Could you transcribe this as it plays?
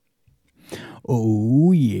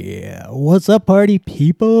Oh, yeah. What's up, party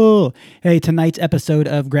people? Hey, tonight's episode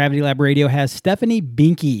of Gravity Lab Radio has Stephanie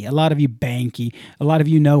Behnke. A lot of you Behnke. A lot of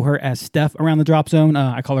you know her as Steph around the drop zone.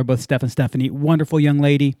 I call her both Steph and Stephanie. Wonderful young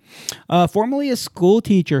lady. Formerly a school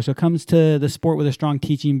teacher, so comes to the sport with a strong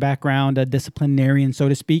teaching background, a disciplinarian, so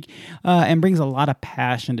to speak, and brings a lot of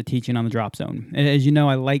passion to teaching on the drop zone. As you know,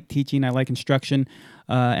 I like teaching. I like instruction.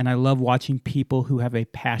 And I love watching people who have a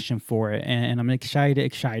passion for it. And I'm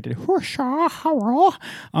excited.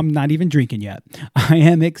 I'm not even drinking yet. I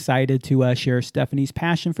am excited to share Stephanie's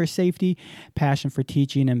passion for safety, passion for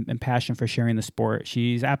teaching, and passion for sharing the sport.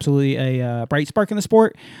 She's absolutely a bright spark in the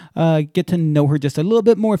sport. Get to know her just a little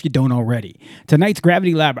bit more if you don't already. Tonight's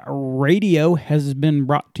Gravity Lab Radio has been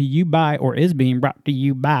brought to you by, or is being brought to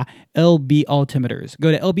you by, LB Altimeters.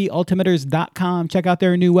 Go to lbaltimeters.com. Check out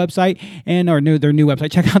their new website their new website.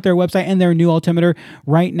 Check out their website and their new altimeter.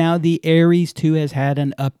 Right now, the Aries 2 has had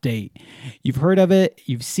an update. You've heard of it.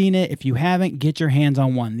 You've seen it. If you haven't, get your hands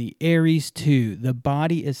on one. The Aries 2. The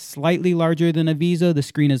body is slightly larger than a Visa. The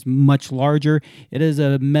screen is much larger. It is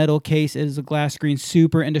a metal case. It is a glass screen.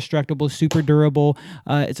 Super indestructible, super durable.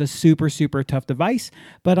 It's a super, super tough device.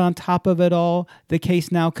 But on top of it all, the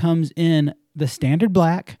case now comes in the standard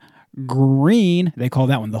black, green, they call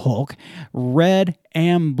that one the Hulk, red,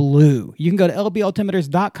 and blue. You can go to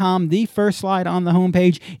lbaltimeters.com. The first slide on the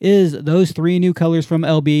homepage is those three new colors from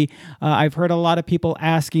LB. I've heard a lot of people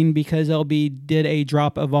asking, because LB did a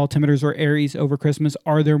drop of altimeters or Aries over Christmas,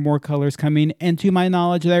 are there more colors coming? And to my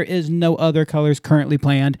knowledge, there is no other colors currently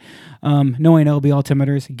planned. Knowing LB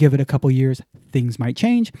altimeters, give it a couple years, things might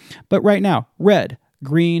change. But right now, red,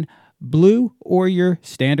 green, blue, or your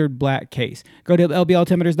standard black case. Go to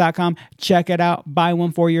lbaltimeters.com, check it out, buy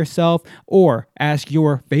one for yourself, or ask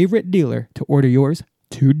your favorite dealer to order yours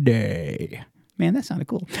today. Man, that sounded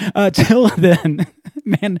cool. Till then,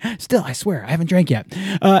 still, I swear, I haven't drank yet.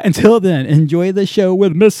 Until then, enjoy the show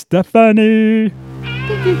with Miss Stephanie.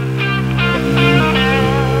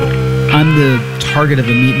 I'm the target of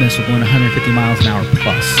a meat missile going 150 miles an hour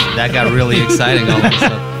plus. That got really exciting all of a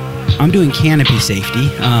sudden. I'm doing canopy safety.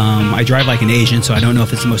 I drive like an Asian, so I don't know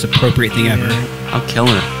if it's the most appropriate thing ever. I'm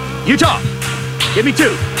killing it. Utah, give me 2.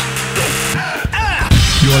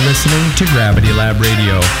 You're listening to Gravity Lab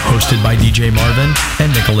Radio, hosted by DJ Marvin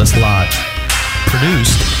and Nicholas Lott.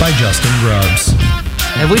 Produced by Justin Grubbs.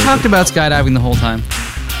 Have we talked about skydiving the whole time?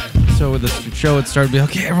 So with the show would start to be,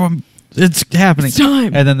 okay, everyone, it's happening. It's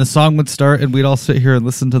time. And then the song would start, and we'd all sit here and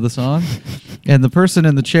listen to the song. And the person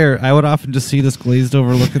in the chair, I would often just see this glazed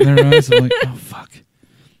over look in their eyes. I'm like, oh, fuck.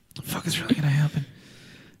 The fuck is really going to happen?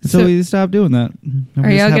 And so we stopped doing that.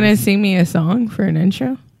 Are y'all going to sing me a song for an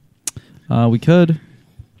intro? We could.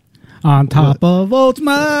 On top of Old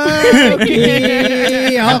Smoky,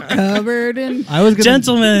 all covered in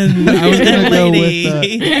gentlemen. I was going to go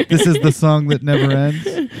with This Is the Song That Never Ends.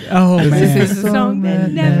 Oh, man. This is the song that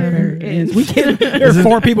never ends. We can't. There are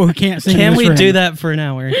 4 people who can't sing. Can we do that for an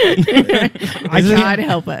hour? God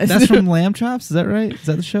help us. That's from Lamb Chops, is that right? Is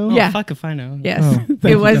that the show? Yeah. Oh, fuck if I know. Yes. Oh.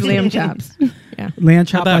 It was lamb chops. Yeah. Lamb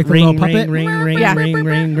chop like the little puppet? Ring. Yeah.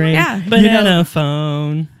 Banana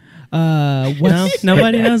phone. No,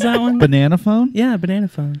 nobody knows that one? Banana Phone? Yeah, banana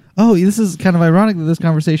phone. Oh, this is kind of ironic that this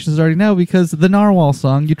conversation is starting now, because the Narwhal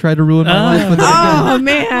song, you tried to ruin my life with it Oh, again.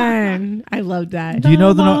 man. I love that. Do you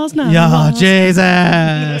know the Narwhals, Yeah, narwhals.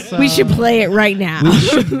 Jesus. We should play it right now. We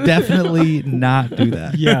should definitely not do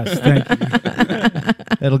that. Yes, thank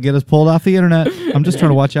you. It'll get us pulled off the internet. I'm just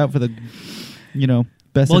trying to watch out for the,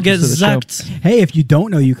 best We'll get interest of the zucked. Hey, if you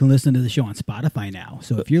don't know, you can listen to the show on Spotify now.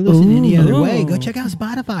 So if you're listening any other way, go check out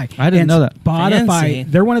Spotify. I didn't know that. Spotify, Fancy.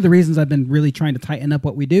 they're one of the reasons I've been really trying to tighten up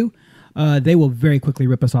what we do. They will very quickly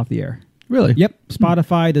rip us off the air. Really? Yep.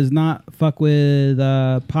 Spotify does not fuck with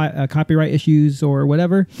copyright issues or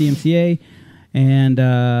whatever, DMCA. And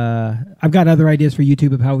I've got other ideas for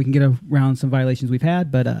YouTube of how we can get around some violations we've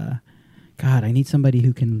had. But, God, I need somebody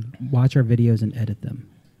who can watch our videos and edit them.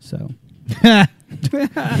 So...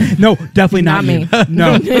 No, definitely not me. you.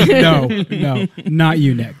 No, not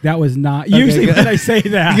you, Nick. That was not usually good. when I say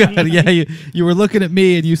that. Good. Yeah, you were looking at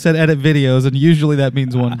me and you said edit videos, and usually that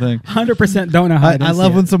means one thing. 100% don't know how I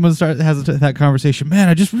love when someone has that conversation. Man,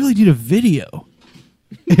 I just really need a video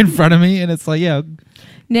in front of me, and it's like, yeah.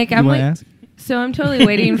 Nick, I'm totally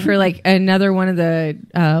waiting for like another one of the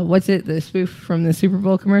the spoof from the Super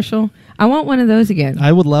Bowl commercial. I want one of those again.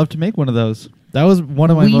 I would love to make one of those. That was one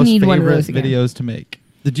of my most favorite videos to make.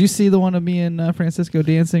 Did you see the one of me and Francisco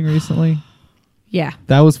dancing recently? Yeah.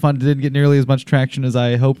 That was fun. It didn't get nearly as much traction as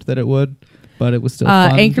I hoped that it would, but it was still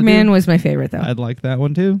fun. Anchorman was my favorite, though. I'd like that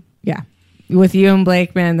one, too. Yeah. With you and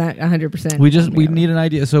Blake, man, that 100%. We need an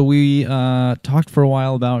idea. So we talked for a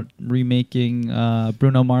while about remaking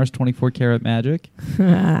Bruno Mars 24 Karat Magic,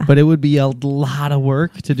 but it would be a lot of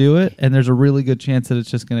work to do it, and there's a really good chance that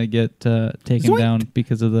it's just going to get taken down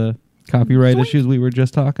because of the copyright issues we were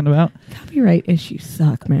just talking about. Copyright issues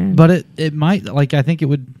suck, man. But it might, like, I think it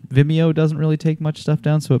would. Vimeo doesn't really take much stuff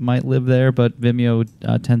down, so it might live there, but Vimeo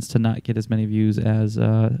tends to not get as many views as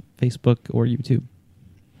Facebook or YouTube.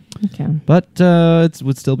 Okay. But it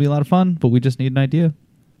would still be a lot of fun, but we just need an idea.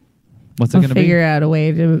 What's it going to be? Figure out a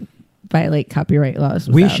way to violate copyright laws.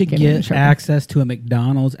 We should get access to a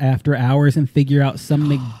McDonald's after hours and figure out some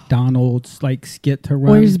McDonald's like skit to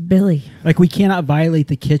run. Where's Billy? Like, we cannot violate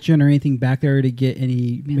the kitchen or anything back there to get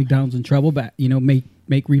any McDonald's in trouble, but,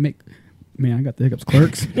 remake. Man, I got the hiccups.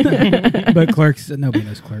 Clerks. But Clerks, nobody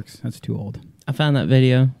knows Clerks. That's too old. I found that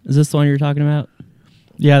video. Is this the one you're talking about?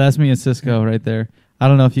 Yeah, that's me and Cisco right there. I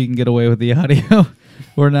don't know if you can get away with the audio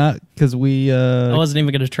or not, because we... I wasn't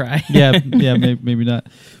even going to try. yeah, maybe not.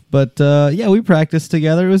 But, we practiced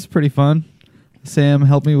together. It was pretty fun. Sam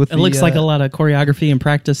helped me with It looks like a lot of choreography and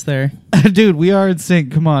practice there. Dude, we are in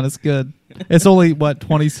sync. Come on, it's good. It's only,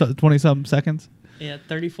 20-something seconds? Yeah,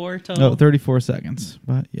 34 total. No, 34 seconds.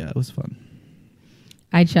 But, yeah, it was fun.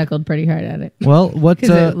 I chuckled pretty hard at it. Well, what...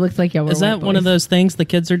 it looks like y'all were Is that one of those things the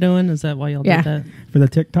kids are doing? Is that why y'all did that? For the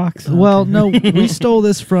TikToks? Well, no, we stole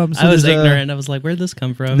this from... So I was ignorant. I was like, where'd this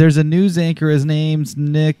come from? There's a news anchor. His name's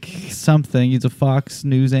Nick something. He's a Fox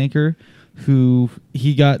news anchor who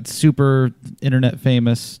he got super internet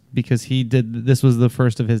famous because he did... This was the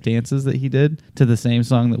first of his dances that he did to the same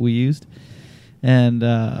song that we used. And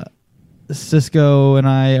Cisco and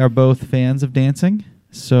I are both fans of dancing.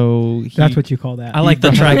 So that's what you call that. I like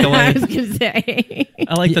the track away. I was gonna say.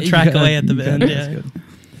 I like the track away at the end. Yeah.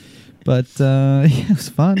 But it was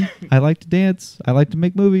fun. I like to dance. I like to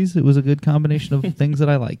make movies. It was a good combination of things that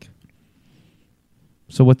I like.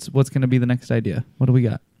 So what's going to be the next idea? What do we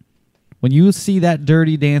got? When you see that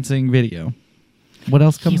Dirty Dancing video, what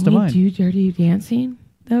else comes to mind? Can we do Dirty Dancing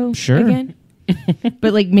though? Sure. Again,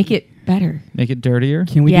 but like make it better. Make it dirtier.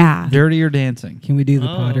 Can we? Yeah. do dirtier dancing? Can we do the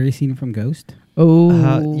pottery scene from Ghost?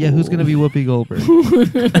 Oh, yeah. Who's going to be Whoopi Goldberg?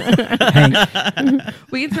 Hank.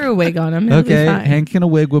 We can throw a wig on him. Okay, Hank in a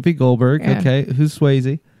wig. Whoopi Goldberg. Yeah. Okay, who's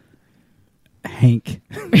Swayze? Hank.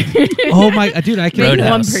 Oh my, dude! I can. Make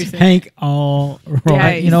one person. Hank all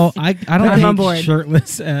right. Yeah, I don't I'm think on board.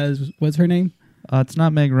 Shirtless as what's her name? It's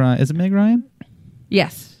not Meg Ryan. Is it Meg Ryan?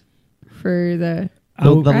 Yes, for the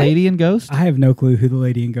The right? lady in Ghost. I have no clue who the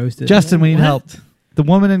lady in Ghost is. Justin, we need help. The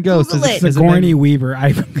woman in Ghost. Google Is it. it Sigourney Meg-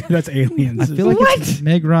 Weaver. That's Aliens. I feel like it's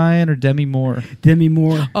Meg Ryan or Demi Moore. Demi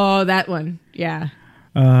Moore. Oh, that one. Yeah,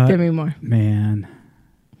 Demi Moore. Man.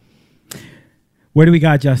 What do we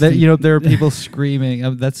got, Justin? There are people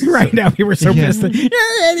screaming. That's right now. We were so pissed. You're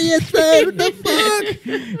idiots, man. What the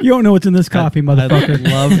fuck? You don't know what's in this coffee, motherfucker.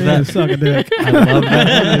 I love that. Suck a dick. I love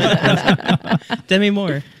that. Demi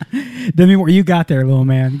Moore. Demi Moore, you got there, little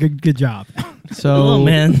man. Good job. So, Oh,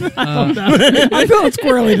 man. I'm feeling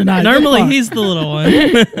squirrely tonight. Normally, he's the little one.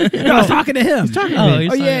 No, I was talking to him. He's talking to me.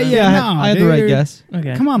 Oh, yeah. Yeah, I had the right guess.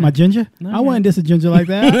 Okay. Come on, my ginger. No, I wasn't just a ginger like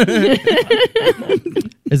that.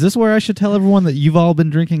 Is this where I should tell everyone that you've all been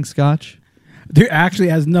drinking scotch? Dude, actually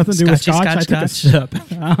has nothing to do with Scotchy, scotch. scotch, I took a sip.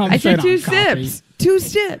 I said 2 sips. 2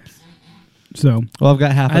 sips. So, Well, I've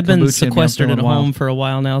got half. I've been kombucha in me. I'm sequestered at feeling wild. home for a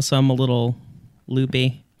while now, so I'm a little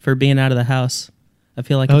loopy for being out of the house. I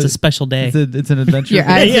feel like it's a special day. It's an adventure. Your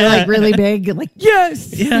eyes are like really big. You're like,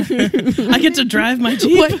 yes. Yeah. I get to drive my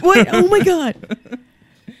Jeep. What? Oh my god.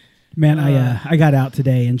 man, I got out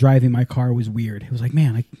today and driving my car was weird. It was like,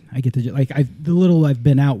 man, I get to I've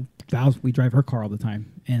been out. We drive her car all the time,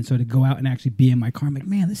 and so to go out and actually be in my car, I'm like,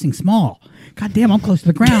 man, this thing's small. God damn, I'm close to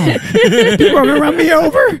the ground. People are gonna run me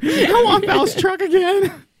over. I want Val's truck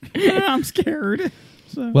again. I'm scared.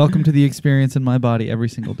 So. Welcome to the experience in my body every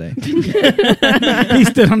single day. He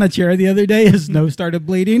stood on a chair the other day. His nose started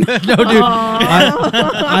bleeding. No, dude.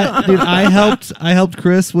 I helped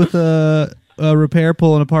Chris with a repair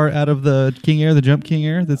pulling apart out of the King Air, the Jump King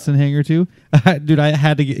Air that's in Hangar 2. Dude,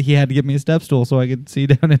 he had to get me a step stool so I could see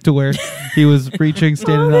down into where he was reaching,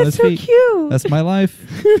 standing on his so feet. Cute. That's my life.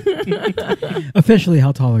 Officially,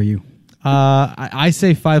 how tall are you? I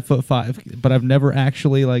say 5'5", but I've never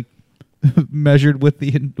actually measured with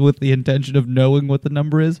the intention of knowing what the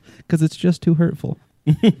number is because it's just too hurtful.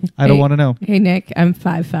 I don't want to know. Hey Nick, I'm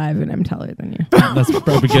 5'5" and I'm taller than you. That's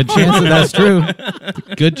probably a good chance that that's true.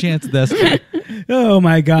 Good chance that's true. Oh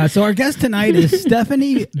my God! So our guest tonight is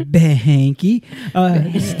Stephanie Behnke.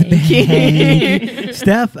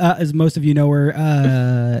 Steph, as most of you know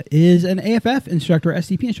her, is an AFF instructor,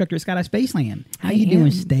 SCP instructor at Skydive Spaceland. How you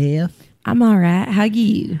doing, Steph? I'm all right. How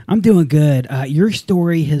you? I'm doing good. Your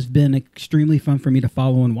story has been extremely fun for me to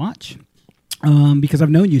follow and watch because I've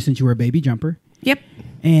known you since you were a baby jumper. Yep.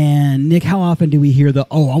 And Nick, how often do we hear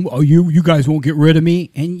you guys won't get rid of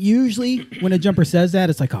me? And usually when a jumper says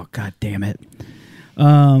that, it's like, oh, God damn it.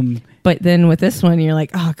 But then with this one, you're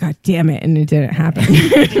like, oh, God damn it. And it didn't happen.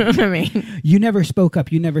 You know what I mean? You never spoke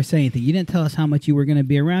up. You never said anything. You didn't tell us how much you were going to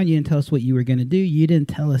be around. You didn't tell us what you were going to do. You didn't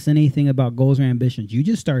tell us anything about goals or ambitions. You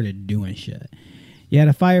just started doing shit. You had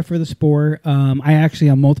a fire for the sport. I actually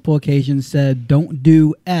on multiple occasions said, don't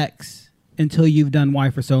do X until you've done Y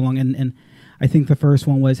for so long. And I think the first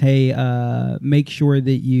one was, hey, make sure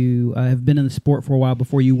that you have been in the sport for a while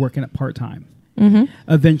before you work in it part-time. Mm-hmm.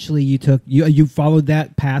 Eventually, you followed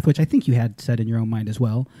that path, which I think you had set in your own mind as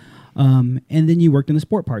well. And then you worked in the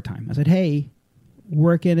sport part-time. I said, hey,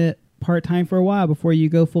 work in it part-time for a while before you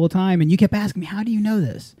go full-time. And you kept asking me, how do you know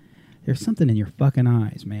this? There's something in your fucking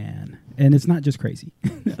eyes, man. And it's not just crazy.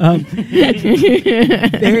 Very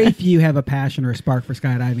few have a passion or a spark for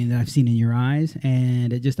skydiving that I've seen in your eyes.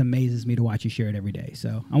 And it just amazes me to watch you share it every day.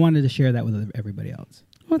 So I wanted to share that with everybody else.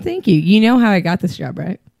 Well, thank you. You know how I got this job,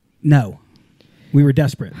 right? No. We were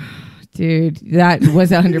desperate. Dude, that was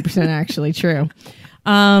 100% actually true.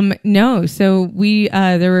 No. So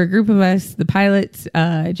there were a group of us, the pilots,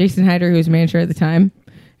 Jason Hyder, who was manager at the time,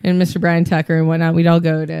 and Mr. Brian Tucker and whatnot. We'd all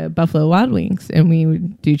go to Buffalo Wild Wings and we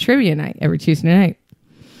would do trivia night every Tuesday night.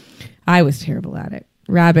 I was terrible at it.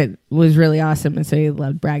 Rabbit was really awesome, and so he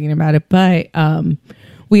loved bragging about it. But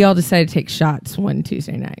we all decided to take shots one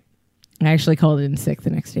Tuesday night. I actually called in sick the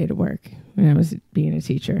next day to work when I was being a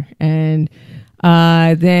teacher. And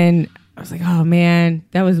then I was like, oh, man,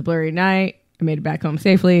 that was a blurry night. I made it back home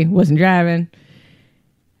safely, wasn't driving.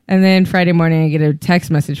 And then Friday morning, I get a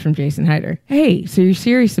text message from Jason Hyder. Hey, so you're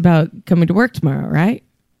serious about coming to work tomorrow, right?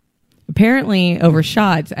 Apparently, over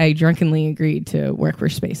shots, I drunkenly agreed to work for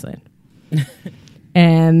Spaceland.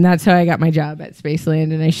 And that's how I got my job at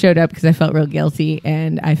Spaceland. And I showed up because I felt real guilty,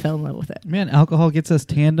 and I fell in love with it. Man, alcohol gets us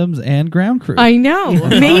tandems and ground crew. I know.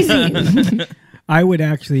 Amazing. I would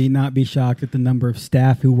actually not be shocked at the number of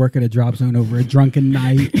staff who work at a drop zone over a drunken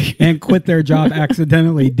night and quit their job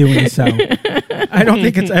accidentally doing so. I don't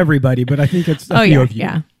think it's everybody, but I think it's a few of you.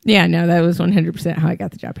 Yeah, no, that was 100% how I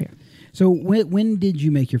got the job here. So when did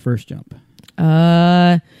you make your first jump?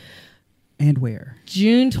 And where?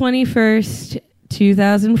 June 21st,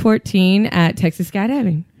 2014 at Texas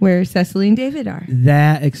Skydiving, where Cecily and David are.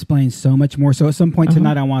 That explains so much more. So at some point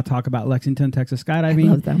tonight, I want to talk about Lexington, Texas Skydiving. I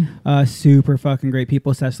love them. Super fucking great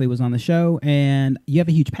people. Cecily was on the show, and you have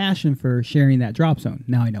a huge passion for sharing that drop zone.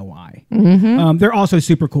 Now I know why. Mm-hmm. They're also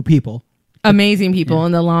super cool people. Amazing people,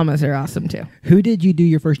 and the llamas are awesome too. Who did you do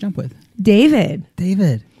your first jump with? David.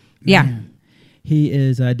 Yeah. Man. He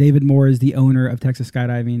is, David Moore is the owner of Texas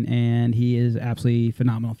Skydiving, and he is absolutely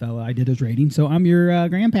phenomenal fellow. I did his rating, so I'm your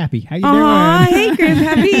grandpappy. How you doing? Hey,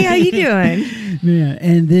 grandpappy. How you doing? Yeah,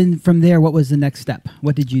 and then from there, what was the next step?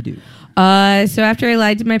 What did you do? So after I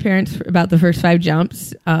lied to my parents about the first 5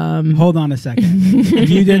 jumps. Hold on a second.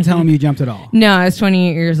 You didn't tell them you jumped at all? No, I was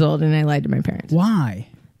 28 years old, and I lied to my parents. Why?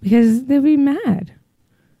 Because they'd be mad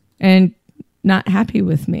and not happy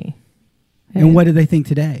with me. And what did they think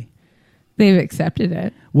today? They've accepted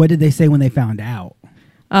it. What did they say when they found out?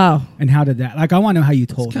 Oh. And how did that? Like, I want to know how you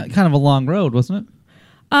told them. Kind of a long road, wasn't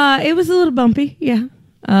it? It was a little bumpy, yeah.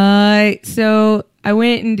 So I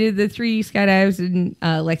went and did the 3 skydives in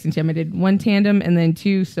Lexington. I did 1 tandem and then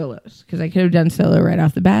 2 solos because I could have done solo right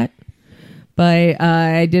off the bat. But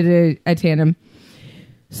I did a tandem.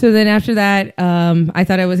 So then after that, I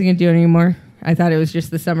thought I wasn't going to do it anymore. I thought it was just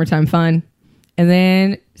the summertime fun. And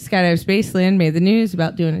then Skydive Spaceland made the news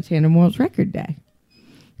about doing a tandem world record day.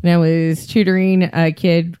 And I was tutoring a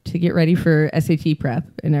kid to get ready for SAT prep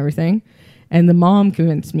and everything. And the mom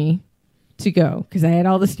convinced me to go because I had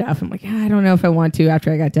all the stuff. I'm like, I don't know if I want to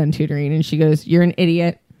after I got done tutoring. And she goes, you're an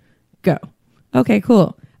idiot. Go. Okay,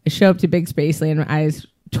 cool. I show up to Big Spaceland. My eyes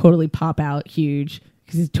totally pop out huge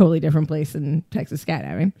because it's a totally different place than Texas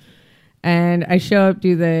Skydiving. And I show up,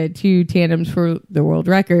 do the 2 tandems for the world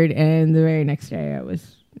record, and the very next day I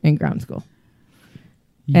was in ground school.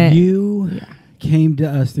 You came to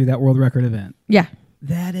us through that world record event. Yeah.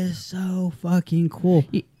 That is so fucking cool.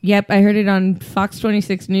 Yep, I heard it on Fox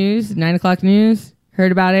 26 News, 9 o'clock news.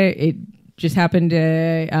 Heard about it. It just happened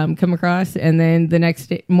to come across, and then the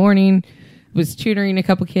next morning was tutoring a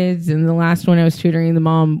couple kids, and the last one I was tutoring, the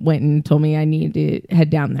mom went and told me I needed to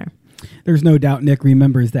head down there. there's no doubt Nick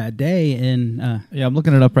remembers that day. And Yeah, I'm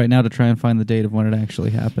looking it up right now to try and find the date of when it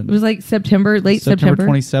actually happened. It was like late September.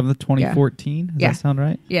 27th, 2014. Does that sound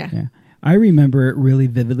right? Yeah. I remember it really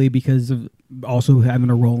vividly because of also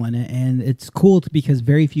having a role in it. And it's cool because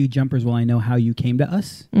very few jumpers will I know how you came to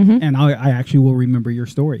us. And I actually will remember your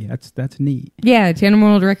story. That's neat. Yeah, Tandem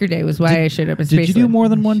World Record Day was why I showed up at Spaceland. Did you do more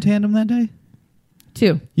than one tandem that day?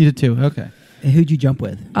 2. You did 2. Okay. And who'd you jump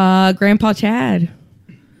with? Grandpa Chad.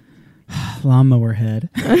 Lawnmower head.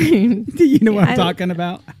 Do you know what I'm talking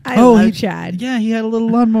about? I love Chad. Yeah, he had a little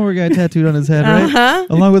lawnmower guy tattooed on his head, right?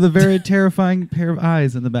 Along with a very terrifying pair of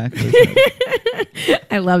eyes in the back of his head.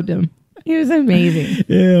 I loved him. He was amazing.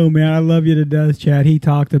 Ew, man, I love you to death, Chad. He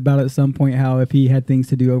talked about at some point how if he had things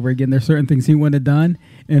to do over again, there's certain things he wouldn't have done,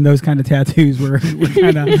 and those kind of tattoos were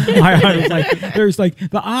kind of. I was like, there's like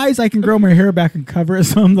the eyes. I can grow my hair back and cover it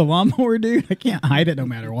some. The lawnmower dude, I can't hide it no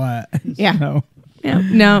matter what. Yeah. So.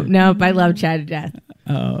 No. I love Chad to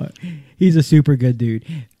death. He's a super good dude.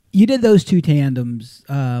 You did those 2 tandems.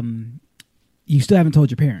 You still haven't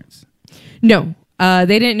told your parents. No.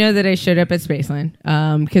 They didn't know that I showed up at Spaceland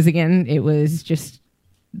because, again, it was just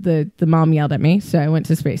the mom yelled at me, so I went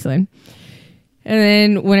to Spaceland. And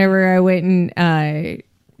then whenever I went and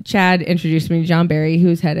Chad introduced me to John Barry,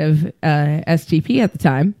 who's head of STP at the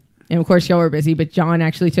time. And, of course, y'all were busy, but John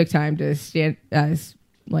actually took time to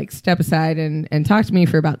step aside and talk to me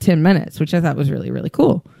for about 10 minutes, which I thought was really, really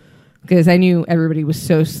cool because I knew everybody was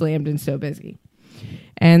so slammed and so busy.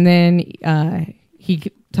 And then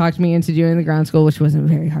he talked me into doing the ground school, which wasn't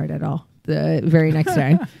very hard at all. The very next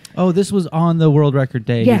day. Oh, this was on the World Record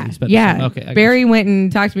Day. Yeah. Okay. Barry went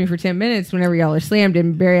and talked to me for 10 minutes whenever y'all are slammed,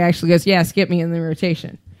 and Barry actually goes, yeah, skip me in the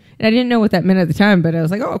rotation. And I didn't know what that meant at the time, but I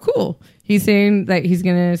was like, oh, cool. He's saying that he's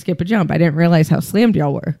going to skip a jump. I didn't realize how slammed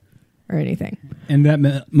y'all were or anything. And that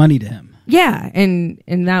meant money to him. Yeah. And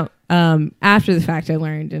that after the fact I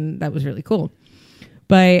learned, and that was really cool.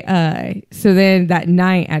 But so then that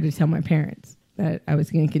night I had to tell my parents that I was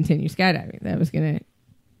going to continue skydiving, that I was going to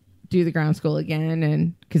do the ground school again,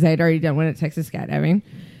 and because I had already done one at Texas Skydiving,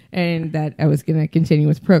 and that I was going to continue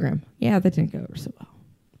with the program. Yeah, that didn't go over so well,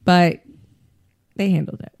 but they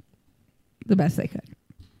handled it the best they could.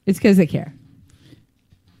 It's because they care.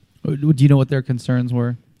 Do you know what their concerns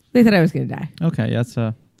were? They thought I was going to die. Okay,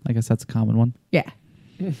 I guess that's a common one. Yeah.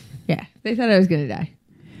 Yeah, they thought I was going to die.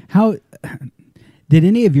 How did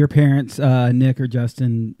any of your parents, Nick or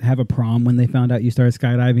Justin, have a prom when they found out you started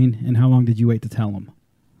skydiving? And how long did you wait to tell them?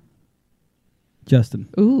 Justin.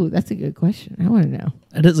 Ooh, that's a good question. I want to know.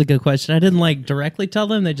 That is a good question. I didn't directly tell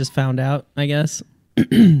them. They just found out, I guess.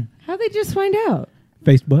 How'd they just find out?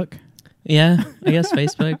 Facebook. Yeah, I guess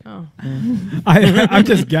Facebook. Oh. Yeah. I'm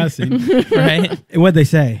just guessing. Right? What'd they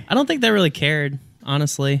say? I don't think they really cared,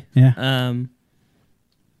 honestly. Yeah.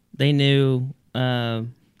 They knew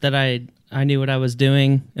that I knew what I was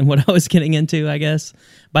doing and what I was getting into, I guess.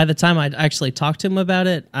 By the time I'd actually talked to them about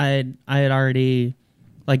it, I had already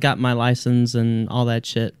got my license and all that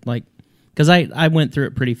shit. Because I went through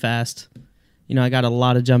it pretty fast. I got a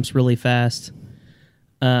lot of jumps really fast.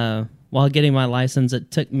 While getting my license,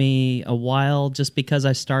 it took me a while just because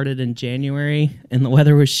I started in January and the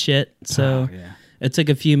weather was shit. So it took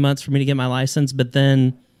a few months for me to get my license. But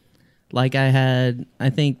then, I had, I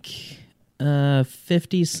think,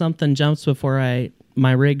 50-something jumps before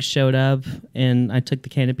my rig showed up, and I took the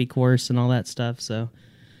canopy course and all that stuff. So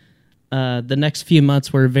the next few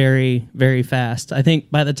months were very, very fast. I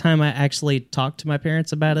think by the time I actually talked to my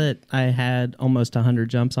parents about it, I had almost 100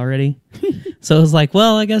 jumps already. So it was like,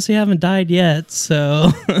 well, I guess you haven't died yet,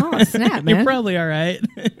 so oh, snap, man. You're probably all right.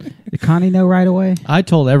 Did Connie know right away? I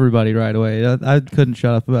told everybody right away. I couldn't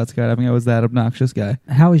shut up about skydiving. I was that obnoxious guy.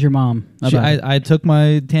 How was your mom? I took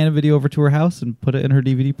my tandem video over to her house and put it in her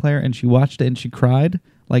DVD player, and she watched it and she cried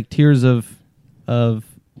tears of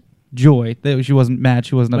joy. She wasn't mad.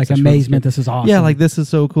 She wasn't upset. Amazement. This is awesome. Yeah, this is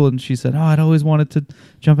so cool. And she said, "Oh, I'd always wanted to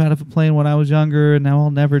jump out of a plane when I was younger, and now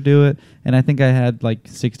I'll never do it." And I think I had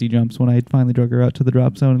 60 jumps when I finally drug her out to the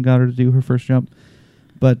drop zone and got her to do her first jump.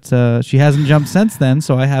 But she hasn't jumped since then,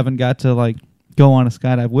 so I haven't got to go on a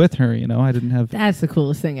skydive with her. I didn't have. That's the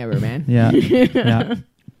coolest thing ever, man. Yeah, yeah.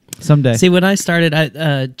 Someday. See, when I started,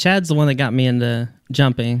 Chad's the one that got me into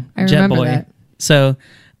jumping. I Jet remember Boy. that. So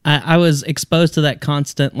I was exposed to that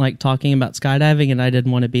constant talking about skydiving, and I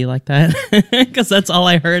didn't want to be like that because that's all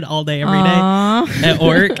I heard all day, every day at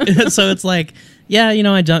work. So it's I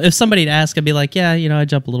jump. If somebody'd ask, I'd be like, yeah, I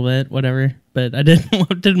jump a little bit, whatever. But I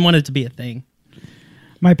didn't want it to be a thing.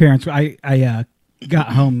 My parents, I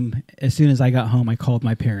got home. As soon as I got home, I called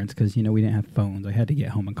my parents because, we didn't have phones. I had to get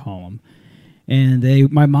home and call them.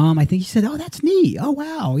 And my mom, I think she said, "Oh, that's neat. Oh,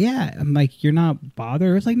 wow, yeah." I'm like, "You're not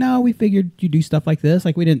bothered?" It's like, "No, we figured you do stuff like this.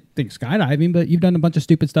 Like, we didn't think skydiving, but you've done a bunch of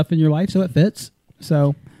stupid stuff in your life, so it fits."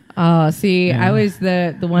 So, see, Yeah. I was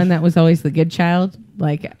the one that was always the good child.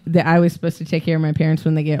 Like, I was supposed to take care of my parents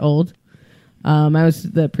when they get old. I was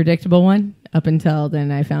the predictable one up until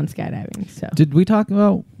then I found skydiving. So, Did we talk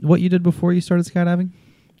about what you did before you started skydiving?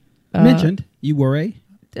 mentioned you were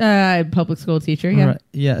a public school teacher. Yeah. Right.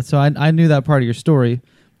 Yeah. So I knew that part of your story,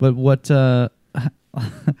 but what?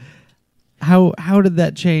 How did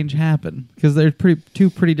that change happen? Because they're two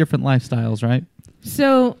pretty different lifestyles, right?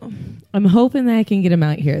 So I'm hoping that I can get him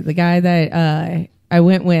out here. The guy that I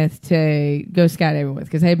went with to go skydiving with,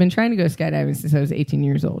 because I had been trying to go skydiving since I was 18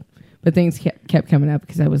 years old, but things kept coming up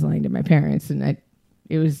because I was lying to my parents, and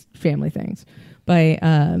it was family things. But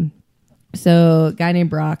so a guy named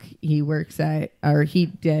Brock, he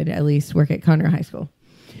did at least work at Conroe High School,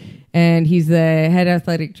 and he's the head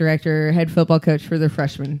athletic director, head football coach for their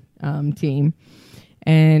freshman team.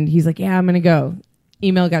 And he's like, "Yeah, I'm gonna go."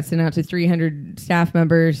 Email got sent out to 300 staff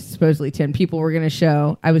members. Supposedly 10 people were going to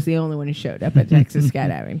show. I was the only one who showed up at Texas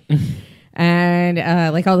skydiving. And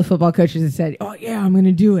like all the football coaches had said, "Oh, yeah, I'm going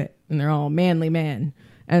to do it." And they're all manly man.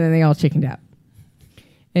 And then they all chickened out.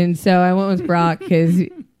 And so I went with Brock because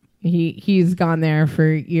he's gone there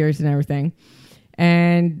for years and everything.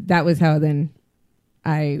 And that was how then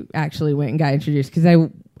I actually went and got introduced, because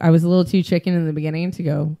I was a little too chicken in the beginning to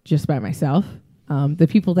go just by myself. The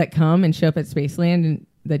people that come and show up at Spaceland and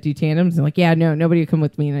that do tandems and like, "Yeah, no, nobody would come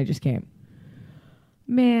with me," and I just came.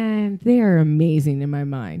 Man, they are amazing in my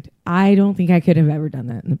mind. I don't think I could have ever done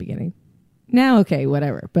that in the beginning. Now, okay,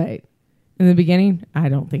 whatever. But in the beginning, I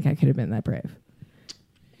don't think I could have been that brave.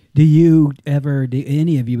 Do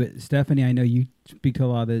any of you, but Stephanie, I know you speak to a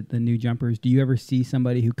lot of the new jumpers. Do you ever see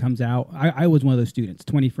somebody who comes out? I was one of those students.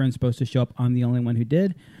 20 friends supposed to show up. I'm the only one who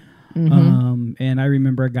did. Mm-hmm. And I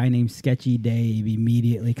remember a guy named Sketchy Dave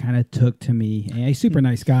immediately kind of took to me. And he's a super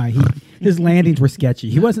nice guy. His landings were sketchy.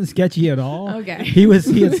 He wasn't sketchy at all. Okay. He was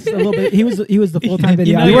a little bit. He was the full time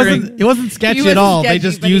video. It wasn't sketchy at all. They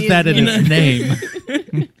just used that in his name.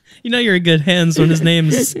 You know you're in good hands when his name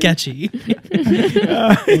is Sketchy.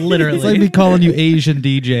 Literally. It's like me calling you Asian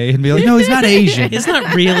DJ and be like, "No, he's not Asian." He's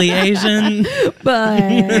not really Asian,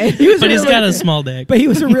 But he's got a small dick. But he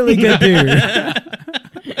was a really good dude.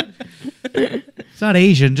 It's not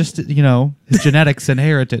Asian, just, his genetics and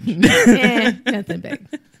heritage. nothing big.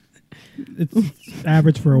 It's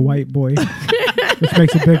average for a white boy, which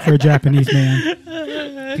makes it big for a Japanese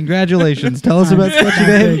man. Congratulations. Tell us about Sketchy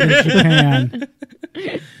Big Dave. in Japan.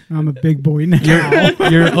 I'm a big boy now.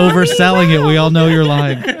 You're overselling it. We all know you're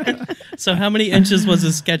lying. So how many inches was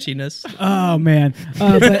his sketchiness? Oh man!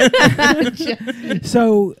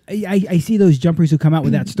 So I see those jumpers who come out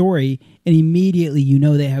with that story, and immediately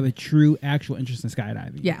they have a true, actual interest in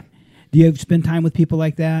skydiving. Yeah. Do you spend time with people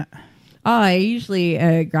like that? Oh, I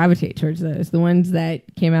usually gravitate towards those. The ones that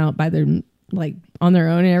came out by their on their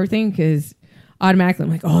own and everything, because automatically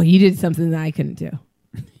I'm like, "Oh, you did something that I couldn't do."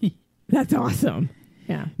 That's awesome.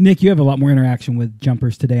 Yeah. Nick, you have a lot more interaction with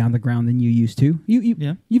jumpers today on the ground than you used to.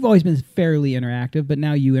 You've always been fairly interactive, but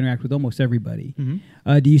now you interact with almost everybody.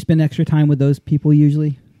 Mm-hmm. Do you spend extra time with those people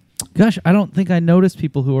usually? Gosh, I don't think I notice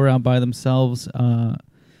people who are out by themselves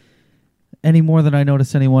any more than I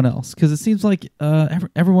notice anyone else. Because it seems like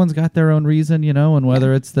everyone's got their own reason, and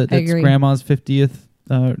whether it's that it's grandma's 50th.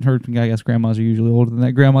 I guess grandmas are usually older than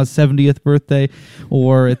that. Grandma's 70th birthday,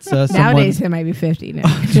 or it's nowadays it might be 50. No.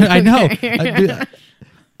 I know.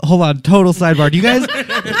 Hold on, total sidebar. Do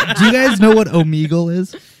you guys know what Omegle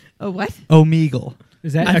is? Oh, what? Omegle.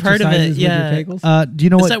 Is that I've heard of it? exercises with Yeah. your kegels? Do you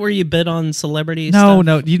know Is what? that where you bid on celebrity No, stuff?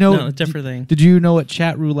 no. Do you know? No, different thing. Did you know what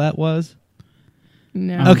chat roulette was?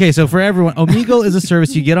 No. Okay, so for everyone, Omegle is a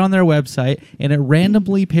service you get on their website, and it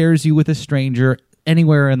randomly pairs you with a stranger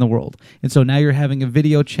anywhere in the world. And so now you're having a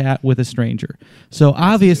video chat with a stranger. So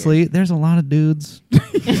obviously, there's a lot of dudes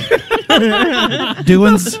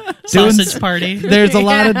doing Sausage party. There's a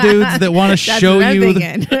lot of dudes that want to show what I'm you.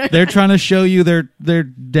 thinking. They're trying to show you their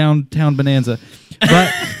downtown bonanza.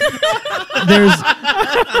 But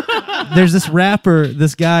there's this rapper,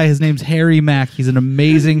 this guy, his name's Harry Mack. He's an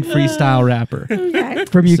amazing freestyle rapper. Okay.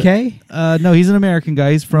 From UK? No, he's an American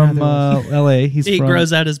guy. He's from LA. He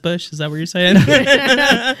grows out his bush. Is that what you're saying?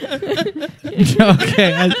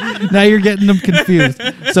 Okay, now you're getting them confused.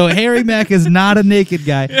 So Harry Mack is not a naked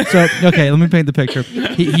guy. So okay, let me paint the picture.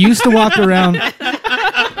 He used to walk around.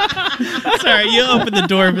 Sorry, you opened the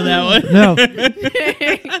door for that one. No,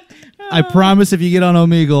 I promise if you get on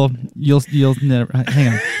Omegle, you'll never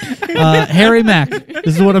hang on. Harry Mack.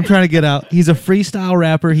 This is what I'm trying to get out. He's a freestyle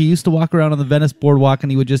rapper. He used to walk around on the Venice boardwalk,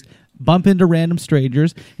 and he would just bump into random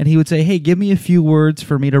strangers, and he would say, hey, give me a few words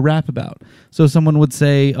for me to rap about. So someone would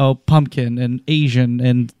say, oh, pumpkin and Asian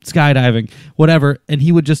and skydiving, whatever, and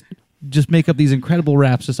he would just make up these incredible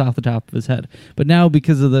raps just off the top of his head. But now,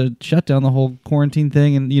 because of the shutdown, the whole quarantine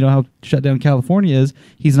thing, and you know how shut down California is,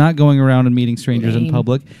 he's not going around and meeting strangers in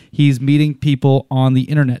public. He's meeting people on the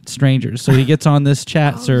internet, strangers. So he gets on this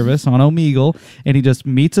chat service on Omegle, and he just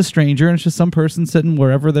meets a stranger, and it's just some person sitting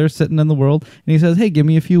wherever they're sitting in the world, and he says, hey, give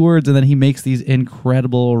me a few words, and then he makes these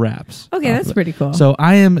incredible raps. Okay, that's pretty cool. So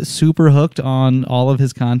I am super hooked on all of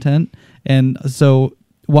his content, and so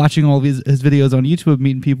watching all of his videos on YouTube,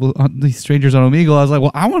 meeting people, these strangers on Omegle, I was like,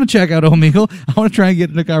 well, I want to check out Omegle. I want to try and get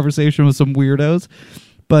in a conversation with some weirdos.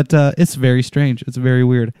 But it's very strange. It's very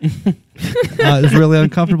weird. It's really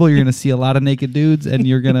uncomfortable. You're going to see a lot of naked dudes, and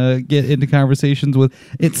you're going to get into conversations with...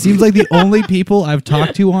 It seems like the only people I've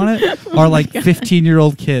talked to on it are like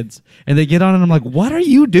 15-year-old kids. And they get on, and I'm like, what are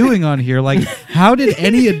you doing on here? Like, how did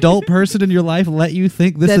any adult person in your life let you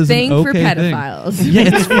think this is an okay for pedophiles. thing?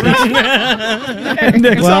 Yeah,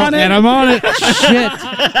 Nick's on it. And I'm on it. Shit.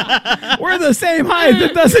 We're the same height.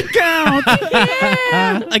 It doesn't count.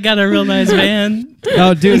 I got a real nice van.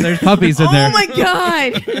 Oh, dude, there's puppies in there. Oh, my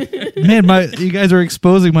God. Man, you guys are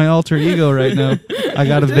exposing my alter ego right now. I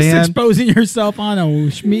got a Just van. exposing yourself on a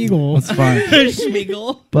Schmiegel. That's fine.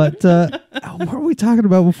 Schmiegel. But what were we talking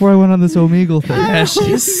about before I went on this Omegle thing?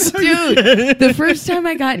 Dude, the first time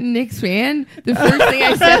I got in Nick's van, the first thing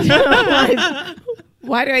I said was,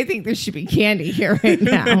 why do I think there should be candy here right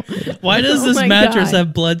now? Why does this my mattress God.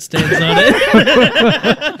 have bloodstains on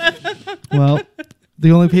it? Well,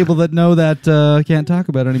 the only people that know that can't talk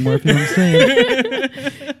about it anymore, if you know what I'm saying.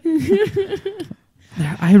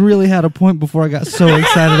 I really had a point before I got so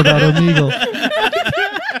excited about Omegle.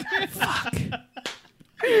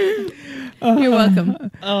 You're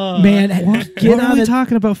welcome. Man, What were we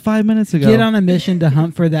talking about 5 minutes ago? Get on a mission to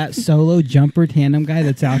hunt for that solo jumper tandem guy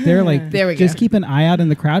that's out there. Like, There we just go. keep an eye out in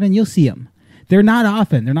the crowd, and you'll see them. They're not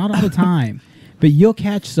often. They're not all the time. But you'll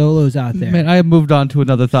catch solos out there. Man, I moved on to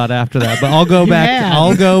another thought after that, but I'll go back. Yeah.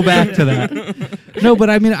 I'll go back to that. No, but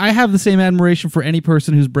I mean, I have the same admiration for any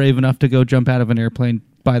person who's brave enough to go jump out of an airplane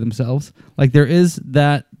by themselves. Like there is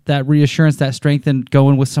that reassurance, that strength in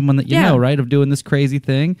going with someone that you Yeah. know, right? Of doing this crazy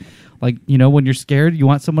thing. Like, you know, when you're scared, you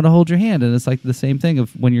want someone to hold your hand, and it's like the same thing of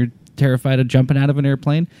when you're terrified of jumping out of an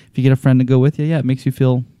airplane. If you get a friend to go with you, yeah, it makes you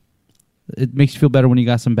feel better when you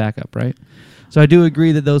got some backup, right? So I do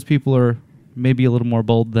agree that those people are maybe a little more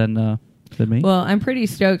bold than me. Well, I'm pretty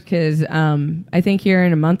stoked because I think here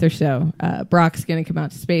in a month or so, Brock's going to come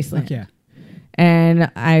out to Spaceland. Yeah.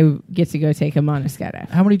 And I get to go take him on a skydive.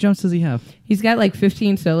 How many jumps does he have? He's got like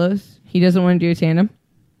 15 solos. He doesn't want to do a tandem.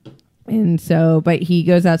 And so, but he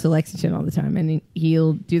goes out to Lexington all the time, and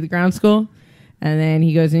he'll do the ground school, and then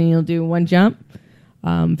he goes and he'll do one jump.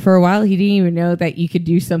 For a while, he didn't even know that you could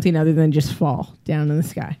do something other than just fall down in the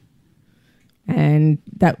sky.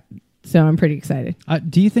 So I'm pretty excited.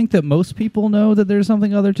 Do you think that most people know that there's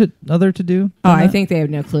something other to do? Oh, I think they have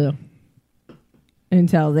no clue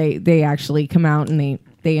until they actually come out and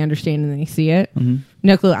they understand and they see it. Mm-hmm.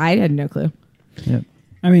 No clue. I had no clue. Yeah.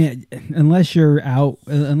 I mean, unless you're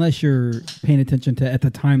paying attention to, at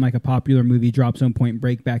the time, like a popular movie, Drop Zone, Point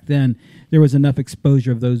Break, back then, there was enough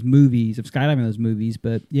exposure of those movies, of skydiving those movies.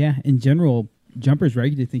 But yeah, in general, jumpers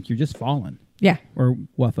regularly think you're just falling. Yeah. Or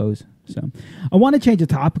wuffos. So I want to change the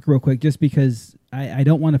topic real quick just because I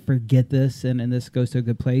don't want to forget this, and this goes to a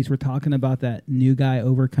good place. We're talking about that new guy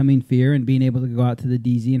overcoming fear and being able to go out to the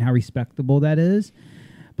DZ and how respectable that is.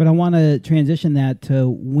 But I want to transition that to,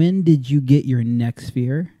 when did you get your next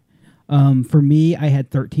fear? For me, I had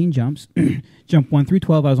 13 jumps. Jump 1 through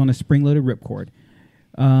 12, I was on a spring-loaded ripcord.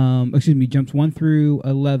 Jumps 1 through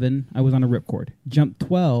 11, I was on a ripcord. Jump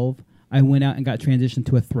 12, I went out and got transitioned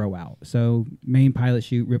to a throw out. So main pilot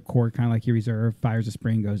chute, ripcord, kind of like your reserve, fires a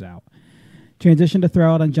spring, goes out. Transitioned to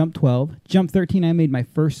throw out on jump 12. Jump 13, I made my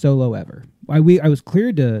first solo ever. I was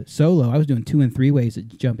cleared to solo. I was doing 2 and 3 ways at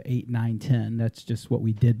jump 8, 9, 10. That's just what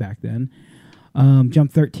we did back then.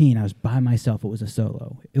 Jump 13, I was by myself. It was a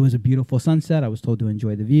solo. It was a beautiful sunset. I was told to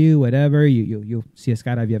enjoy the view, whatever. You'll see a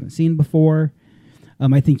skydive you haven't seen before.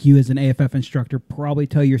 I think you as an AFF instructor probably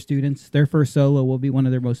tell your students their first solo will be one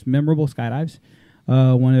of their most memorable skydives,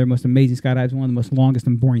 one of their most amazing skydives, one of the most longest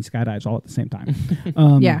and boring skydives all at the same time.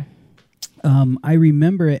 Yeah. I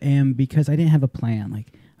remember it, and because I didn't have a plan, like,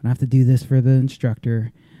 I don't have to do this for the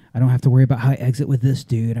instructor. I don't have to worry about how I exit with this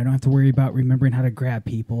dude. I don't have to worry about remembering how to grab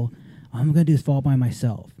people. All I'm going to do is fall by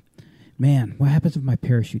myself. Man, what happens if my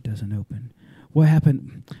parachute doesn't open? What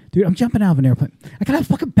happened? Dude, I'm jumping out of an airplane. I got a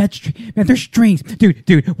fucking bed string. Man, there's strings.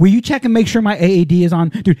 Dude, will you check and make sure my AAD is on?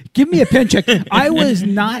 Dude, give me a pin check. I was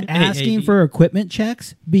not asking for equipment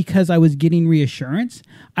checks because I was getting reassurance.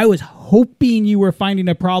 I was hoping you were finding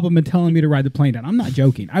a problem and telling me to ride the plane down. I'm not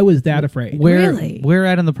joking. I was that afraid. Where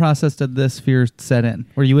at in the process did this fear set in?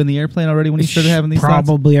 Were you in the airplane already when you started having these thoughts?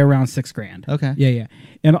 Probably around $6,000. Okay. Yeah.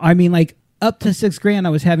 And I mean, like, up to $6,000, I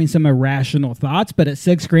was having some irrational thoughts, but at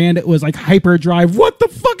 $6,000, it was like hyperdrive. What the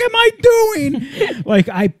fuck am I doing? Like,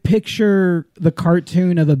 I picture the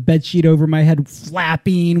cartoon of a bedsheet over my head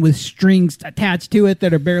flapping with strings attached to it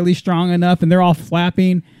that are barely strong enough, and they're all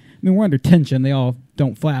flapping. I mean, we're under tension. They all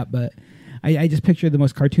don't flap, but I just picture the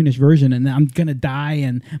most cartoonish version, and I'm going to die,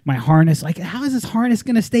 and my harness, like, how is this harness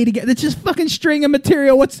going to stay together? It's just fucking string and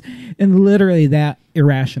material. And literally that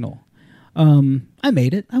irrational. I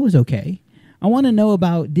made it. I was okay. I want to know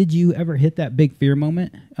about, did you ever hit that big fear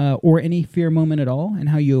moment or any fear moment at all, and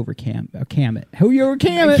how you overcame it? How you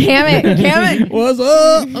overcame it? Cam it. What's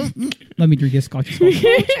up? Let me drink a scotch.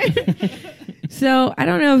 So I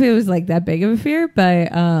don't know if it was like that big of a fear,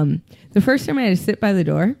 but the first time I had to sit by the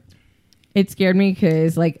door, it scared me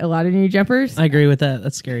because like a lot of new jumpers. I agree with that.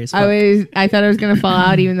 That's scary as fuck. I thought I was going to fall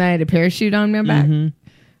out even though I had a parachute on my back. Mm-hmm.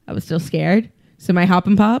 I was still scared. So my hop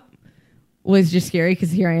and pop was just scary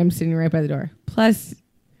because here I am sitting right by the door. Plus,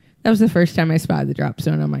 that was the first time I spotted the drop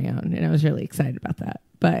zone on my own, and I was really excited about that.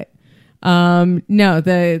 But no,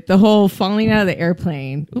 the whole falling out of the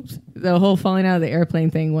airplane. The whole falling out of the airplane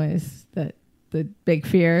thing was the big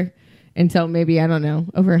fear until maybe, I don't know,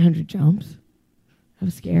 over 100 jumps. I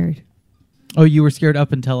was scared. Oh, you were scared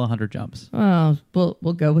up until 100 jumps. Oh,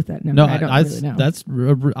 we'll go with that number. No, I don't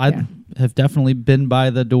really know. I have definitely been by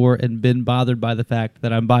the door and been bothered by the fact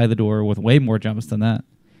that I'm by the door with way more jumps than that.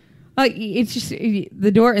 It's just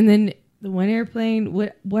the door, and then the one airplane.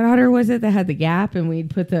 What otter was it that had the gap, and we'd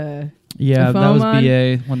put the that foam was on?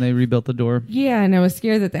 BA when they rebuilt the door. Yeah, and I was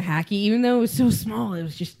scared that the hacky, even though it was so small, it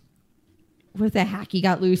was just what if the hacky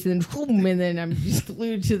got loose and then boom, and then I'm just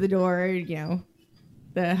glued to the door. You know,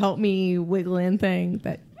 the help me wiggle in thing.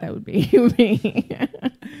 That would be me.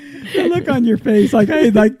 The look on your face, like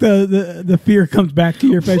the fear comes back to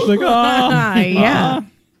your face, like yeah.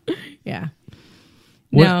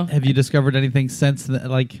 No. Have you discovered anything since that?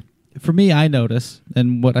 Like, for me, I notice,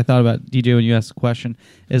 and what I thought about DJ when you asked the question,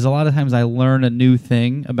 is a lot of times I learn a new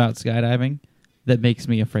thing about skydiving that makes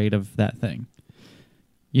me afraid of that thing.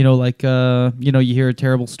 You know, like, you hear a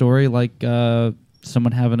terrible story, like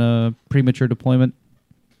someone having a premature deployment,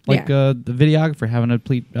 like the videographer having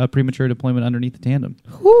a premature deployment underneath the tandem.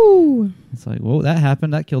 Whoo! It's like, whoa, that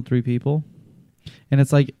happened. That killed 3 people. And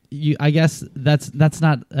it's like, I guess that's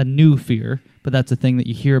not a new fear, but that's a thing that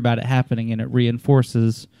you hear about it happening, and it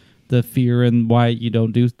reinforces the fear and why you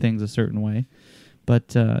don't do things a certain way. But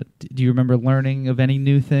do you remember learning of any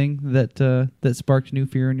new thing that sparked new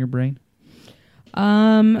fear in your brain?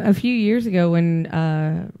 A few years ago when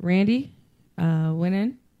Randy went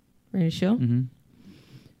in, Randy Schill,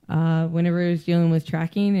 whenever I was dealing with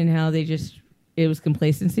tracking and how it was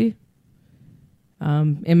complacency.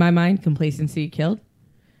 In my mind, complacency killed.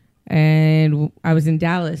 And I was in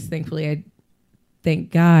Dallas. Thankfully,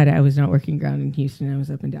 thank God I was not working ground in Houston. I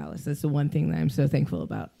was up in Dallas. That's the one thing that I'm so thankful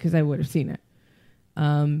about because I would have seen it.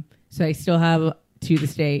 So I still have, to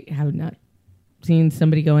this day, have not seen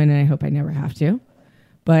somebody go in, and I hope I never have to.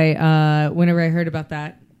 But whenever I heard about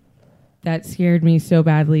that scared me so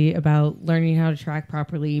badly about learning how to track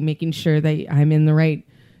properly, making sure that I'm in the right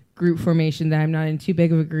group formation, that I'm not in too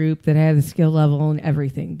big of a group, that I have the skill level and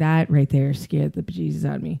everything. That right there scared the bejesus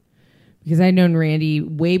out of me. Because I'd known Randy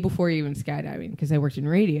way before even skydiving, because I worked in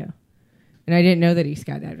radio. And I didn't know that he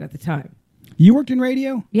skydived at the time. You worked in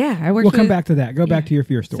radio? Yeah, I worked. We'll come back to that. Go back to your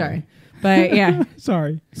fear story. Sorry. But yeah.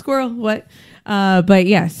 Sorry. Squirrel, what? But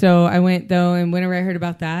yeah, so I went though, and whenever I heard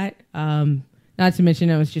about that, not to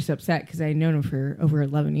mention I was just upset because I had known him for over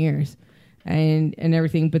 11 years and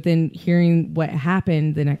everything. But then hearing what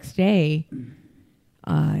happened the next day,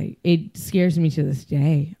 it scares me to this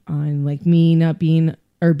day on like me not being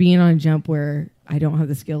on a jump where I don't have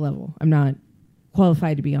the skill level. I'm not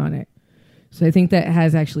qualified to be on it. So I think that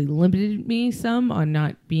has actually limited me some on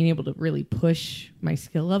not being able to really push my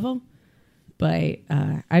skill level. But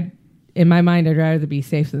in my mind, I'd rather be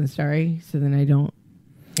safe than sorry, so then I don't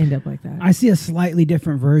end up like that. I see a slightly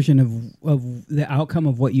different version of the outcome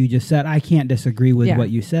of what you just said. I can't disagree with what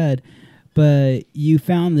you said, but you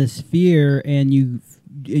found this fear and you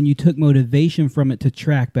you took motivation from it to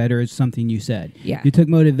track better, is something you said. Yeah. You took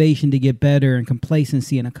motivation to get better and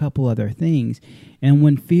complacency and a couple other things. And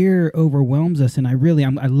when fear overwhelms us, and I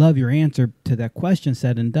love your answer to that question,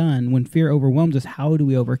 said and done. When fear overwhelms us, how do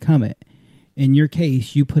we overcome it? In your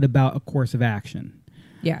case, you put about a course of action.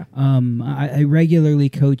 Yeah. I regularly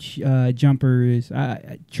coach jumpers,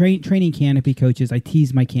 training canopy coaches. I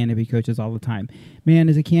tease my canopy coaches all the time. Man,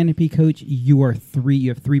 as a canopy coach, you have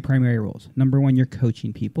three primary roles. Number one, you're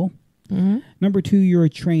coaching people. Mm-hmm. Number two, you're a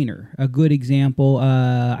trainer. A good example,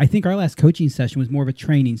 I think our last coaching session was more of a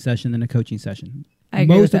training session than a coaching session. I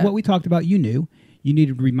agree Most with of that. what we talked about, you knew. You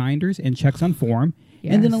needed reminders and checks on form,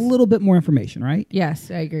 and then a Yes. little bit more information, right?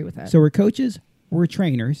 Yes, I agree with that. So we're coaches, we're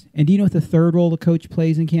trainers. And do you know what the third role the coach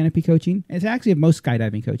plays in canopy coaching? It's actually of most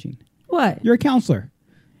skydiving coaching. what? You're a counselor.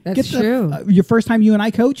 That's true. Your first time you and I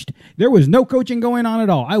coached, there was no coaching going on at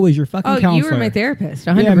all. I was your fucking counselor. You were my therapist,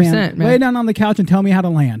 100%. Yeah, man. Lay down on the couch and tell me how to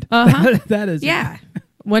land. Uh-huh. That is... Yeah,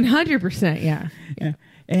 100%. Yeah. Yeah.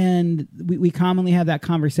 And we commonly have that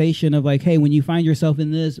conversation of like, hey, when you find yourself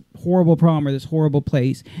in this horrible problem or this horrible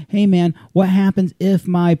place, hey, man, what happens if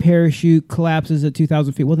my parachute collapses at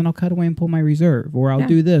 2,000 feet? Well, then I'll cut away and pull my reserve, or I'll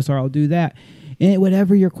do this, or I'll do that. And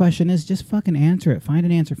whatever your question is, just fucking answer it. Find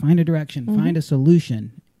an answer, find a direction, find a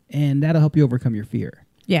solution, and that'll help you overcome your fear.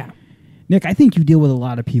 Yeah. Nick, I think you deal with a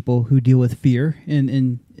lot of people who deal with fear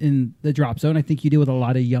in the drop zone. I think you deal with a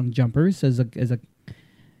lot of young jumpers as a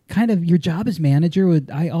kind of your job as manager.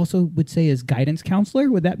 I also would say as guidance counselor.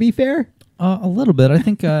 Would that be fair? A little bit. I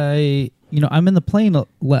think I'm in the plane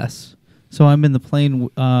less. So I'm in the plane.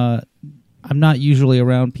 I'm not usually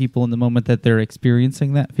around people in the moment that they're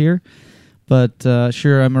experiencing that fear. But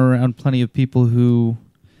sure, I'm around plenty of people who,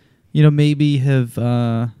 maybe have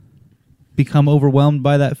become overwhelmed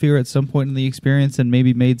by that fear at some point in the experience and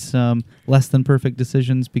maybe made some less than perfect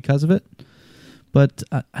decisions because of it. But,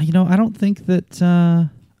 I don't think that...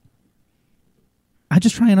 I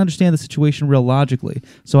just try and understand the situation real logically.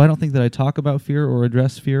 So I don't think that I talk about fear or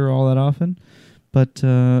address fear all that often. But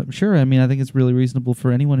sure, I think it's really reasonable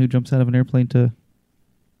for anyone who jumps out of an airplane to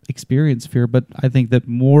experience fear. But I think that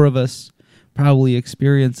more of us probably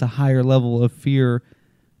experience a higher level of fear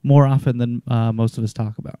more often than most of us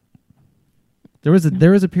talk about. There was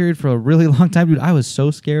a period for a really long time, dude. I was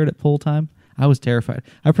so scared at pull time. I was terrified.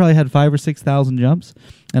 I probably had 5,000 or 6,000 jumps,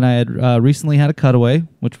 and I had recently had a cutaway,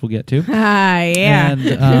 which we'll get to. Yeah. And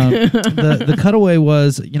the cutaway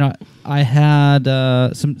was, I had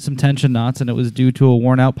some tension knots, and it was due to a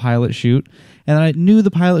worn out pilot chute. And I knew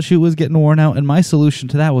the pilot chute was getting worn out, and my solution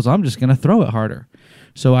to that was I'm just going to throw it harder.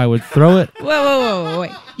 So I would throw it. Whoa,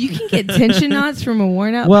 wait. You can get tension knots from a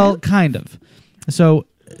worn out Well, pilot? kind of. So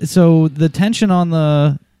the tension on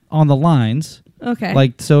the lines.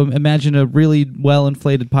 Okay. So imagine a really well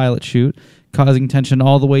inflated pilot chute causing tension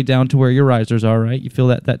all the way down to where your risers are, right? You feel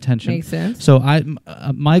that tension. Makes sense. So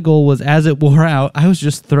my goal was, as it wore out, I was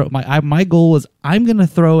just my goal was I'm going to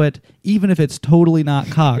throw it even if it's totally not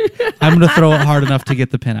cocked. I'm going to throw it hard enough to get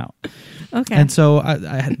the pin out. Okay. And so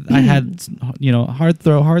I had hard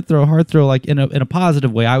throw like in a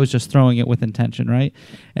positive way. I was just throwing it with intention, right?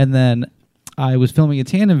 And then I was filming a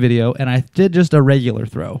tandem video and I did just a regular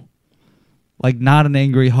throw. Like not an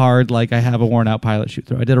angry hard, like I have a worn out pilot chute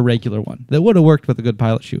throw. I did a regular one that would have worked with a good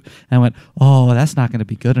pilot chute. And I went, oh, that's not going to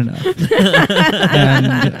be good enough.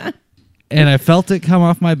 and I felt it come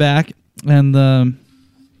off my back, and the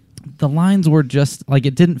lines were just like,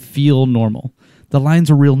 it didn't feel normal. The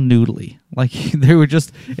lines were real noodly. Like they were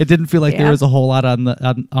just, it didn't feel like there was a whole lot on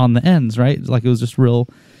the ends, right? Like it was just real,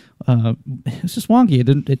 it was just wonky.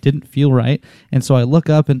 It didn't feel right. And so I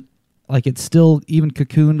look up and like it's still even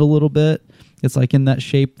cocooned a little bit. It's like in that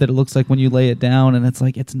shape that it looks like when you lay it down, and it's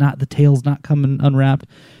like the tail's not coming unwrapped.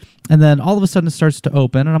 And then all of a sudden it starts to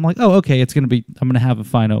open, and I'm like, oh, okay, I'm going to have a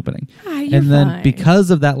fine opening. You're then fine.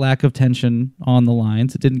 because of that lack of tension on the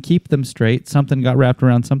lines, it didn't keep them straight. Something got wrapped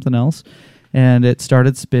around something else, and it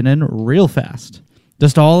started spinning real fast,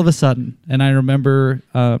 just all of a sudden. And I remember,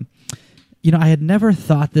 I had never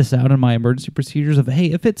thought this out in my emergency procedures of,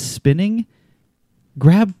 hey, if it's spinning,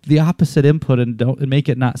 grab the opposite input and make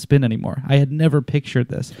it not spin anymore. I had never pictured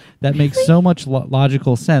this. That makes so much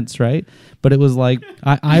logical sense, right? But it was like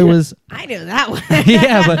I was. I knew that one.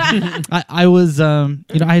 Yeah, but I was. I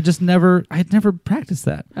had never practiced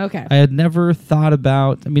that. Okay. I had never thought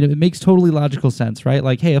about. It makes totally logical sense, right?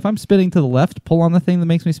 Like, hey, if I'm spinning to the left, pull on the thing that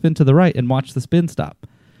makes me spin to the right, and watch the spin stop.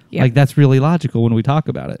 Yep. Like that's really logical when we talk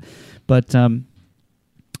about it, but.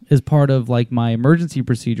 As part of like my emergency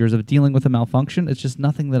procedures of dealing with a malfunction, it's just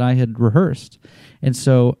nothing that I had rehearsed. And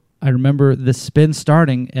so I remember the spin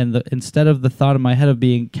starting, and instead of the thought in my head of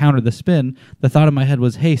being counter the spin, the thought in my head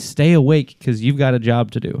was, hey, stay awake because you've got a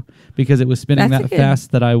job to do. Because it was spinning that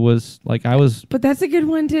fast that I was. But that's a good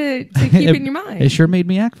one to keep in your mind. It sure made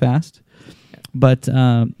me act fast. But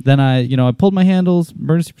then I pulled my handles,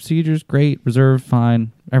 emergency procedures, great, reserve,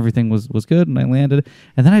 fine. Everything was good, and I landed.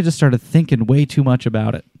 And then I just started thinking way too much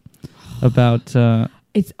about it.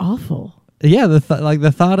 It's awful. Yeah, the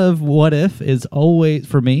thought of what if is always,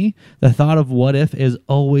 for me, the thought of what if is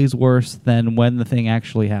always worse than when the thing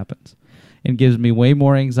actually happens. It gives me way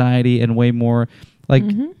more anxiety and way more,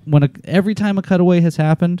 every time a cutaway has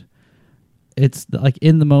happened, it's like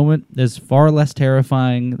in the moment is far less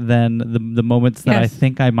terrifying than the moments that I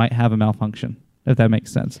think I might have a malfunction, if that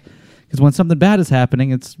makes sense. Because when something bad is happening,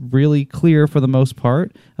 it's really clear for the most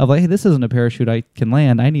part of like, hey, this isn't a parachute I can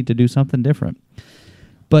land. I need to do something different.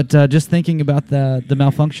 But just thinking about the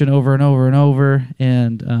malfunction over and over and over,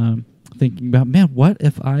 and thinking about, man, what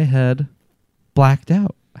if I had blacked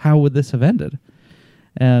out? How would this have ended?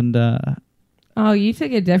 And you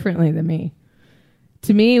took it differently than me.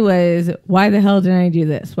 To me was, why the hell didn't I do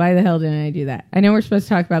this? Why the hell didn't I do that? I know we're supposed to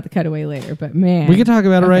talk about the cutaway later, but man. We can talk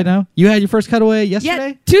about it right now. You had your first cutaway yesterday?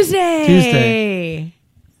 Yeah, Tuesday.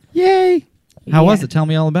 Yay. How was it? Tell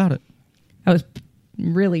me all about it. I was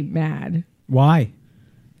really mad. Why?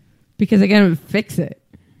 Because I couldn't fix it.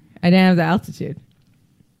 I didn't have the altitude.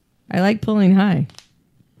 I like pulling high.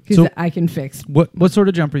 Because I can fix. What sort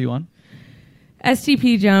of jump are you on?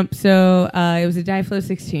 STP jump. So it was a Dive-Flow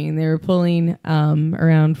 16. They were pulling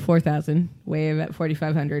around 4,000. Wave at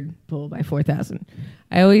 4,500. Pull by 4,000.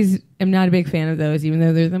 I always am not a big fan of those, even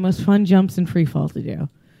though they're the most fun jumps in free fall to do.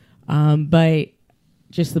 But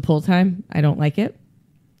just the pull time, I don't like it.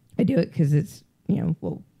 I do it because it's,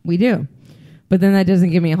 we do. But then that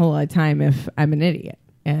doesn't give me a whole lot of time if I'm an idiot.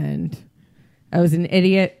 And I was an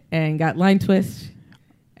idiot and got line twist.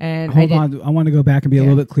 And Hold on. I want to go back and be a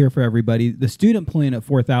little bit clear for everybody. The student pulling at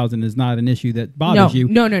 4,000 is not an issue that bothers you.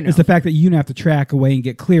 No. It's the fact that you have to track away and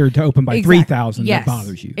get cleared to open by 3,000 that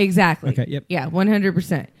bothers you. Exactly. Okay. Yep. Yeah,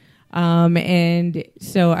 100%. And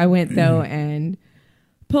so I went, though, and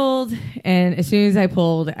pulled. And as soon as I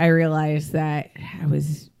pulled, I realized that I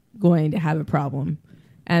was going to have a problem.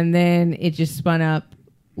 And then it just spun up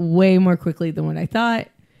way more quickly than what I thought.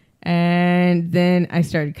 And then I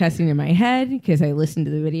started cussing in my head because I listened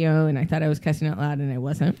to the video and I thought I was cussing out loud and I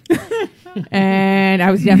wasn't. And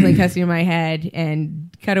I was definitely cussing in my head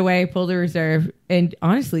and cut away, pulled a reserve, and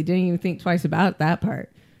honestly didn't even think twice about that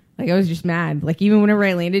part. Like I was just mad. Like even whenever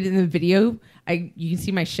I landed in the video, you can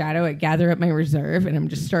see my shadow. I gather up my reserve and I'm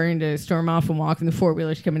just starting to storm off and walk, and the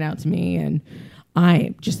four-wheeler's coming out to me, and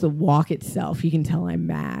I just the walk itself, you can tell I'm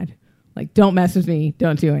mad. Like, don't mess with me.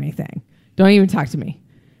 Don't do anything. Don't even talk to me.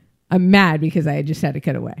 I'm mad because I just had to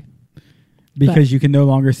cut away. Because you can no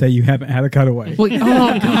longer say you haven't had a cutaway. Well, oh,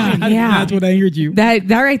 God, yeah. That's what I heard you. That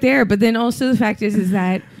right there. But then also the fact is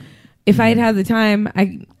that if I had the time,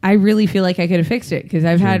 I really feel like I could have fixed it because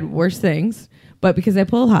I've had worse things. But because I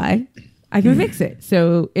pull high, I can fix it.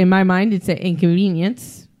 So in my mind, it's an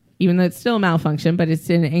inconvenience, even though it's still a malfunction, but it's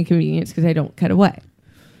an inconvenience because I don't cut away.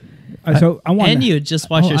 And you just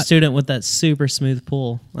watch your student with that super smooth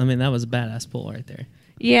pull. I mean, that was a badass pull right there.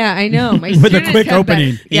 Yeah, I know. My with a quick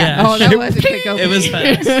opening. Yeah. Oh, that was a quick opening. It was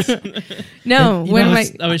fast. No,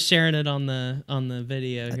 I was sharing it on the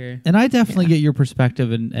video here. And I definitely get your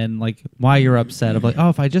perspective and like why you're upset of like, oh,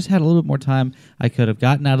 if I just had a little bit more time, I could have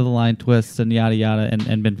gotten out of the line twists and yada yada and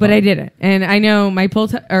been fine. But I didn't. And I know my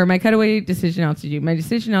my cutaway decision altitude. My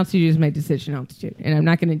decision altitude is my decision altitude, and I'm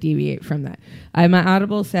not going to deviate from that. I have my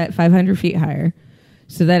audible set 500 feet higher,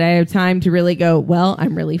 so that I have time to really go, well,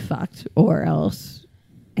 I'm really fucked, or else,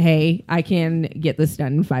 hey, I can get this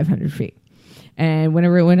done in 500 feet. And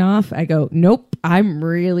whenever it went off, I go, nope, I'm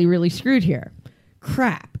really, really screwed here.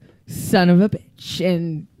 Crap. Son of a bitch.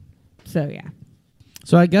 And so, yeah.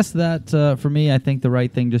 So I guess that for me, I think the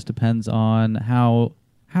right thing just depends on how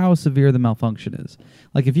severe the malfunction is.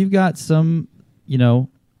 Like if you've got some,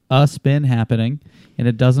 a spin happening and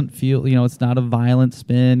it doesn't feel, it's not a violent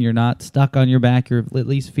spin, you're not stuck on your back, you're at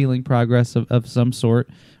least feeling progress of some sort,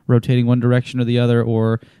 rotating one direction or the other,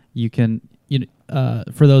 or you can,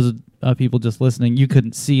 for those people just listening, you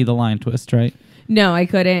couldn't see the line twist, right? No, I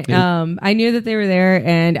couldn't. I knew that they were there,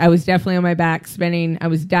 and I was definitely on my back spinning. I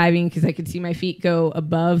was diving because I could see my feet go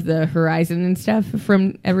above the horizon and stuff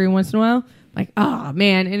from every once in a while. Like, oh,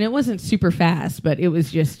 man. And it wasn't super fast, but it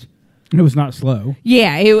was just... It was not slow.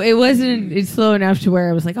 Yeah, it wasn't it's slow enough to where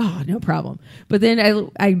I was like, oh, no problem. But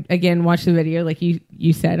then I again watched the video, like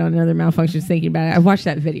you said on Another Malfunctions, thinking about it. I've watched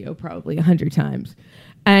that video probably 100 times.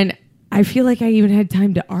 And I feel like I even had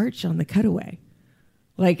time to arch on the cutaway.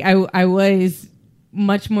 Like I was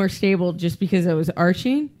much more stable just because I was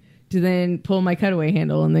arching to then pull my cutaway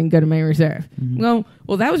handle and then go to my reserve. Well,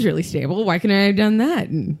 that was really stable. Why couldn't I have done that?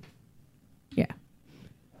 And yeah.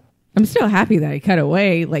 I'm still happy that I cut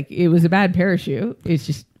away. Like, it was a bad parachute. It's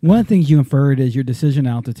just... One of the things you inferred is your decision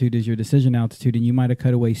altitude, and you might have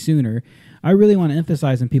cut away sooner. I really want to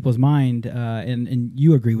emphasize in people's mind, and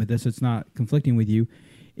you agree with this, it's not conflicting with you,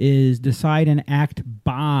 is decide and act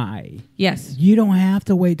by. Yes. You don't have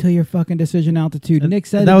to wait till your fucking decision altitude. Nick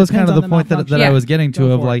said that was kind of the point that I was getting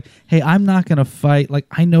to of like, hey, I'm not going to fight. Like,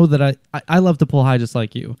 I know that I love to pull high just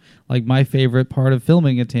like you. Like, my favorite part of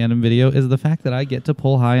filming a tandem video is the fact that I get to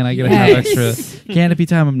pull high and I get to have extra canopy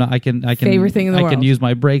time. I can favorite thing in the I world. can use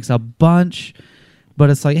my brakes a bunch, but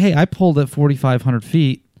it's like, hey, I pulled at 4,500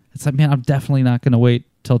 feet. It's like, man, I'm definitely not going to wait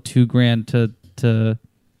till $2,000 to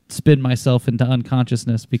spin myself into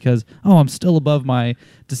unconsciousness because, I'm still above my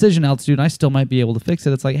decision altitude and I still might be able to fix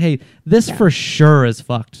it. It's like, hey, this for sure is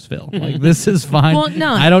fucked, Phil. Like, this is fine. Well,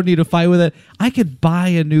 no. I don't need to fight with it. I could buy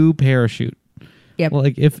a new parachute. Yep. Well,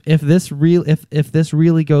 like, if this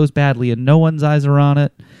really goes badly and no one's eyes are on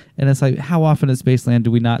it, and it's like, how often at Spaceland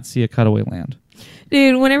do we not see a cutaway land?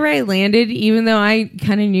 Dude, whenever I landed, even though I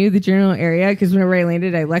kind of knew the general area, because whenever I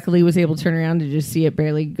landed, I luckily was able to turn around to just see it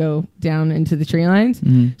barely go down into the tree lines.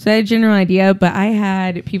 So I had a general idea, but I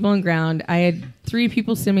had people on ground. I had 3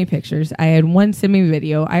 people send me pictures. I had 1 send me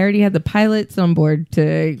video. I already had the pilots on board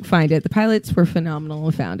to find it. The pilots were phenomenal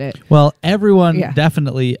and found it. Well, everyone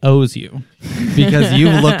definitely owes you because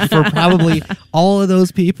you've looked for probably all of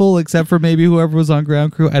those people except for maybe whoever was on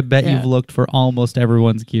ground crew. I bet you've looked for almost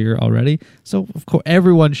everyone's gear already. So, of course,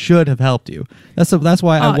 everyone should have helped you. That's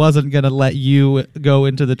why I wasn't going to let you go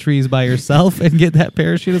into the trees by yourself and get that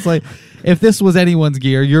parachute. It's like, if this was anyone's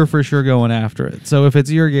gear, you're for sure going after it. So if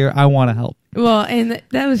it's your gear, I want to help. Well, and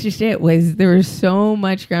that was just it. Was there was so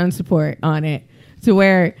much ground support on it to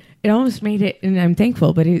where it almost made it, and I'm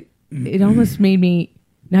thankful, but it almost made me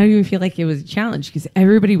not even feel like it was a challenge because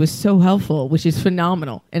everybody was so helpful, which is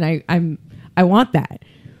phenomenal, and I want that.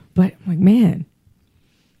 But I'm like, man,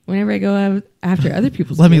 whenever I go out after other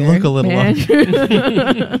people's let gear, me look a little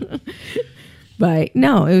while. But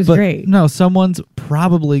no, it was great. No, someone's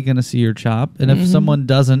probably going to see your chop, and if someone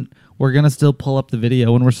doesn't, we're going to still pull up the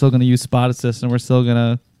video, and we're still going to use Spot Assist, and we're still going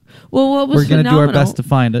to... Well, what was we're going to do our best to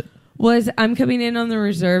find it. Was I'm coming in on the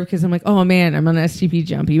reserve because I'm like, oh man, I'm on an STP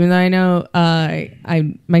jump. Even though I know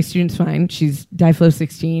my student's fine. She's Diflow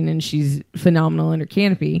 16 and she's phenomenal in her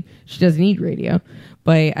canopy. She doesn't need radio.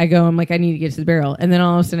 But I'm like, I need to get to the barrel. And then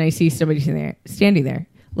all of a sudden I see somebody standing there.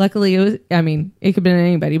 Luckily, it could have been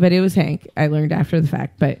anybody, but it was Hank. I learned after the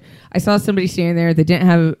fact. But I saw somebody standing there that didn't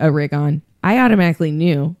have a rig on. I automatically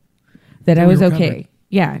knew that I was okay.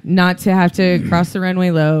 Yeah, not to have to cross the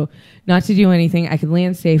runway low, not to do anything. I could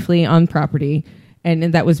land safely on property.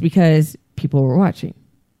 And that was because people were watching.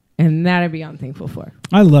 And that I'm beyond thankful for.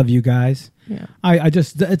 I love you guys. Yeah. I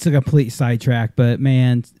just, it's a complete sidetrack, but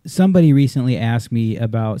man, somebody recently asked me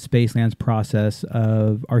about Spaceland's process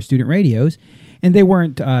of our student radios, and they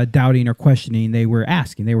weren't doubting or questioning. They were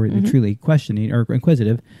asking. They were truly questioning or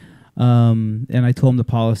inquisitive. And I told them the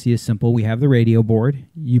policy is simple. We have the radio board.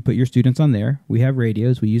 You put your students on there. We have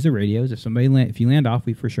radios. We use the radios. If you land off,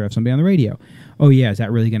 we for sure have somebody on the radio. Oh yeah, is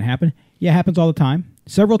that really going to happen? Yeah, it happens all the time.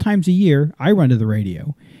 Several times a year, I run to the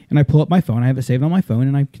radio and I pull up my phone. I have it saved on my phone,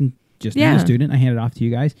 and I can just name a student. I hand it off to you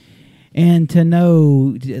guys. And to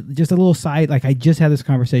know, just a little side, like I just had this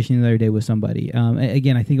conversation the other day with somebody.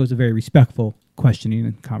 Again, I think it was a very respectful questioning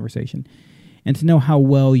and conversation. And to know how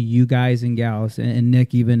well you guys and gals, and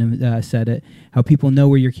Nick even said it, how people know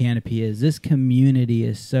where your canopy is. This community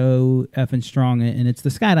is so effing strong, and it's the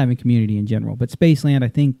skydiving community in general. But Spaceland, I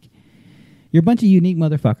think, you're a bunch of unique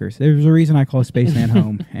motherfuckers. There's a reason I call Spaceland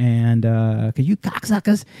home. And because you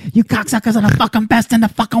cocksuckers are the fucking best in the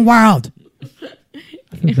fucking world.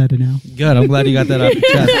 I feel better now. Good. I'm glad you got that off your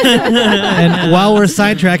chest. And while we're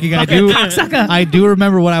sidetracking, I do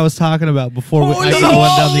remember what I was talking about before I went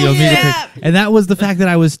down the Omega pick. And that was the fact that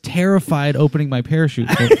I was terrified opening my parachute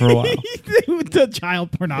for a while. The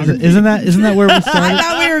child pornography. Isn't that where we started? I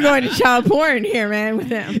thought we were going to child porn here, man, with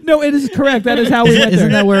him. No, it is correct. That is how we went there.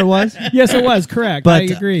 Isn't that where it was? Yes, it was. Correct. But, I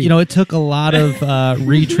agree. it took a lot of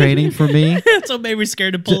retraining for me. That's what made me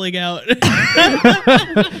scared of pulling out.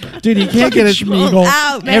 Dude, you can't get a...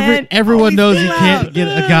 Out, man. Everyone knows you can't get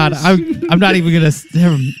a... God, I'm not even going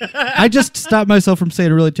to... I just stopped myself from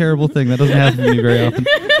saying a really terrible thing. That doesn't happen to me very often.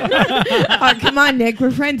 Oh, come on, Nick. We're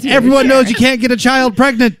friends here. Everyone knows you can't get a child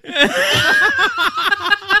pregnant.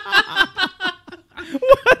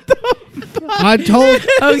 I told.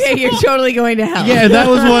 Okay, you're totally going to hell. Yeah, that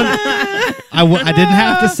was one. I didn't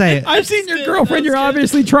have to say it. I've seen your girlfriend. You're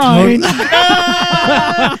obviously trying. What a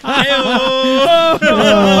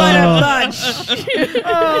bunch.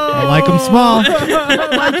 I like them small.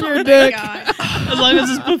 Like your dick. As long as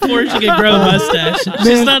it's before she can grow a mustache.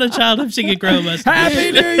 She's not a child if she can grow a mustache.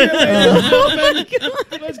 Happy New Year.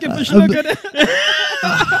 Let's get the schnook.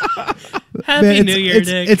 Happy New Year,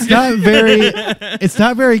 Dick. It's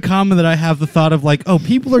not very common that I have the thought of like, oh,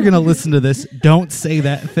 people are gonna listen to this. Don't say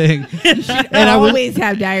that thing. And I always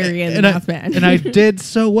have diarrhea in the mouth, man. And I did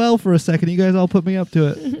so well for a second. You guys all put me up to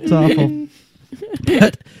it. It's awful.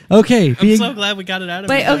 But, okay, I'm so glad we got it out of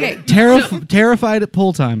But her. okay, terrified at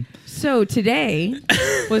pull time. so today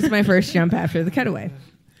was my first jump after the cutaway.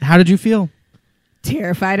 How did you feel?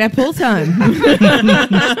 Terrified at pull time.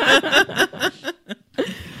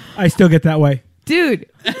 I still get that way. Dude,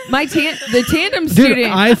 the tandem Dude,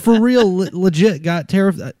 student. I for real legit got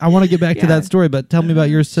terrified. I want to get back to Yeah. that story, but tell me about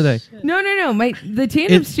yours today. No. The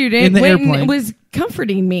tandem student in the went airplane. and was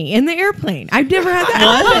comforting me in the airplane. I've never had that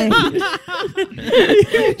happen.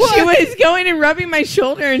 She was going and rubbing my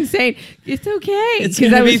shoulder and saying, "It's okay," It's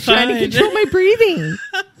because gonna I be was trying to fine. control my breathing.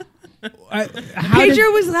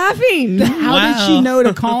 Pedro was laughing. How did she Wow. know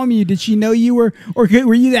to calm you? Did she know you were, or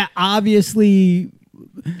were you that obviously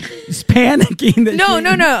panicking? That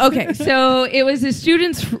No. Okay, so it was a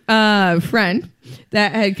student's friend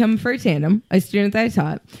that had come for a tandem, a student that I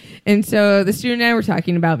taught. And so the student and I were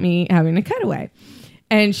talking about me having a cutaway.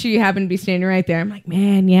 And she happened to be standing right there. I'm like,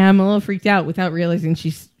 man, yeah, I'm a little freaked out without realizing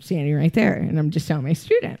she's standing right there. And I'm just telling my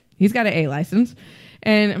student. He's got an A license.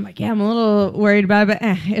 And I'm like, yeah, I'm a little worried about it,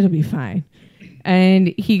 but it'll be fine. And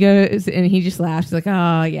he goes and he just laughs. He's like,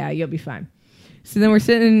 oh, yeah, you'll be fine. So then we're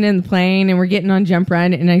sitting in the plane and we're getting on jump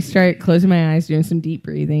run, and I start closing my eyes, doing some deep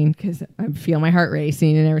breathing because I feel my heart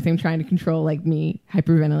racing and everything, trying to control like me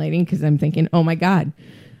hyperventilating because I'm thinking, oh my God,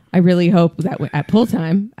 I really hope that at pull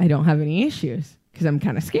time I don't have any issues because I'm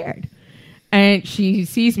kind of scared. And she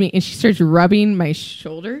sees me and she starts rubbing my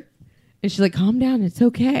shoulder and she's like, calm down, it's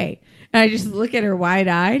okay. And I just look at her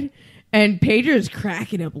wide-eyed. And Pedro's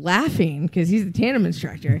cracking up laughing because he's the tandem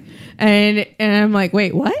instructor. And I'm like,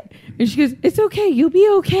 wait, what? And she goes, it's okay. You'll be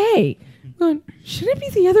okay. I'm going, shouldn't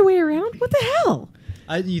it be the other way around? What the hell?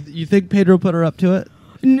 You think Pedro put her up to it?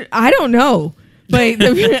 I don't know. But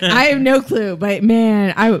I have no clue. But,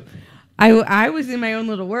 man, I was in my own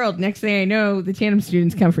little world. Next thing I know, the tandem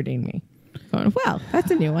student's comforting me. Going, well,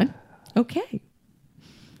 that's a new one. Okay.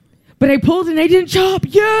 But I pulled and I didn't chop.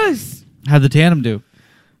 Yes. How'd the tandem do?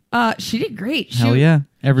 She did great. Hell yeah.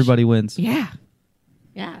 Everybody wins. Yeah.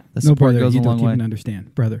 Yeah. The No, support brother, goes you a don't long way. even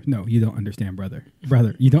understand. Brother, no, you don't understand, brother.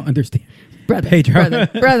 Brother, you don't understand. Brother. Pedro.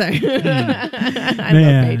 Brother. I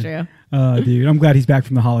Man. love Pedro. Oh, dude, I'm glad he's back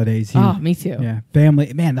from the holidays. Oh, me too. Yeah,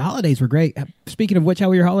 family. Man, the holidays were great. Speaking of which, how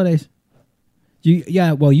were your holidays? You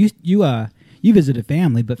visited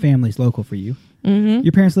family, but family's local for you. Mm-hmm.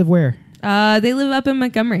 Your parents live where? They live up in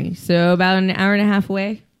Montgomery, so about an hour and a half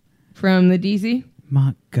away from the DZ.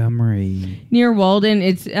 Montgomery. Near Walden.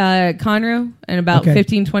 It's Conroe and about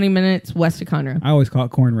 15, 20 minutes west of Conroe. I always call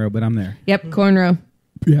it Cornrow, but I'm there. Yep, Conroe.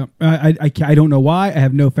 Yeah, I don't know why. I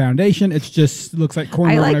have no foundation. It just looks like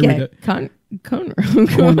Cornrow I like when I read it. it. Conroe.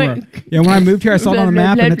 Cornrow. Yeah, when I moved here, I saw it on the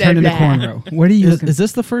map and it turned into Cornrow. What are you looking? Is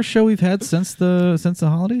this the first show we've had since the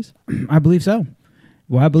holidays? I believe so.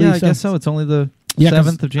 Well, I believe Yeah, I so. guess so. It's only the Yeah, 'cause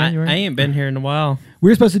 7th of January. I ain't been here in a while. We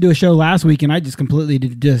were supposed to do a show last week, and I just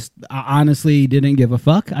completely I honestly didn't give a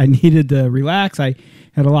fuck. I needed to relax. I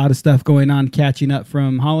had a lot of stuff going on, catching up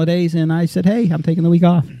from holidays, and I said, hey, I'm taking the week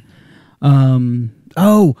off.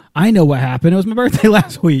 Oh, I know what happened. It was my birthday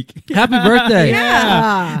last week. Happy birthday.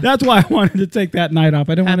 Yeah. That's why I wanted to take that night off.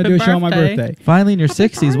 I didn't want to Happy do a show on my birthday. birthday. Finally in your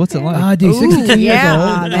 60s. What's it like? Dude, 62 years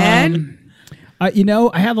yeah, old. man. I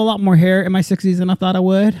have a lot more hair in my 60s than I thought I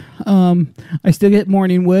would. I still get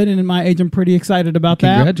morning wood, and in my age, I'm pretty excited about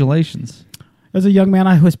that. Congratulations. As a young man,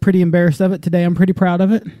 I was pretty embarrassed of it. Today, I'm pretty proud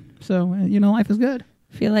of it. So, life is good.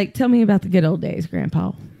 Tell me about the good old days,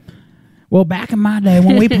 Grandpa. Well, back in my day,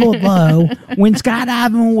 when we pulled low, when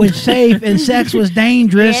skydiving was safe and sex was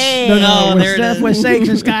dangerous. Oh, when there it stuff is. was safe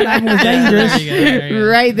and skydiving was dangerous. There you go, there you go.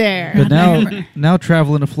 Right there. But now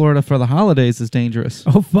traveling to Florida for the holidays is dangerous.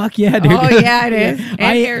 Oh, fuck yeah, dude. Oh, yeah, it is. And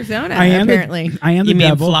I- Arizona, I am apparently. I am You the mean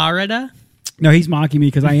devil. Florida? No, he's mocking me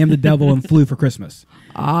because I am the devil and flew for Christmas.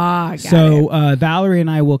 Got So it. Valerie and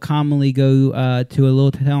I will commonly go to a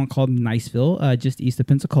little town called Niceville, just east of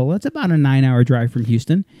Pensacola. It's about a 9-hour drive from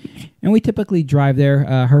Houston, and we typically drive there.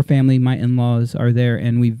 Her family, my in-laws, are there,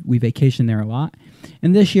 and we vacation there a lot.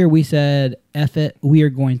 And this year we said, F it, we are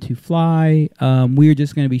going to fly. We are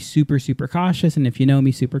just going to be super, super cautious. And if you know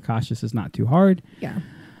me, super cautious is not too hard. Yeah.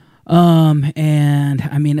 And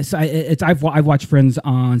I mean, I've watched friends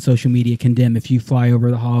on social media condemn if you fly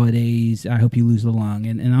over the holidays, I hope you lose a lung.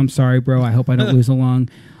 And I'm sorry, bro. I hope I don't lose a lung.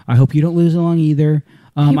 I hope you don't lose a lung either.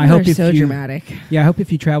 I hope are so dramatic. Yeah, I hope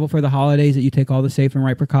if you travel for the holidays that you take all the safe and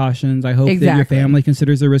right precautions. I hope that your Exactly. family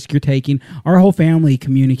considers the risk you're taking. Our whole family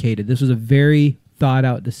communicated. This was a very thought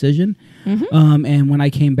out decision. And when I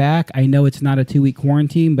came back, I know it's not a 2-week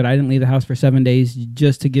quarantine, but I didn't leave the house for 7 days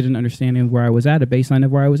just to get an understanding of where I was at, a baseline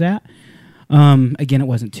of where I was at. Again, it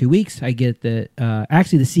wasn't 2 weeks. I get that.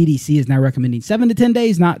 Actually, the CDC is now recommending 7 to 10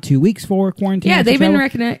 days, not 2 weeks for quarantine. Yeah, they've been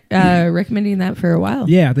travel. recommending that for a while.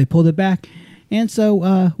 Yeah, they pulled it back. And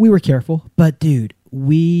so we were careful. But, dude,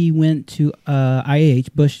 we went to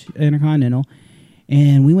IAH, Bush Intercontinental,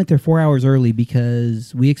 and we went there 4 hours early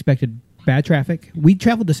because we expected bad traffic. We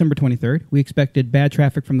traveled December 23rd. We expected bad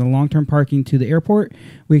traffic from the long-term parking to the airport.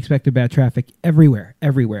 We expected bad traffic everywhere.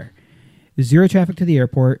 Zero traffic to the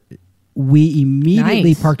airport. We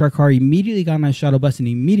immediately parked our car, immediately got on a shuttle bus, and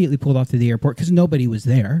immediately pulled off to the airport because nobody was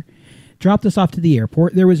there. Dropped us off to the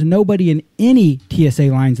airport. There was nobody in any TSA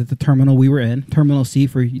lines at the terminal we were in. Terminal C,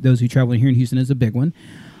 for those who travel here in Houston, is a big one.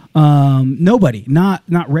 Nobody, not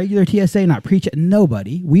regular TSA, not pre-check,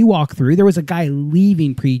 nobody. We walked through. There was a guy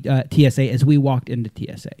leaving TSA as we walked into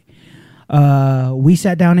TSA. We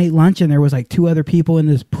sat down, ate lunch, and there was like 2 other people in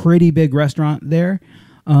this pretty big restaurant there.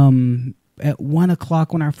 At 1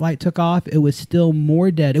 o'clock when our flight took off, it was still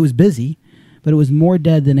more dead. It was busy, but it was more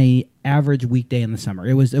dead than a average weekday in the summer.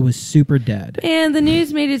 It was super dead. And the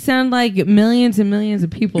news made it sound like millions and millions of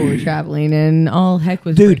people were traveling, and all heck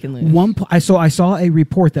was breaking loose. I saw a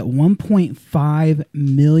report that 1.5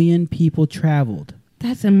 million people traveled.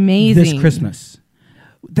 That's amazing. This Christmas.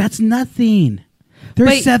 That's nothing. There's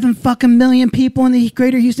But- 7 fucking million people in the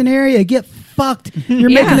greater Houston area. Get fucked. You're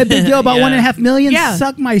making a big deal about 1.5 million? Yeah.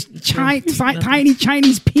 Suck my tiny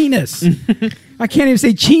Chinese penis. I can't even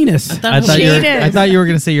say chenis. I thought you were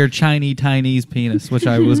going to say your Chinese penis, which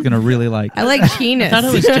I was going to really like. I like Chinas. I thought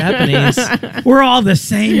it was Japanese. We're all the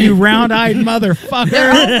same, you round-eyed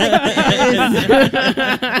motherfucker.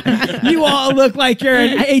 You all look like you're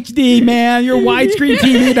an HD, man. You're widescreen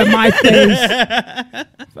TV to my face.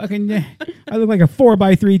 Fucking, I look like a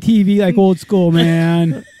 4x3 TV, like old school,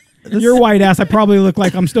 man. Your white ass, I probably look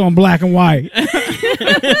like I'm still in black and white.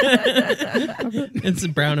 It's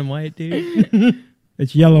brown and white, dude.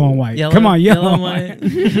 It's yellow and white. Come on, yellow and white.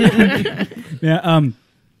 Yeah.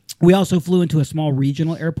 We also flew into a small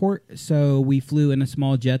regional airport, so we flew in a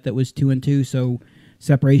small jet that was 2 and 2. So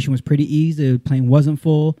separation was pretty easy. The plane wasn't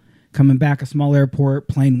full. Coming back, a small airport,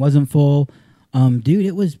 plane wasn't full. Dude,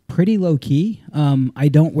 it was pretty low key. I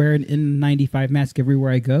don't wear an N95 mask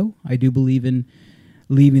everywhere I go. I do believe in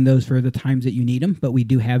leaving those for the times that you need them, but we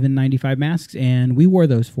do have N95 masks, and we wore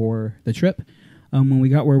those for the trip. When we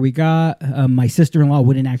got where we got, my sister-in-law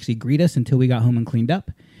wouldn't actually greet us until we got home and cleaned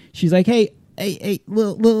up. She's like, hey,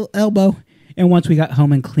 little elbow. And once we got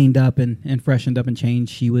home and cleaned up and freshened up and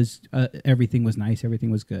changed, she was everything was nice.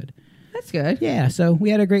 Everything was good. That's good. Yeah, so we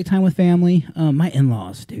had a great time with family. My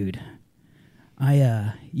in-laws, dude.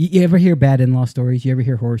 You ever hear bad in-law stories? You ever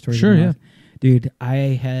hear horror stories? Sure, yeah. Dude,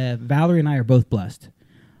 Valerie and I are both blessed.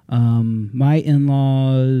 My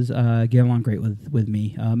in-laws get along great with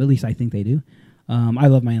me. At least I think they do. I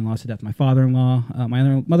love my in-laws to death. My father-in-law,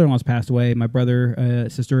 my mother-in-law's passed away. My brother,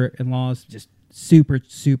 sister-in-law's just super,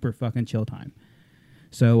 super fucking chill time.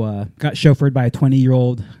 So got chauffeured by a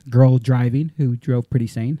 20-year-old girl driving who drove pretty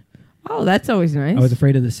sane. Oh, that's always nice. I was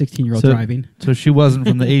afraid of the 16-year-old driving. So she wasn't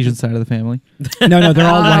from the Asian side of the family? No, they're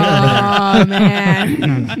all white. Oh,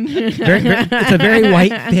 man. It's a very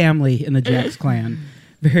white family in the Jax clan.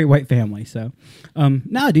 Very white family. So,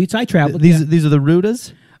 no, dude, so I traveled. These are the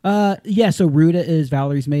Rudas? Yeah, so Ruda is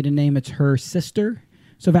Valerie's maiden name. It's her sister.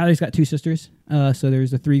 So Valerie's got 2 sisters. So there's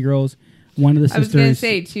the 3 girls. One of the sisters. I was going to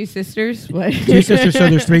say 2 sisters. What? 2 sisters, so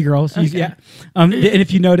there's 3 girls. Yeah. And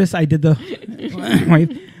if you notice, I did the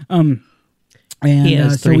wave. And he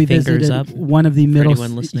has so 3 we fingers visited up. one of the middle.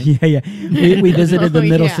 Anyone listening? Yeah. We visited the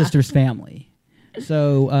middle yeah. sister's family.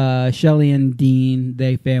 So Shelly and Dean,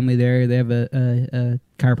 they family there. They have a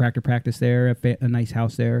chiropractor practice there, a nice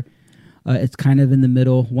house there. It's kind of in the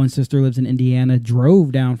middle. One sister lives in Indiana,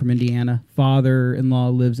 drove down from Indiana. Father-in-law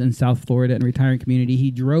lives in South Florida in a retirement community.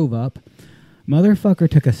 He drove up. Motherfucker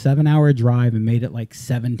took a 7-hour drive and made it like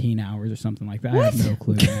 17 hours or something like that. What? I have no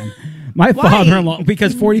clue, man. My father-in-law,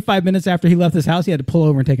 because 45 minutes after he left his house, he had to pull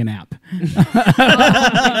over and take a nap.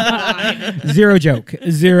 Zero joke.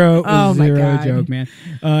 Zero my God. joke, man.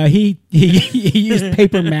 He used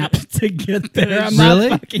paper maps to get there. I'm Really?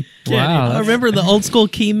 not fucking kidding. Wow. I remember the old school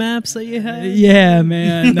key maps that you had. Yeah,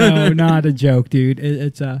 man. No, not a joke, dude.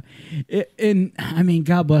 And I mean,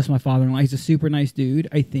 God bless my father-in-law. He's a super nice dude.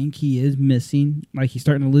 I think he is missing, like he's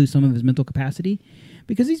starting to lose some of his mental capacity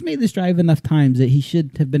because he's made this drive enough times that he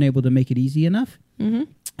should have been able to make it easy enough. Mm-hmm.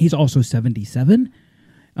 He's also 77,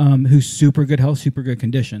 who's super good health, super good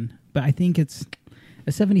condition. But I think it's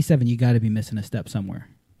at 77, you got to be missing a step somewhere.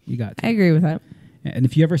 You got to. I agree with that. And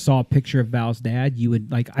if you ever saw a picture of Val's dad, you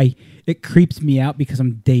would it creeps me out because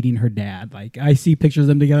I'm dating her dad. Like I see pictures of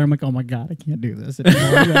them together. I'm like, oh my God, I can't do this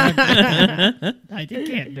anymore. I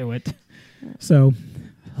can't do it. So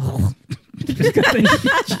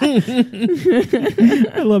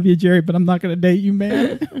I love you, Jerry, but I'm not going to date you,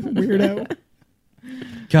 man. Weirdo.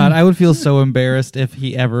 God, I would feel so embarrassed if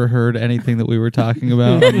he ever heard anything that we were talking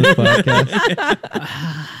about on this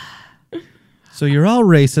podcast. So you're all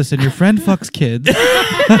racist and your friend fucks kids.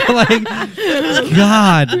 Like,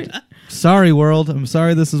 God. Sorry, world. I'm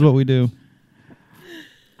sorry this is what we do.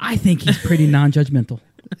 I think he's pretty non-judgmental.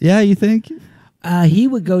 Yeah, you think? He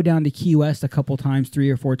would go down to Key West a couple times, 3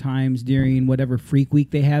 or 4 times during whatever Freak Week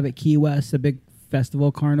they have at Key West, a big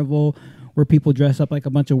festival carnival where people dress up like a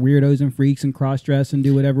bunch of weirdos and freaks and cross-dress and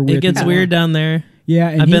do whatever weird It gets things. weird down there. Yeah,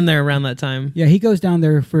 and I've been there around that time. Yeah, he goes down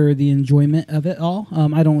there for the enjoyment of it all.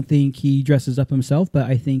 I don't think he dresses up himself, but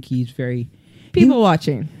I think he's very... People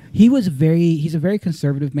watching. He's a very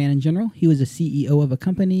conservative man in general. He was a CEO of a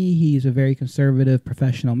company. He's a very conservative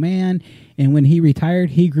professional man. And when he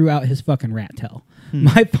retired, he grew out his fucking rat tail.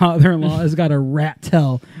 My father-in-law has got a rat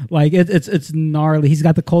tail. Like it's gnarly. He's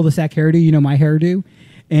got the cul-de-sac hairdo, you know, my hairdo,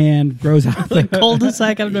 and grows out The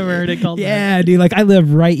cul-de-sac, I've never heard it called that. Yeah, dude. Like I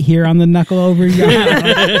live right here on the knuckle over. Like,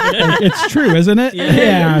 it's true, isn't it?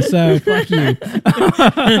 Yeah. So fuck you.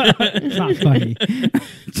 It's not funny.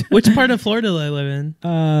 Which part of Florida do they live in?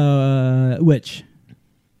 Which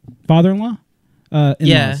father-in-law?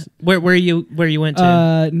 Yeah, where you went to?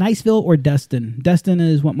 Niceville or Destin. Destin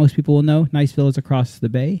is what most people will know. Niceville is across the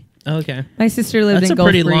bay. Okay, My sister lived that's in a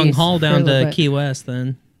pretty Gulf long Breeze haul for a down little to bit. Key West.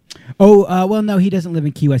 Then Oh, well, no, he doesn't live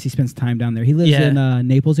in Key West. He spends time down there. He lives in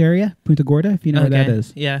Naples area, Punta Gorda, if you know where that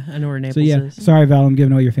is. Yeah, I know where Naples So yeah, is. sorry Val, I'm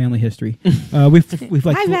giving away your family history. We've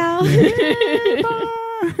like Hi, Val.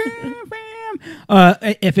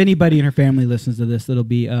 if anybody in her family listens to this, it'll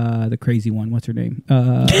be the crazy one. What's her name?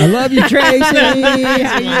 I love you, Tracy.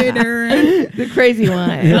 How you doing? The crazy one.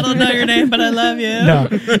 I don't know your name, but I love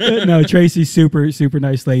you. No, Tracy's super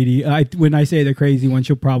nice lady. When I say the crazy one,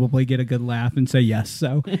 she'll probably get a good laugh and say yes.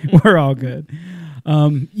 So we're all good.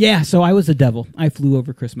 Yeah. So I was the devil. I flew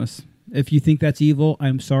over Christmas. If you think that's evil,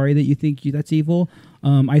 I'm sorry that you think that's evil.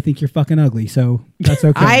 I think you're fucking ugly, so that's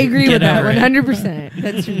okay. I agree Get with that over it. 100%.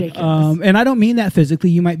 That's ridiculous. And I don't mean that physically.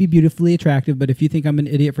 You might be beautifully attractive, but if you think I'm an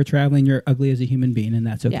idiot for traveling, you're ugly as a human being, and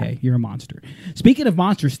that's okay. Yeah. You're a monster. Speaking of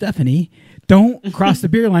monsters, Stephanie, don't cross the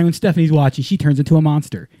beer line when Stephanie's watching. She turns into a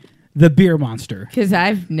monster. The beer monster. Because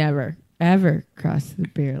I've never, ever crossed the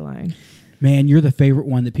beer line. Man, you're the favorite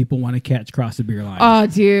one that people want to catch cross the beer line. Oh,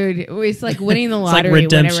 dude. It's like winning the like lottery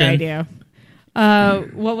whenever redemption. I do.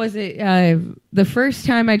 What was it? The first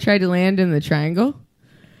time I tried to land in the triangle,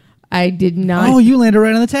 I did not. Oh, you landed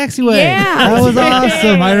right on the taxiway. Yeah. That was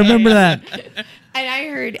awesome. I remember that. And I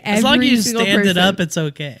heard As long as you single stand it person. up, it's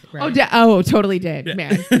okay. Right? Totally did,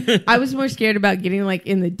 man. I was more scared about getting like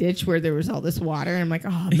in the ditch where there was all this water. I'm like,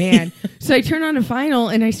 oh man. So I turn on a final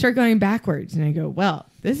and I start going backwards, and I go, well,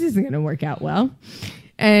 this isn't going to work out well.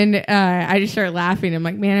 And I just start laughing. I'm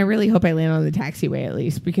like, man, I really hope I land on the taxiway at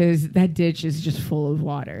least, because that ditch is just full of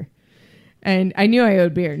water. And I knew I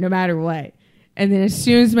owed beer no matter what. And then as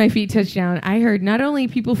soon as my feet touched down, I heard not only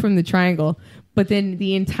people from the triangle, but then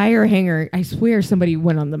the entire hangar. I swear somebody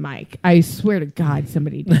went on the mic. I swear to God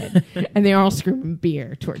somebody did. And they're all screaming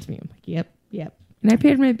beer towards me. I'm like, yep. And I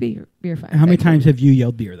paid my beer fine. How many times have you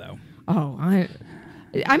yelled beer, though? Oh,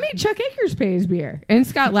 I made Chuck Akers pay his beer. And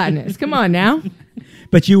Scott Latinus. Come on now.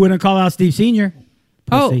 But you wouldn't call out Steve Sr.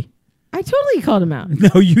 Pussy. I totally called him out.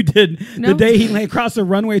 No, you didn't. No? The day he lay across the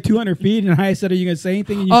runway 200 feet, and I said, "Are you going to say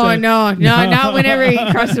anything?" And you said, No, not whenever he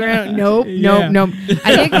crossed around. Nope.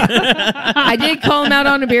 I did call him out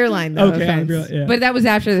on a beer line, though. Okay, offense. yeah. But that was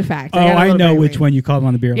after the fact. Oh, got a I little know braver. which one you called him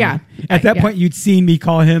on the beer Yeah. line. At that Yeah. point, you'd seen me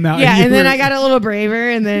call him out. Yeah, you and then were- I got a little braver,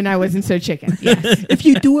 and then I wasn't so chicken. Yes. If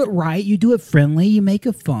you do it right, you do it friendly, you make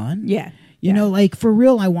it fun. Yeah. You know, like, for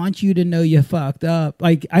real, I want you to know you fucked up.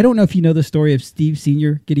 Like, I don't know if you know the story of Steve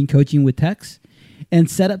Sr. getting coaching with Tex. and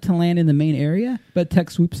set up to land in the main area, but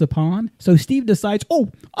Tex swoops the pond. So Steve decides,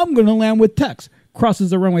 I'm going to land with Tex. Crosses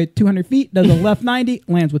the runway 200 feet, does a left 90,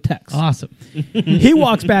 lands with Tex. Awesome. He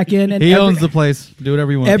walks back in. And he owns the place. Do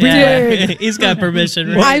whatever you want. He's got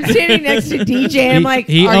permission. Right? I'm standing next to DJ. And I'm like,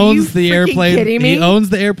 he are owns you the airplane. kidding me? He owns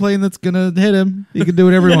the airplane that's going to hit him. He can do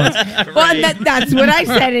whatever he wants. Well, that's what I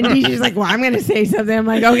said. And DJ's like, well, I'm going to say something. I'm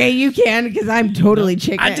like, okay, you can, because I'm totally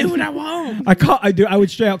chicken. I do what I want. I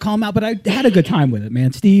would straight out call him out, but I had a good time with it,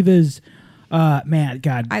 man. Steve is... man,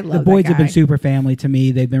 God, I love the boys that have been guy. super family to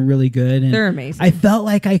me. They've been really good. And They're amazing. I felt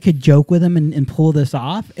like I could joke with them and pull this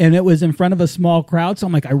off. And it was in front of a small crowd. So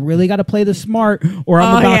I'm like, I really got to play this smart or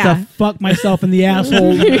I'm about to fuck myself in the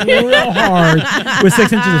asshole real hard with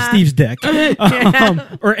 6 inches of Steve's dick.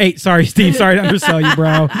 Or 8. Sorry, Steve. Sorry to undersell you,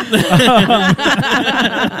 bro.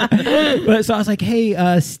 But so I was like,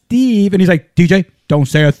 hey, Steve. And he's like, DJ, don't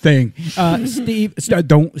say a thing. Steve,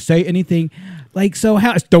 don't say anything. Like, so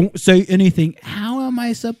how, don't say anything. How am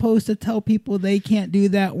I supposed to tell people they can't do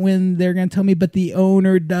that when they're going to tell me, but the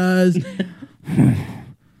owner does?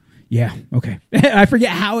 Yeah, okay. I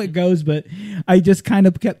forget how it goes, but I just kind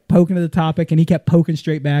of kept poking to the topic, and he kept poking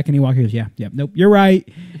straight back, and he walked, he goes, yeah, nope, you're right.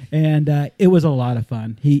 And it was a lot of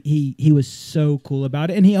fun. He was so cool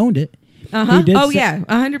about it, and he owned it. Uh-huh. Oh, yeah,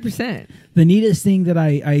 100%. The neatest thing that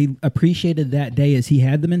I appreciated that day is he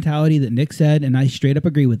had the mentality that Nick said, and I straight up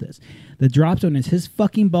agree with this. The drop zone is his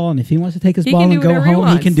fucking ball, and if he wants to take his ball and go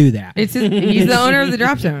home, he can do that. He's the owner of the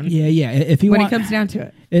drop zone. Yeah. If when it comes down to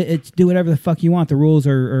it. It's do whatever the fuck you want. The rules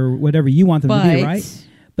are whatever you want them to do, right?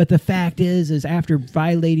 But the fact is after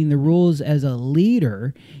violating the rules as a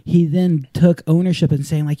leader, he then took ownership and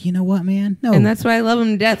saying, like, you know what, man? No. And that's why I love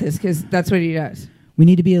him to death, is because that's what he does. We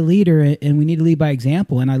need to be a leader, and we need to lead by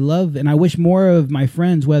example. And I wish more of my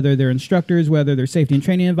friends, whether they're instructors, whether they're safety and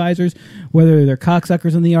training advisors, whether they're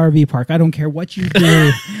cocksuckers in the RV park. I don't care what you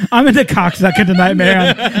do. I'm into cocksucking tonight,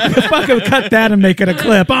 man. Fucking cut that and make it a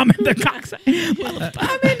clip. I'm into cocksucking.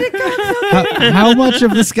 How much of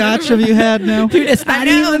the scotch have you had now? Dude, it's not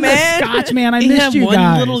even the scotch, man. I missed you one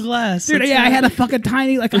guys. little glass. Dude, That's I it. had a fucking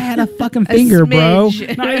tiny, like I had a fucking finger, bro.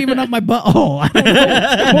 smidge. Not even up my butthole. I don't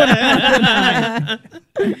know what's going on.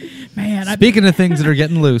 Man, Speaking of things that are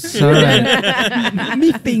getting loose, all right.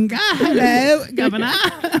 me finger. Hello, governor.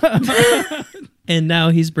 And now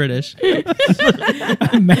he's British. Man.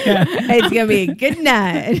 It's going to be a good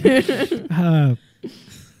night.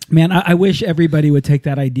 Man, I wish everybody would take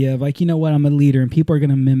that idea of, like, you know what, I'm a leader and people are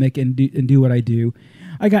going to mimic and do what I do.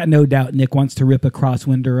 I got no doubt Nick wants to rip a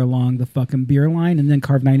crosswinder along the fucking beer line and then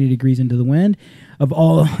carve 90 degrees into the wind. Of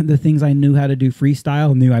all the things I knew how to do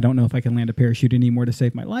freestyle, I don't know if I can land a parachute anymore to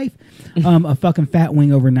save my life. A fucking fat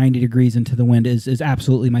wing over 90 degrees into the wind is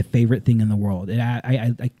absolutely my favorite thing in the world.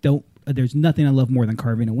 I don't, there's nothing I love more than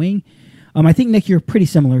carving a wing. I think, Nick, you're pretty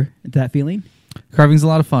similar to that feeling. Carving's a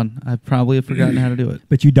lot of fun. I probably have forgotten how to do it.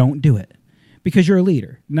 But you don't do it because you're a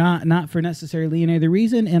leader, not for necessarily any other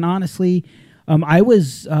reason. And honestly, I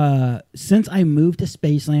was, since I moved to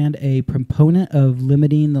Spaceland, a proponent of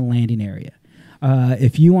limiting the landing area.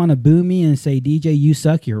 If you want to boo me and say, DJ, you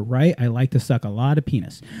suck, you're right. I like to suck a lot of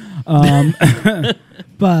penis.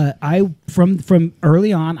 But from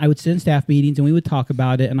early on, I would sit in staff meetings and we would talk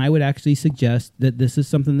about it, and I would actually suggest that this is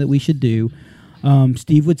something that we should do.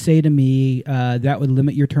 Steve would say to me, that would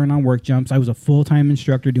limit your turn on work jumps. I was a full-time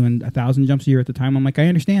instructor doing 1,000 jumps a year at the time. I'm like, I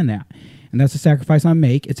understand that. And that's a sacrifice I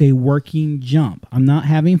make. It's a working jump. I'm not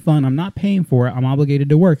having fun. I'm not paying for it. I'm obligated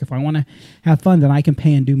to work. If I want to have fun, then I can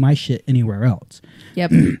pay and do my shit anywhere else.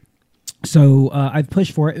 Yep. So I've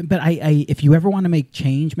pushed for it. But I if you ever want to make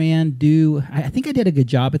change, man, I think I did a good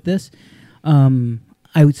job at this. I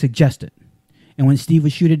would suggest it. And when Steve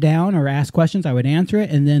would shoot it down or ask questions, I would answer it,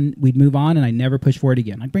 and then we'd move on, and I never push for it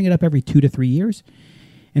again. I'd bring it up every 2 to 3 years.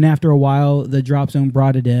 And after a while, the drop zone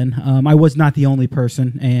brought it in. I was not the only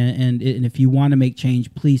person. And if you want to make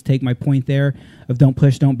change, please take my point there of don't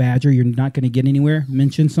push, don't badger. You're not going to get anywhere.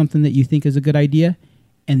 Mention something that you think is a good idea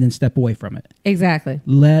and then step away from it. Exactly.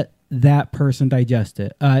 Let that person digest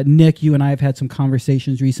it. Nick, you and I have had some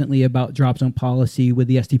conversations recently about drop zone policy with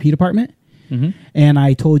the STP department. Mm-hmm. And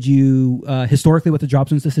I told you historically what the drop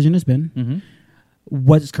zone's decision has been,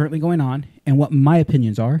 what's currently going on, and what my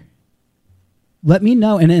opinions are. Let me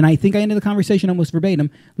know, and I think I ended the conversation almost verbatim.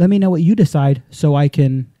 Let me know what you decide so I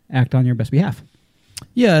can act on your best behalf.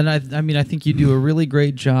 Yeah, and I mean, I think you do a really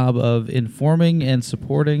great job of informing and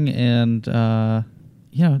supporting and,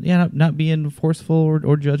 not being forceful or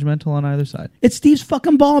judgmental on either side. It's Steve's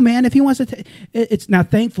fucking ball, man. If he wants to, it's now.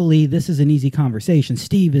 Thankfully, this is an easy conversation.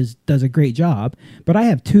 Steve does a great job, but I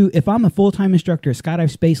have two. If I'm a full-time instructor at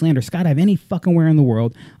Skydive Spaceland or Skydive any fucking where in the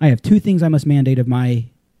world, I have two things I must mandate of my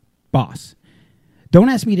boss. Don't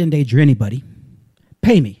ask me to endanger anybody.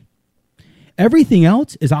 Pay me. Everything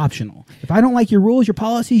else is optional. If I don't like your rules, your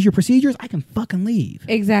policies, your procedures, I can fucking leave.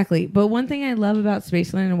 Exactly. But one thing I love about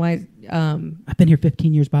Spaceland and why I've been here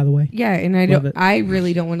 15 years, by the way. yeah, and I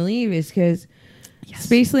really don't want to leave is because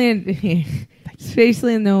Spaceland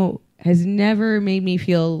though has never made me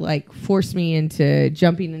feel like forced me into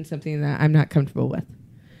jumping in something that I'm not comfortable with.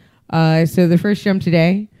 So the first jump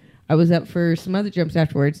today, I was up for some other jumps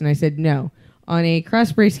afterwards, and I said no. On a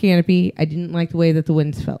cross brace canopy, I didn't like the way that the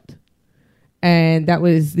winds felt. And that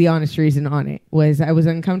was the honest reason on it, was I was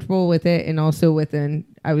uncomfortable with it, and also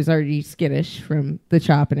I was already skittish from the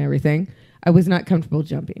chop and everything. I was not comfortable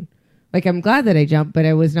jumping. Like, I'm glad that I jumped, but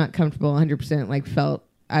I was not comfortable 100%, like felt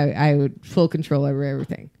I would full control over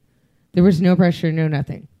everything. There was no pressure, no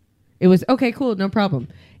nothing. It was, okay, cool, no problem.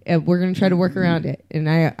 We're going to try to work around it. And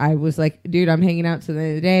I was like, dude, I'm hanging out to the end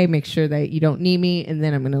of the day, make sure that you don't need me, and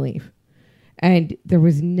then I'm going to leave. And there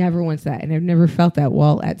was never once that, and I've never felt that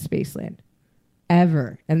while at Spaceland.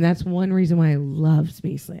 Ever. And that's one reason why I love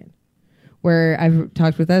Spaceland, where I've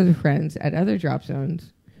talked with other friends at other drop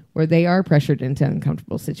zones where they are pressured into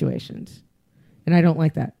uncomfortable situations. And I don't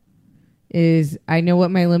like that. I know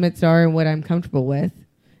what my limits are and what I'm comfortable with.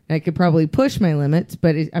 And I could probably push my limits,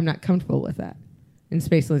 but I'm not comfortable with that. And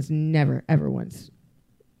Spaceland's never, ever once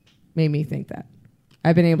made me think that.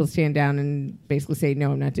 I've been able to stand down and basically say,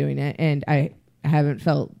 no, I'm not doing it. And I haven't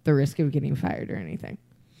felt the risk of getting fired or anything.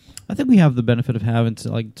 I think we have the benefit of having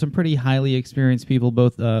some pretty highly experienced people,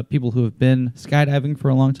 both people who have been skydiving for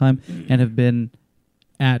a long time and have been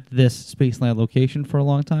at this Spaceland location for a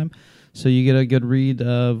long time. So you get a good read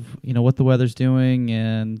of what the weather's doing,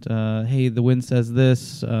 and hey, the wind says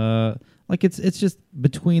this. It's just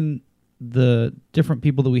between the different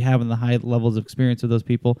people that we have and the high levels of experience of those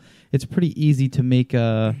people, it's pretty easy to make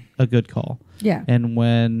a good call. Yeah. And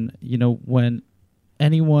when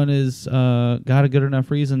anyone is got a good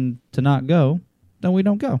enough reason to not go, then we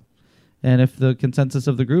don't go. And if the consensus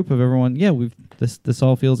of the group of everyone, this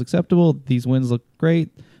all feels acceptable, these wins look great,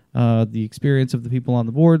 the experience of the people on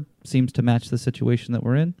the board seems to match the situation that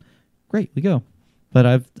we're in, great, we go. But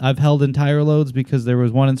I've held entire loads because there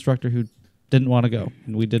was one instructor who didn't want to go,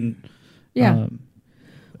 and we didn't. Yeah.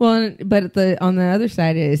 But on the other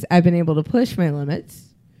side is I've been able to push my limits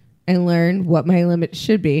and learn what my limits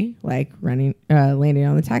should be, like landing on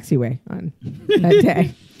the taxiway on that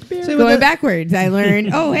day. Going backwards, I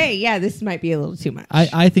learned, this might be a little too much.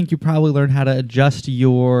 I think you probably learned how to adjust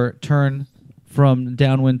your turn from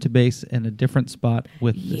downwind to base in a different spot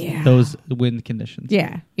with those wind conditions.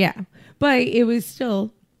 Yeah. But it was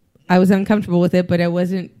still, I was uncomfortable with it, but I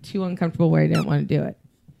wasn't too uncomfortable where I didn't want to do it.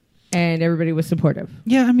 And everybody was supportive.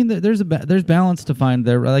 Yeah, I mean, there's balance to find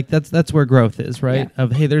there. Like that's where growth is, right? Yeah.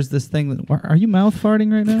 Of hey, there's this thing. Are you mouth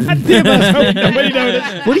farting right now? God damn, I was hoping nobody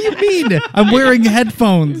noticed. What do you mean? I'm wearing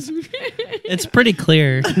headphones. It's pretty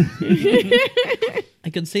clear. I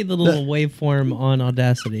could see the little waveform on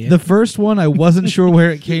Audacity. The first one, I wasn't sure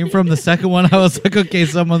where it came from. The second one, I was like, okay,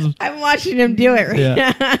 someone's. I'm watching him do it right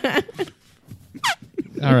now.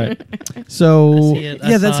 All right. So,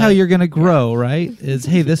 that's how it. you're going to grow, right? Is,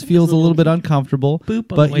 hey, this feels a little bit uncomfortable,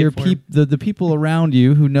 but the people around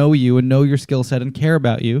you who know you and know your skill set and care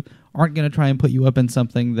about you aren't going to try and put you up in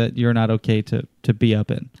something that you're not okay to be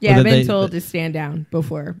up in. Yeah, I've been told to stand down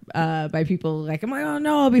before by people like, I'm like, oh,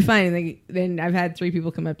 no, I'll be fine. And then I've had 3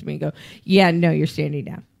 people come up to me and go, yeah, no, you're standing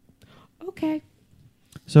down. Okay.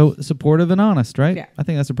 So supportive and honest, right? Yeah. I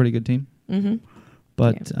think that's a pretty good team. Mm-hmm.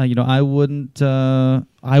 But I wouldn't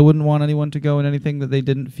want anyone to go in anything that they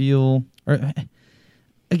didn't feel. Or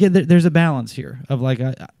again, there's a balance here of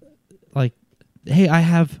hey,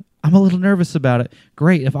 I'm a little nervous about it.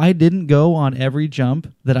 Great, if I didn't go on every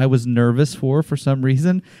jump that I was nervous for some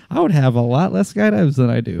reason, I would have a lot less skydives than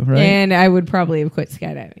I do, right? And I would probably have quit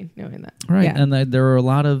skydiving knowing that. Right, yeah. and there were a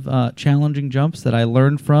lot of challenging jumps that I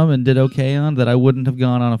learned from and did okay on that I wouldn't have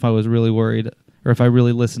gone on if I was really worried or if I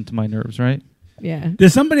really listened to my nerves, right? Yeah.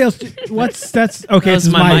 Does somebody else? That's okay. That's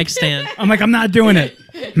my mic stand. I'm like, I'm not doing it.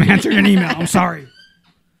 I'm answering an email. I'm sorry.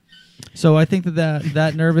 So I think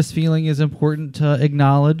that nervous feeling is important to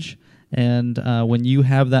acknowledge, and when you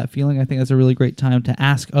have that feeling, I think that's a really great time to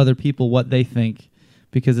ask other people what they think,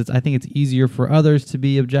 because I think it's easier for others to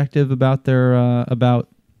be objective about their about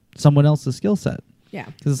someone else's skill set. Yeah.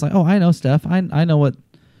 Because it's like, oh, I know Steph. I know what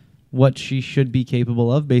what she should be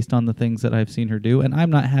capable of based on the things that I've seen her do, and I'm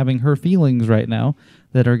not having her feelings right now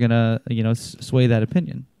that are gonna, sway that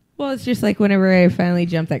opinion. Well, it's just like whenever I finally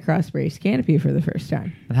jumped that cross brace canopy for the first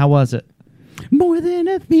time. And how was it? More than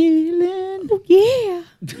a feeling. Oh, yeah.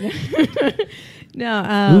 No.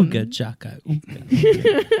 Ooga chaka.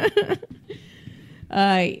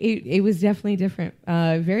 It was definitely different.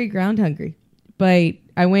 Very ground hungry. But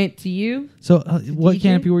I went to you. So what DJ?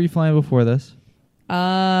 canopy were you flying before this? So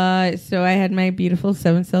I had my beautiful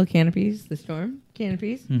 7-cell canopies, the Storm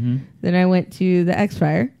canopies. Mm-hmm. Then I went to the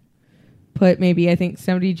X-Fire. Put maybe, I think,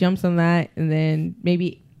 70 jumps on that, and then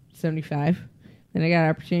maybe 75. Then I got an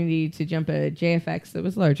opportunity to jump a JFX that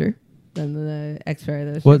was larger than the X-Fire.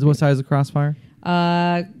 That was What size of Crossfire?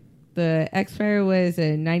 The X-Fire was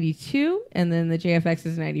a 92, and then the JFX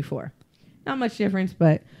is 94. Not much difference,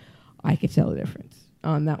 but I could tell the difference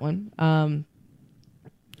on that one.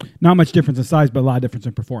 Not much difference in size, but a lot of difference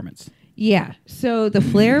in performance. Yeah. So the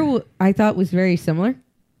flare I thought was very similar,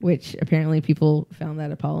 which apparently people found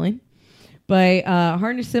that appalling. But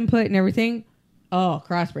harness input and everything,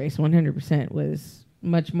 cross brace 100% was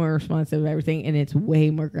much more responsive to everything, and it's way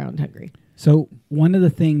more ground hungry. So one of the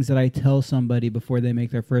things that I tell somebody before they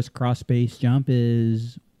make their first cross base jump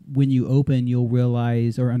is when you open, you'll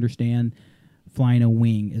realize or understand flying a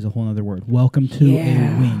wing is a whole other word. Welcome to a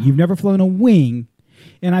wing. You've never flown a wing,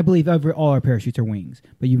 and I believe all our parachutes are wings,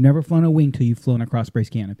 but you've never flown a wing till you've flown a cross brace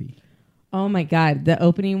canopy. Oh my God. The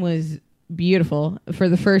opening was beautiful. For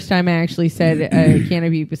the first time, I actually said a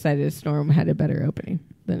canopy beside a Storm had a better opening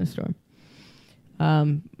than a Storm.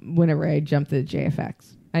 Whenever I jumped the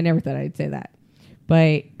JFX. I never thought I'd say that.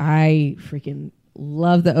 But I freaking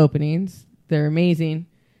love the openings. They're amazing.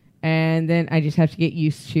 And then I just have to get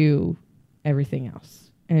used to everything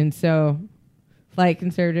else. And so fly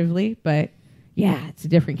conservatively, but yeah, it's a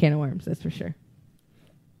different can of worms, that's for sure.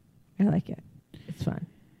 I like it. It's fun.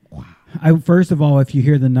 First of all, if you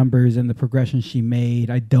hear the numbers and the progression she made,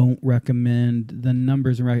 I don't recommend the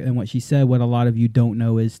numbers and what she said. What a lot of you don't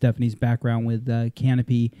know is Stephanie's background with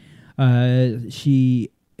canopy. I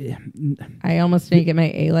almost didn't get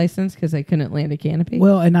my A license because I couldn't land a canopy.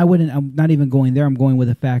 Well, and I'm not even going there. I'm going with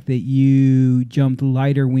the fact that you jumped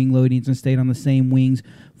lighter wing loadings and stayed on the same wings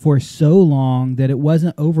for so long that it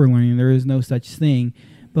wasn't overlearning. There is no such thing.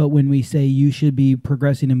 But when we say you should be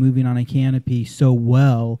progressing and moving on a canopy so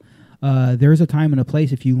well, there's a time and a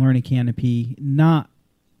place if you learn a canopy, not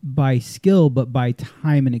by skill, but by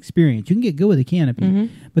time and experience. You can get good with a canopy,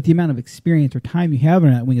 but the amount of experience or time you have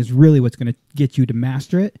on that wing is really what's going to get you to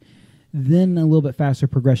master it. Then a little bit faster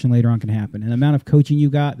progression later on can happen. And the amount of coaching you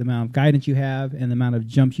got, the amount of guidance you have, and the amount of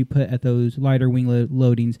jumps you put at those lighter wing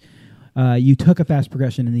loadings, you took a fast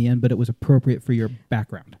progression in the end, but it was appropriate for your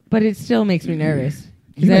background. But it still makes me nervous.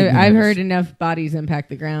 Because I've heard enough bodies impact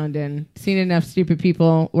the ground and seen enough stupid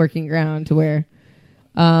people working ground to where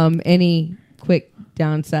any quick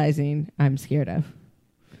downsizing I'm scared of.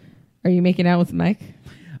 Are you making out with Mike?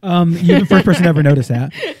 You're the first person to ever notice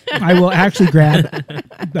that. I will actually grab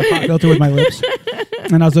the pop filter with my lips,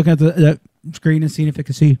 and I was looking at the screen and seeing if it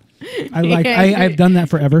could see. I've done that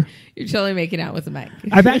forever. You're totally making out with the mic.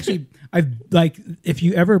 If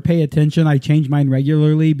you ever pay attention, I change mine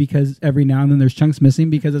regularly because every now and then there's chunks missing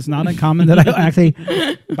because it's not uncommon that I actually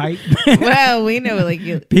bite. Well, we know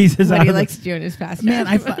pieces what out he of likes doing his past. Man,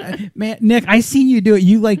 Nick, I seen you do it.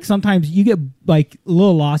 You sometimes you get a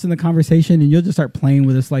little lost in the conversation and you'll just start playing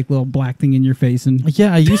with this little black thing in your face. And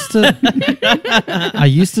yeah, I used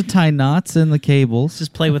to tie knots in the cables.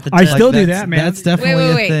 Just play with the I still do that, man. That's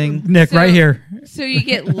definitely a thing. Nick, right here. So you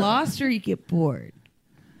get lost or you get bored?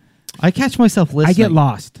 I catch myself listening. I get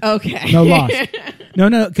lost. Okay. No, lost.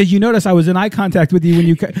 No, because you notice I was in eye contact with you when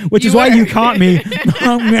which is why you caught me.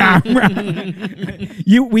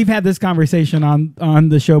 We've had this conversation on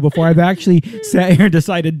the show before. I've actually sat here and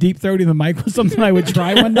decided deep throating the mic was something I would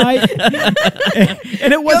try one night,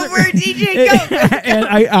 and it wasn't. Go for it, DJ. Go. And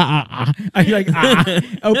I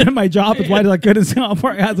opened my jaw up as wide as I could and saw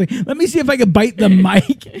part. I was like, let me see if I could bite the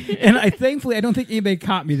mic, and thankfully I don't think anybody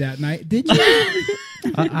caught me that night. Did you?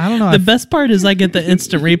 I don't know. The best part is I get the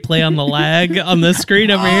instant replay on the lag on the screen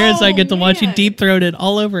over here, so I get to watch you deep throat it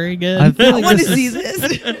all over again. I want to see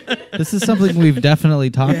this. This is something we've definitely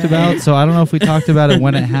talked about, so I don't know if we talked about it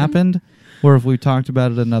when it happened or if we talked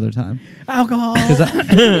about it another time. Alcohol. Because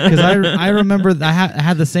I remember I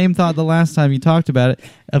had the same thought the last time you talked about it,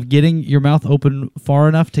 of getting your mouth open far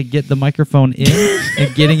enough to get the microphone in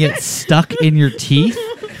and getting it stuck in your teeth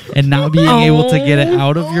and not being able to get it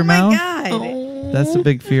out of your mouth. God. That's a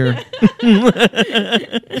big fear.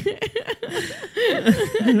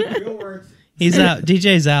 He's out.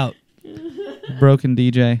 DJ's out. broken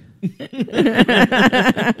DJ.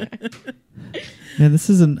 Man, this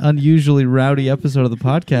is an unusually rowdy episode of the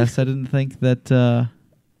podcast. I didn't think that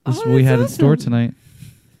this is what we had in store tonight.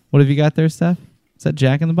 What have you got there, Steph? Is that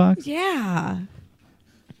Jack in the Box? Yeah.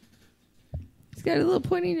 He's got a little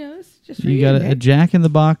pointy nose. Just for You got a Jack in the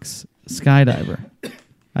Box skydiver.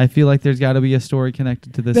 I feel like there's got to be a story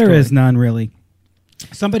connected to this. There story. is none, really.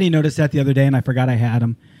 Somebody noticed that the other day, and I forgot I had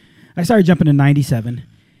them. I started jumping in 97.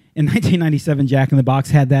 In 1997, Jack in the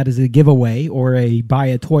Box had that as a giveaway or a buy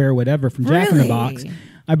a toy or whatever from Jack in the Box.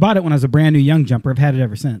 I bought it when I was a brand new young jumper. I've had it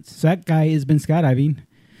ever since. So that guy has been skydiving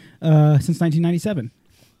since 1997.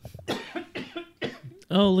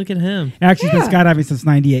 Oh, look at him. Actually, he's been skydiving since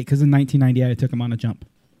 98 because in 1998 I took him on a jump.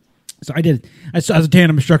 So I did. I was a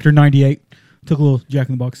tandem instructor in 98. Took a little Jack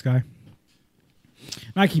in the Box sky.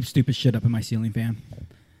 I keep stupid shit up in my ceiling fan.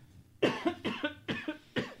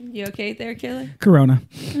 You okay there, Killer? Corona.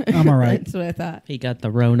 I'm all right. That's what I thought. He got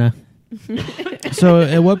the Rona. So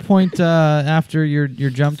at what point after your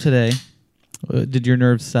jump today did your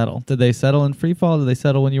nerves settle? Did they settle in free fall? Did they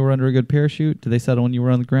settle when you were under a good parachute? Did they settle when you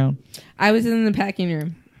were on the ground? I was in the packing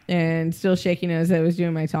room and still shaking as I was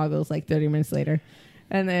doing my toggles like 30 minutes later.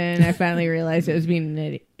 And then I finally realized I was being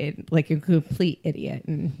an idiot, like a complete idiot.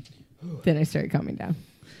 And then I started calming down.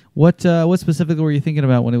 What specifically were you thinking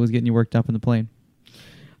about when it was getting you worked up in the plane?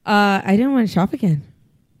 I didn't want to shop again.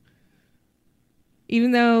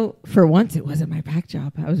 Even though, for once, it wasn't my back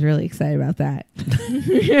job. I was really excited about that.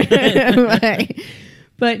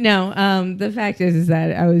 but no, the fact is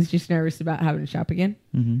that I was just nervous about having to shop again.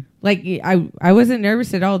 Mm-hmm. Like, I wasn't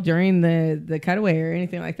nervous at all during the cutaway or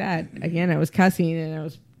anything like that. Again, I was cussing and I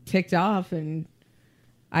was ticked off, and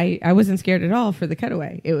I wasn't scared at all for the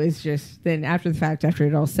cutaway. It was just then after the fact, after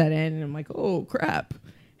it all set in, and I'm like, oh, crap.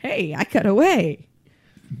 Hey, I cut away.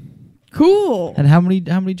 Cool. And how many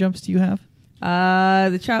jumps do you have?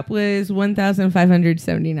 The chop was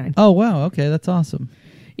 1,579. Oh wow, okay, that's awesome.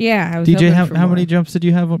 Yeah, I was DJ, hoping for how more. many jumps did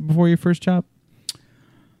you have before your first chop?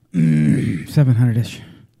 700-ish.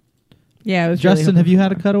 Yeah, I was. Justin, really have you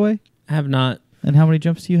had a more. cutaway? I have not. And how many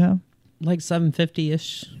jumps do you have? Like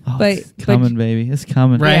 750-ish. Oh, But- it's coming, baby. It's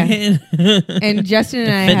coming. Right? And Justin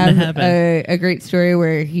and I Fitting to have happen. a great story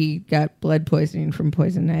where he got blood poisoning from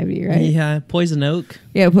poison ivy, right? Yeah, poison oak.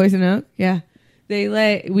 Yeah, poison oak. Yeah,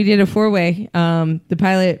 we did a 4-way. The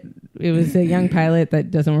pilot, it was a young pilot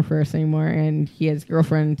that doesn't work for us anymore, and he had his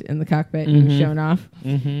girlfriend in the cockpit and he was showing off.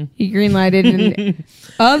 Mm-hmm. He green lighted and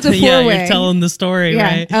of the 4-way. Yeah, you're telling the story, Yeah,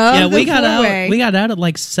 right? of Yeah, the we got 4-way. out. We got out at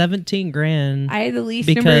like 17 grand I had the least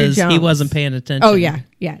number of because jumps. he wasn't paying attention. Oh yeah,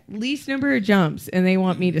 least number of jumps, and they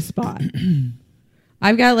want me to spot.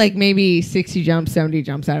 I've got like maybe 60 jumps, 70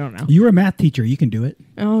 jumps. I don't know. You were a math teacher. You can do it.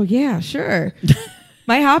 Oh yeah, sure.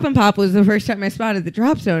 My hop and pop was the first time I spotted the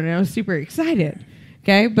drop zone, and I was super excited.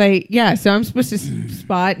 Okay, but yeah, so I'm supposed to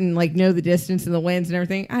spot and like know the distance and the winds and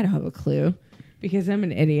everything. I don't have a clue because I'm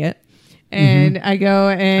an idiot. And I go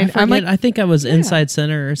and I'm like, I think I was inside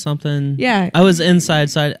center or something. Yeah. I was inside,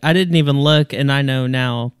 so I didn't even look, and I know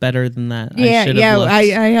now better than that. yeah, I should yeah. have looked.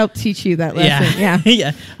 I helped teach you that lesson. Yeah,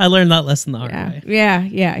 yeah. I learned that lesson the hard way.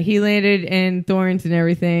 yeah. He landed in thorns and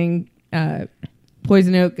everything.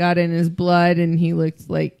 Poison oak got in his blood, and he looked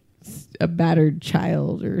like a battered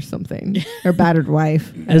child or something, or battered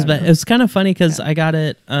wife. It was kind of funny because I got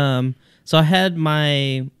it. So I had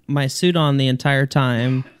my suit on the entire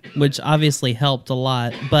time, which obviously helped a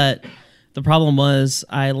lot. But the problem was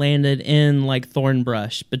I landed in like thorn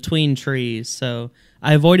brush between trees. So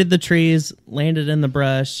I avoided the trees, landed in the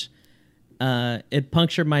brush. It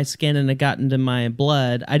punctured my skin and it got into my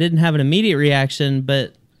blood. I didn't have an immediate reaction,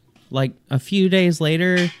 but like a few days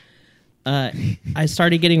later, I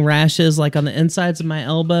started getting rashes like on the insides of my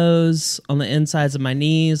elbows, on the insides of my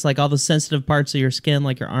knees, like all the sensitive parts of your skin,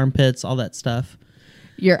 like your armpits, all that stuff.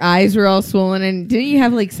 Your eyes were all swollen, and didn't you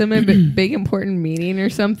have like some big important meeting or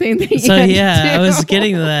something? That you So had to yeah, I do? was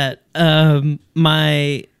getting to that.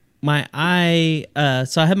 My eye.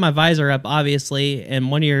 So I had my visor up, obviously, and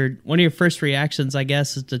one of your first reactions, I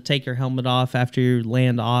guess, is to take your helmet off after you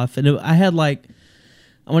land off. And I had like,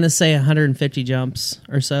 I want to say 150 jumps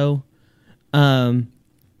or so. I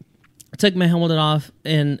took my helmet off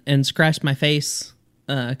and scratched my face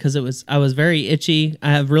because I was very itchy.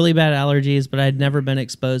 I have really bad allergies, but I'd never been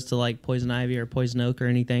exposed to like poison ivy or poison oak or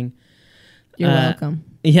anything. You're welcome.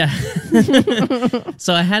 Yeah.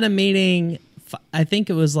 So I had a meeting. I think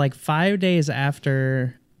it was like 5 days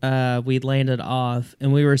after we landed off,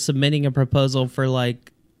 and we were submitting a proposal for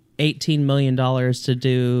like $18 million to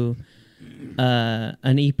do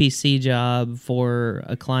an EPC job for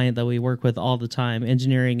a client that we work with all the time,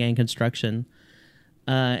 engineering and construction.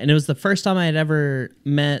 And it was the first time I had ever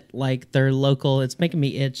met like their local. It's making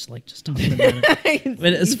me itch like just talking about it.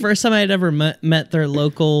 But it's the first time I had ever met their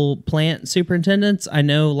local plant superintendents. I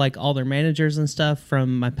know like all their managers and stuff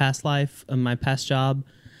from my past life and my past job.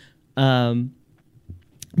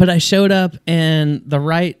 But I showed up and the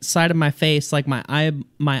right side of my face, like my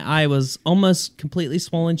eye was almost completely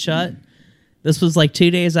swollen shut. This was like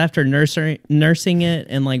 2 days after nursing it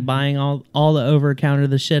and like buying all the over counter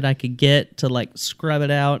the shit I could get to like scrub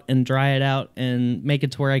it out and dry it out and make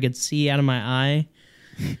it to where I could see out of my eye.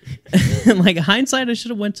 And like hindsight, I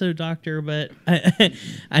should have went to a doctor, but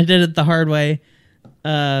I did it the hard way.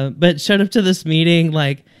 But showed up to this meeting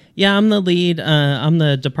like, yeah, I'm the lead. I'm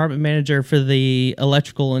the department manager for the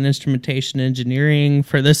electrical and instrumentation engineering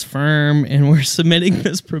for this firm, and we're submitting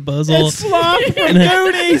this proposal. It's Slop from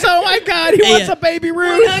Goonies. Oh my God, he wants a baby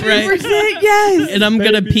Ruth. 100%, yes. And I'm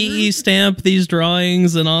gonna PE stamp these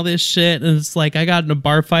drawings and all this shit. And it's like I got in a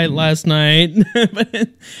bar fight last night, but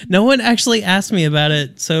no one actually asked me about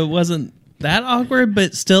it, so it wasn't that awkward.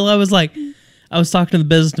 But still, I was talking to the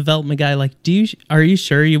business development guy, like, are you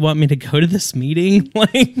sure you want me to go to this meeting?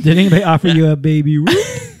 Like, did anybody offer you a baby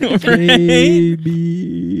Ruth?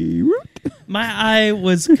 Baby Ruth. My eye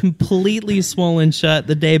was completely swollen shut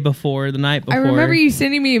the night before. I remember you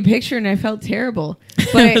sending me a picture and I felt terrible.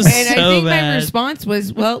 But It was I think so my bad. response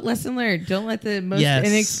was, well, lesson learned. Don't let the most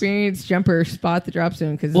inexperienced jumper spot the drop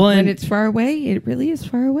zone, because when it's far away, it really is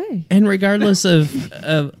far away. And regardless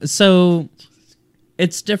so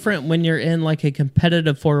it's different when you're in like a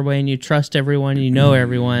competitive four-way and you trust everyone, you know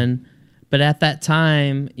everyone. But at that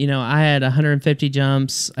time, I had 150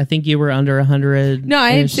 jumps. I think you were under 100. No,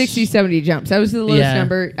 I had 60, 70 jumps. That was the lowest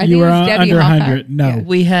number. I you think were it was Debbie under Hoffack. 100. No. Yeah.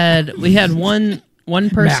 We had one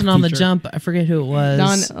person on the teacher. jump. I forget who it was.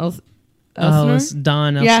 Don Oh, it Elsinore? was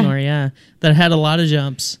Don Elsinore, yeah. That had a lot of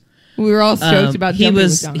jumps. We were all stoked about he jumping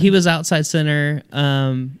was with Don. he was outside center.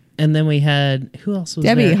 And then we had, who else was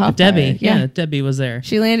Debbie there? Hoffack, Debbie, yeah. Debbie was there.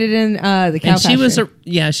 She landed in the cow And she was,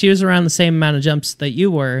 pasture. she was around the same amount of jumps that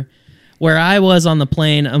you were. Where I was on the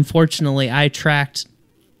plane, unfortunately, I tracked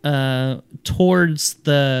towards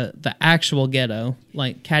the actual ghetto,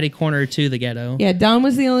 like catty corner to the ghetto. Yeah, Don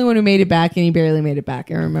was the only one who made it back, and he barely made it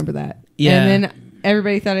back. I remember that. Yeah. And then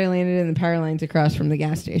everybody thought I landed in the power lines across from the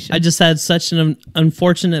gas station. I just had such an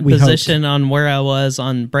unfortunate position on where I was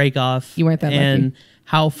on break off. You weren't that and lucky.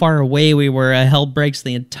 How far away we were. I held brakes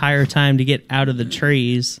the entire time to get out of the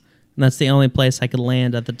trees. And that's the only place I could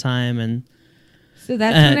land at the time. And so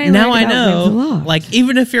that's when I now learned I about know, Lanzarote. like,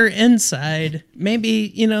 even if you're inside, maybe,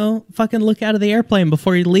 fucking look out of the airplane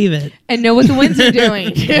before you leave it. And know what the winds are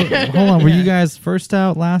doing. Hold on, were you guys first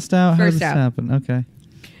out, last out? How did First this out. happen? Okay.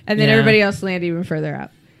 And then Yeah. everybody else landed even further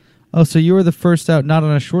out. Oh, so you were the first out, not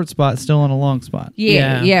on a short spot, still on a long spot.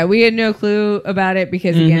 Yeah. We had no clue about it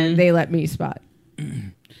because, again, they let me spot.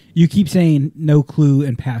 You keep saying no clue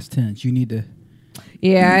in past tense. You need to.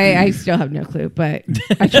 Yeah, I still have no clue, but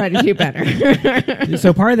I try to do better.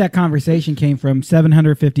 So part of that conversation came from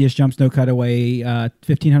 750-ish jumps, no cutaway,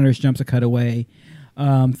 1,500-ish jumps, a cutaway,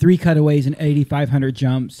 3 cutaways and 8,500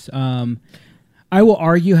 jumps. I will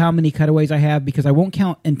argue how many cutaways I have because I won't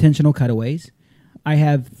count intentional cutaways. I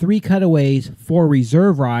have 3 cutaways, 4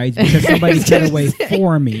 reserve rides because somebody cut away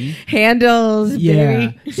for me. Handles,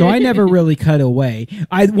 Yeah. baby. So I never really cut away.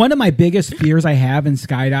 One of my biggest fears I have in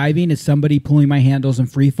skydiving is somebody pulling my handles in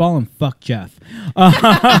free fall, and fuck Jeff. Go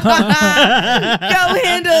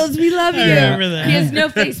Handles, we love you. remember that. He has no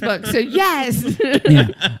Facebook, so yes. Yeah.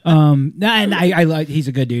 And I like, he's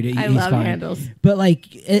a good dude. He's love fine. Handles. But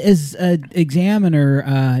like as an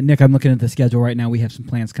examiner, Nick, I'm looking at the schedule right now. We have some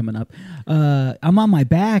plans coming up. I'm on my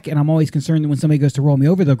back, and I'm always concerned that when somebody goes to roll me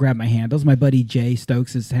over, they'll grab my handles. My buddy Jay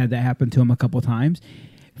Stokes has had that happen to him a couple times.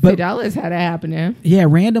 But Fidelis had it happen to him. yeah,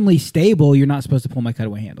 randomly stable, you're not supposed to pull my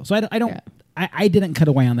cutaway handle. So I didn't cut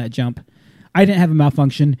away on that jump. I didn't have a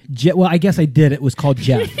malfunction. Well, I guess I did. It was called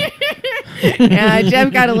Jeff. Yeah,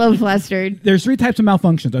 Jeff got a little flustered. There's 3 types of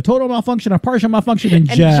malfunctions: a total malfunction, a partial malfunction, and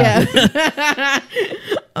Jeff.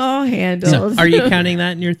 Oh, Handles. So are you counting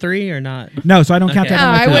that in your 3 or not? No, so I don't count Okay. that.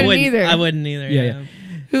 on my I cutaway. wouldn't either. I wouldn't either. Yeah.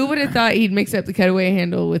 Who would have thought he'd mix up the cutaway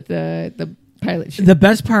handle with the pilot chute? The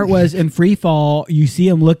best part was in free fall, you see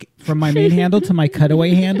him look from my main handle to my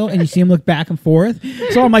cutaway handle, and you see him look back and forth.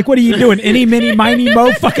 So I'm like, what are you doing? Any, mini, miny,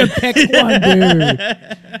 mo, fucking pick one, dude.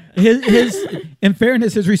 his in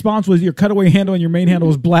fairness, his response was your cutaway handle and your main handle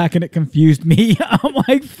was black, and it confused me. I'm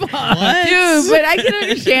like, fuck, Dude, but I can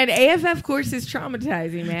understand. AFF course is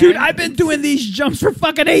traumatizing, man. dude. I've been doing these jumps for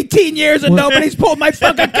fucking 18 years, and nobody's pulled my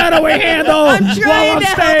fucking cutaway handle I'm while trying I'm to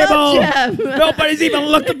help out stable. Jeff. Nobody's even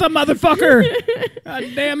looked at the motherfucker. God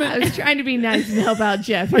damn I it! was trying to be nice and help out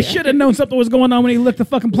Jeff. I should have known something was going on when he licked the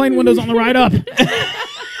fucking plane windows on the ride up.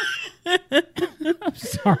 I'm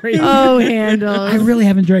sorry. Oh, handles. I really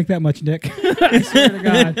haven't drank that much, Nick. I swear to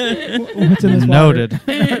God. What's in this water?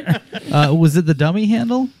 Noted. Was it the dummy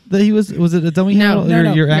handle that he was? Was it a dummy No, handle no, or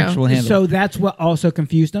no, your no. actual handle? So that's what also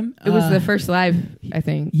confused him. It was the first live, I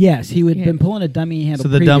think. Yes, he had Yeah. been pulling a dummy handle. So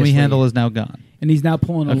the dummy previously, handle is now gone. and he's now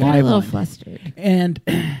pulling a Okay. I got a live little one. flustered. And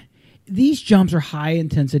these jumps are high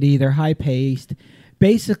intensity. They're high paced.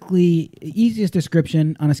 Basically, easiest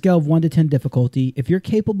description on a scale of 1 to 10 difficulty. If you're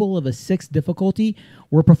capable of a 6 difficulty,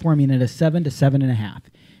 we're performing at a 7 to 7.5.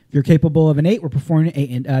 If you're capable of an 8, we're performing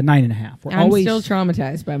at 9.5. We're I'm always still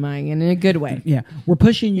traumatized by mine, and in a good way. Yeah, we're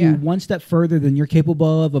pushing you Yeah. one step further than you're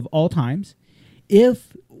capable of all times.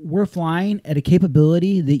 If we're flying at a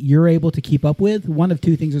capability that you're able to keep up with, one of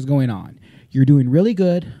two things is going on. You're doing really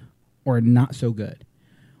good or not so good.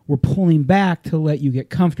 We're pulling back to let you get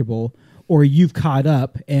comfortable, or you've caught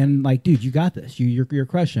up and like, dude, you got this. You're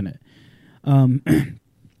crushing it.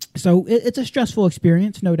 So it's a stressful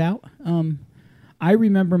experience, no doubt. I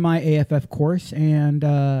remember my AFF course, and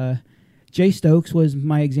Jay Stokes was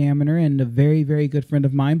my examiner and a very, very good friend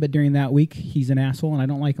of mine. But during that week, he's an asshole, and I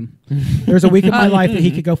don't like him. There's a week of my life that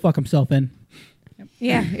he could go fuck himself in.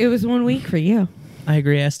 Yeah, it was 1 week for you. I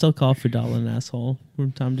agree. I still call Fudal an asshole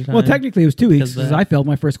from time to time. Well, technically, it was 2 weeks Because because that- I failed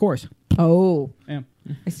my first course. Oh, Yeah.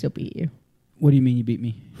 I still beat you What do you mean you beat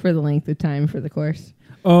me? for the length of time for the course.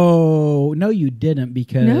 Oh, no, you didn't,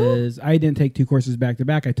 because I didn't take 2 courses back to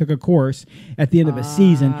back. I took a course at the end of a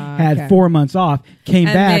season, had okay. 4 months off, came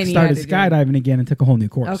And back, then you started had to do skydiving again, and took a whole new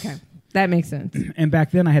course. Okay, that makes sense. And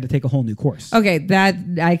back then, I had to take a whole new course. Okay, that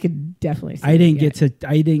I could definitely see. I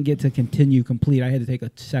didn't get to continue complete. I had to take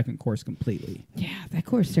a second course completely. Yeah, that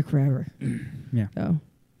course took forever. Yeah. So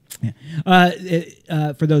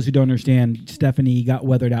For those who don't understand, Stephanie got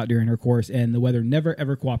weathered out during her course, and the weather never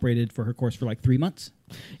ever cooperated for her course for like 3 months.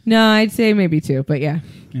 no, I'd say maybe 2, but yeah,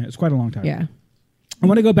 It's quite a long time. yeah. I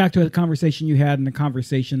want to go back to a conversation you had, and a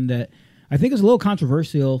conversation that I think is a little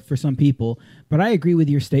controversial for some people, but I agree with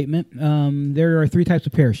your statement. There are 3 types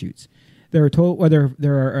of parachutes. There are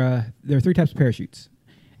 3 types of parachutes: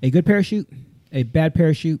 a good parachute, a bad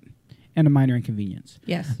parachute, and a minor inconvenience.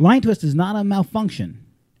 Yes. Line twist is not a malfunction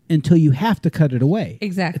until you have to cut it away.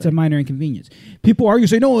 Exactly. It's a minor inconvenience. People argue,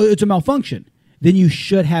 say, no, it's a malfunction. Then you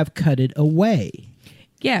should have cut it away.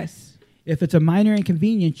 Yes. If it's a minor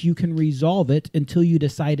inconvenience, you can resolve it until you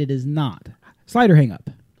decide it is not. Slider hang up.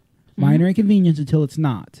 Minor inconvenience until it's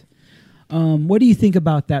not. What do you think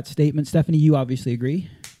about that statement? Stephanie, you obviously agree.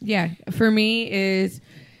 Yeah, for me is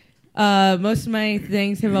most of my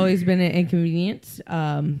things have always been an inconvenience.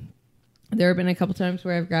 There have been a couple times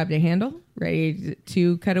where I've grabbed a handle ready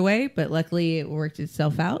to cut away, but luckily it worked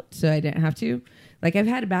itself out, so I didn't have to. Like, I've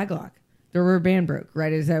had a bag lock. The rubber band broke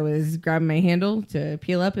right as I was grabbing my handle to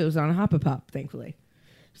peel up. It was on a hop-a-pop, thankfully.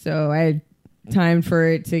 So I had time for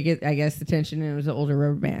it to get, I guess, the tension, and it was an older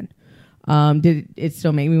rubber band. Did it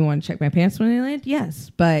still make me want to check my pants when I land? Yes.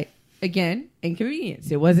 But, again,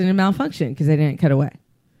 inconvenience. It wasn't a malfunction because I didn't cut away.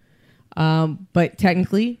 But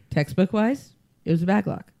technically, textbook-wise, it was a bag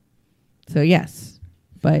lock. So, yes.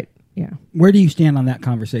 But, yeah. Where do you stand on that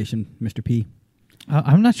conversation, Mr. P?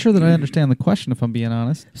 I'm not sure that I understand the question, if I'm being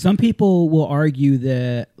honest. Some people will argue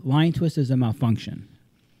that line twist is a malfunction.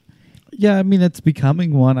 Yeah, I mean, it's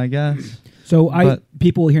becoming one, I guess. So But-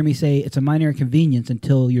 people will hear me say it's a minor inconvenience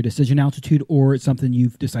until your decision altitude, or it's something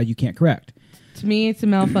you've decided you can't correct. To me, it's a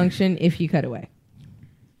malfunction if you cut away.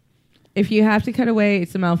 If you have to cut away,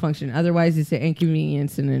 it's a malfunction. Otherwise, it's an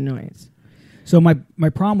inconvenience and an annoyance. So my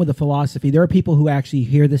problem with the philosophy, there are people who actually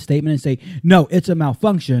hear this statement and say, no, it's a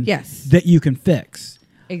malfunction Yes. that you can fix.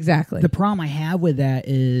 Exactly. The problem I have with that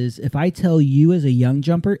is if I tell you as a young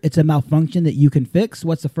jumper, it's a malfunction that you can fix,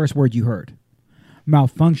 what's the first word you heard?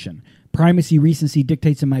 Malfunction. Primacy recency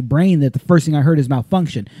dictates in my brain that the first thing I heard is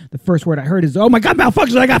malfunction. The first word I heard is, oh my God,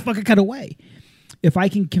 malfunction, I got fucking cut away. If I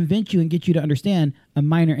can convince you and get you to understand a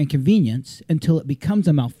minor inconvenience until it becomes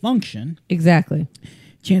a malfunction, Exactly.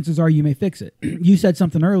 chances are you may fix it. You said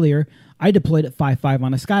something earlier. I deployed at 5.5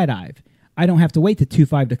 on a skydive. I don't have to wait to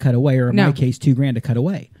 2.5 to cut away, or in No. my case, $2,000 to cut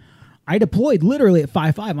away. I deployed literally at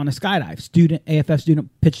 5.5 on a skydive. AFF student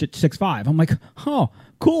pitched at 6.5. I'm like, oh,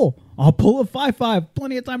 cool. I'll pull at 5.5.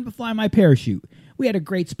 Plenty of time to fly my parachute. We had a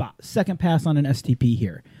great spot. Second pass on an STP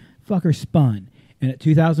here. motherfucker spun. And at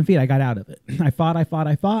 2,000 feet, I got out of it. I fought.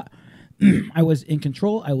 I was in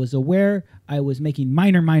control. I was aware. I was making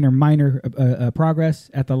minor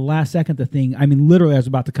progress. At the last second, literally I was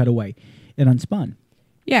about to cut away. It unspun.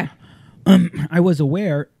 Yeah. I was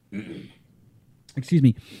aware, excuse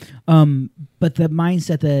me, but the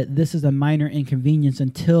mindset that this is a minor inconvenience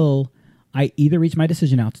until I either reach my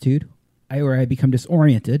decision altitude, or I become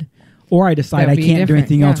disoriented, or I decide I can't do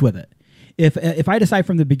anything else with it. If I decide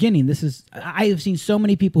from the beginning, I have seen so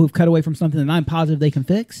many people who've cut away from something that I'm positive they can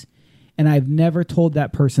fix, and I've never told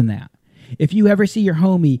that person that. If you ever see your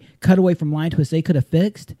homie cut away from line twists they could have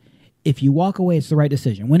fixed, if you walk away, it's the right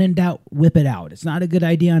decision. When in doubt, whip it out. It's not a good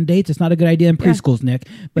idea on dates. It's not a good idea in preschools, Nick,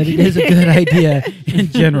 but it is a good idea in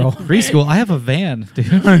general. Preschool? I have a van, dude.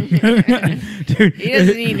 Dude, He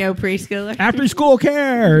doesn't need no preschooler. after school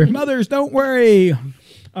care. Mothers, don't worry.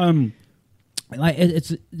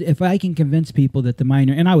 It's if I can convince people that the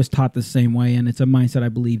minor, and I was taught the same way, and it's a mindset I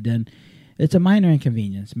believed in. It's a minor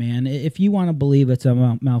inconvenience, man. If you want to believe it's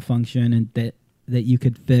a malfunction and that you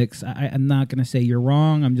could fix, I'm not going to say you're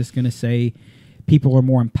wrong. I'm just going to say people are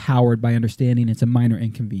more empowered by understanding it's a minor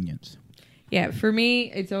inconvenience. Yeah, for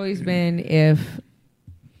me, it's always been if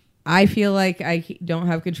I feel like I don't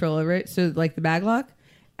have control over it. So, like the bag lock,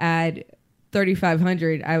 at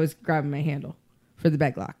 3,500, I was grabbing my handle for the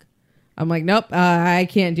bag lock. I'm like, nope, I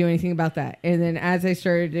can't do anything about that. And then as I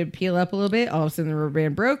started to peel up a little bit, all of a sudden the rubber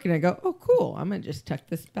band broke, and I go, oh, cool. I'm going to just tuck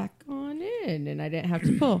this back on in, and I didn't have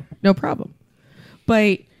to pull. No problem.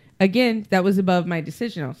 But again, that was above my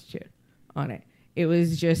decision altitude on it. It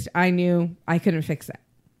was just, I knew I couldn't fix that.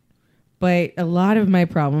 But a lot of my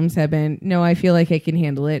problems have been, no, I feel like I can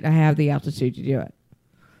handle it. I have the altitude to do it.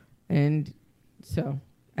 And so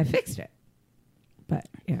I fixed it. But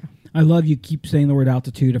yeah. I love you keep saying the word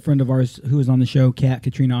altitude. A friend of ours who was on the show,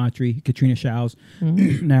 Katrina Autry, Katrina Shows.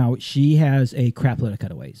 Mm-hmm. Now, she has a crap load of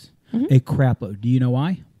cutaways. Mm-hmm. A crap load. Do you know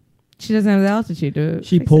why? She doesn't have the altitude to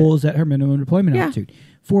She pulls at her minimum deployment altitude.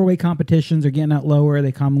 Four-way competitions are getting out lower.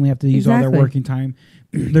 They commonly have to use all their working time.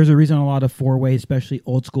 There's a reason a lot of four-way, especially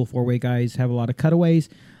old-school four-way guys, have a lot of cutaways.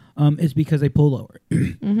 It's because they pull lower.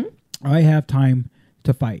 Mm-hmm. I have time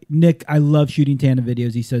to fight. Nick, I love shooting tandem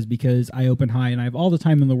videos, he says, because I open high and I have all the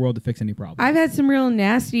time in the world to fix any problem. I've had some real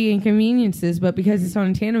nasty inconveniences, but because it's on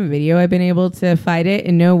a tandem video, I've been able to fight it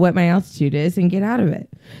and know what my altitude is and get out of it.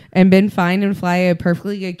 And been fine and fly a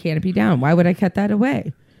perfectly good canopy down. Why would I cut that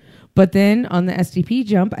away? But then on the SDP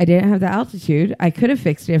jump, I didn't have the altitude. I could have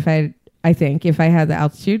fixed it if I had the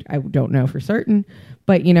altitude. I don't know for certain.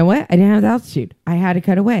 But you know what? I didn't have the altitude. I had to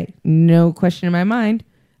cut away. No question in my mind.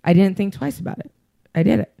 I didn't think twice about it. I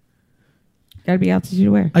did it. Got to be altitude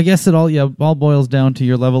aware. I guess it all boils down to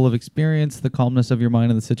your level of experience, the calmness of your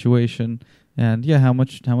mind in the situation, and how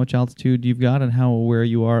much altitude you've got and how aware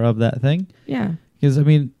you are of that thing. Yeah. Because I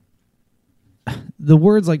mean, the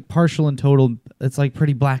words like partial and total, it's like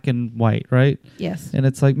pretty black and white, right? Yes. And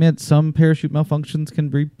it's like, man, some parachute malfunctions can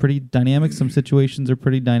be pretty dynamic. Some situations are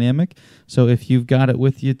pretty dynamic. So if you've got it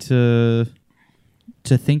with you to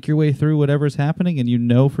think your way through whatever's happening and you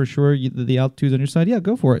know for sure the altitude's on your side,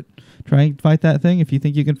 go for it. Try and fight that thing. If you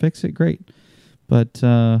think you can fix it, great. But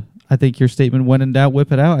I think your statement, when in doubt,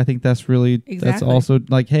 whip it out, I think that's really, that's also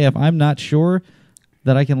like, hey, if I'm not sure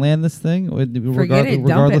that I can land this thing,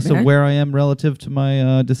 regardless of where I am relative to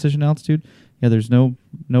my decision altitude, there's no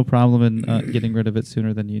problem in getting rid of it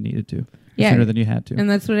sooner than you needed to. Sooner than you had to. And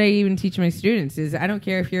that's what I even teach my students is I don't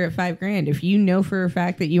care if you're at $5,000. If you know for a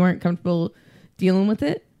fact that you aren't comfortable dealing with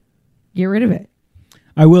it, get rid of it.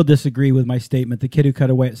 I will disagree with my statement. The kid who cut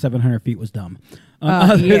away at 700 feet was dumb.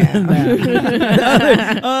 Other than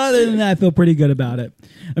that, I feel pretty good about it.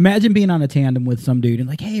 Imagine being on a tandem with some dude and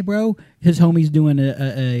like, hey, bro, his homie's doing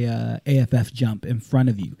a AFF jump in front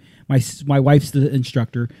of you. My wife's the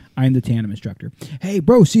instructor. I'm the tandem instructor. Hey,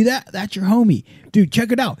 bro, see that? That's your homie. Dude,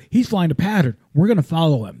 check it out. He's flying a pattern. We're going to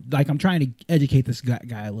follow him. Like, I'm trying to educate this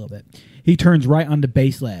guy a little bit. He turns right on the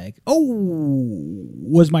base leg. Oh,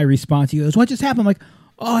 was my response. He goes, what just happened? I'm like,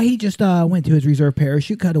 oh, he just went to his reserve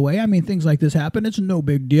parachute, cut away. I mean, things like this happen. It's no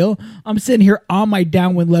big deal. I'm sitting here on my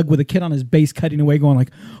downwind leg with a kid on his base cutting away going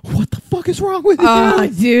like, what the fuck is wrong with you? Oh,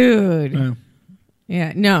 dude. No.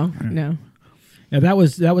 Yeah, that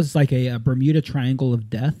was like a Bermuda Triangle of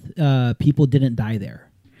death. People didn't die there.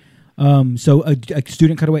 So a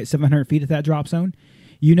student cut away at 700 feet at that drop zone.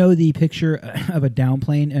 You know the picture of a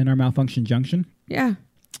downplane in our malfunction junction? Yeah.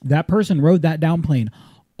 That person rode that downplane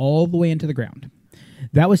all the way into the ground.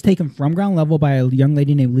 That was taken from ground level by a young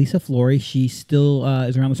lady named Lisa Flory. She still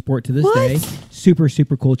is around the sport to this day. Super,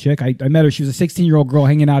 super cool chick. I met her. She was a 16-year-old girl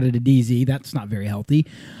hanging out at a DZ. That's not very healthy.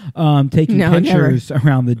 Taking pictures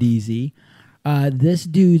around the DZ. This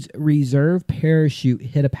dude's reserve parachute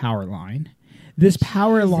hit a power line. This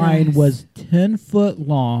power line was 10 foot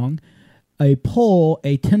long, a pole,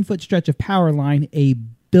 a 10-foot stretch of power line, a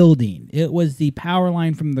building. It was the power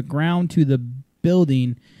line from the ground to the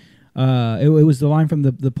building. It was the line from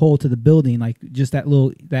the pole to the building, like just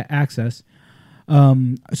that access.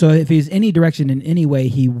 So if he's any direction in any way,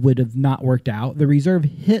 he would have not worked out. The reserve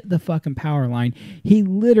hit the fucking power line. He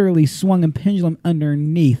literally swung a pendulum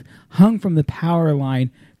underneath, hung from the power line,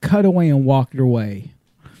 cut away, and walked away.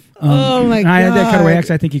 Oh my God! I had that cut away.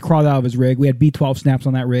 Actually, I think he crawled out of his rig. We had B-12 snaps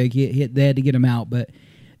on that rig. They had to get him out, but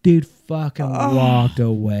dude fucking walked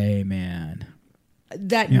away, man.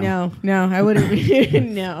 No, I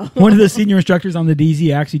wouldn't. No. One of the senior instructors on the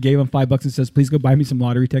DZ actually gave him $5 and says, "Please go buy me some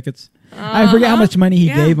lottery tickets." I forget how much money he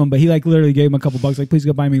gave him, but he like literally gave him a couple bucks, like, "Please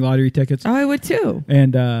go buy me lottery tickets." Oh, I would too.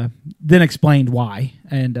 And then explained why.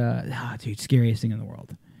 And dude, scariest thing in the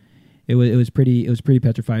world. It was pretty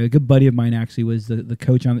petrifying. A good buddy of mine actually was the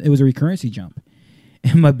coach on. It was a recurrency jump,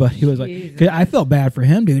 and my buddy was like, "Cause I felt bad for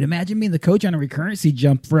him, dude. Imagine being the coach on a recurrency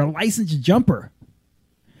jump for a licensed jumper."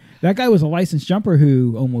 That guy was a licensed jumper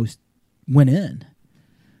who almost went in.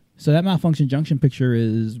 So that malfunction junction picture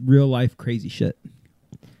is real life crazy shit.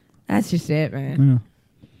 That's just it, man.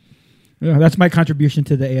 Yeah, that's my contribution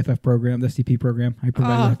to the AFF program, the STP program. I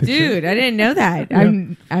provided that picture. Dude, I didn't know that. Yeah.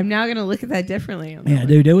 I'm now gonna look at that differently.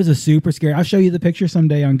 Dude, it was a super scary. I'll show you the picture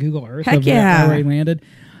someday on Google Earth. Heck yeah. Where he landed.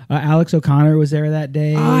 Alex O'Connor was there that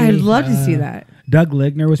day. Oh, I'd love to see that. Doug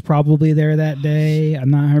Ligner was probably there that day. I'm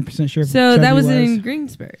not 100% sure. So that was in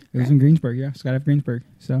Greensburg. It was in Greensburg, yeah. Skydive Greensburg.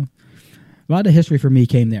 So a lot of history for me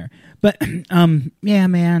came there. But yeah,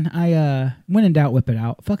 man, I when in doubt, whip it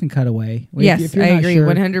out. Fucking cut away. Yes, if you're I not agree, sure,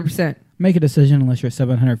 100%. Make a decision unless you're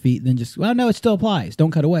 700 feet. Then just no, it still applies.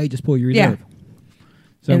 Don't cut away. Just pull your reserve. Yeah.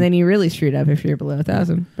 So, and then you really screwed up if you're below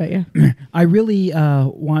 1,000. But yeah, I really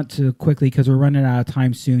want to quickly, because we're running out of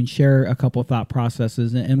time soon, share a couple of thought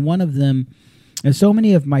processes. And one of them is so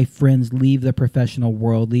many of my friends leave the professional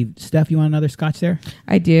world. Steph, you want another scotch there?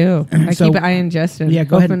 I do. I keep an eye on Justin. Yeah,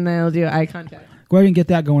 go ahead. And they'll do eye contact. Go ahead and get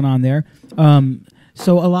that going on there.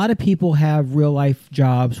 So a lot of people have real life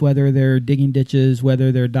jobs, whether they're digging ditches,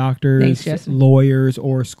 whether they're doctors, lawyers,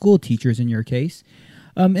 or school teachers in your case.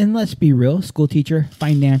 And let's be real, school teacher,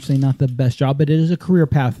 financially not the best job, but it is a career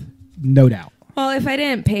path, no doubt. Well, if I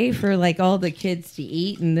didn't pay for like all the kids to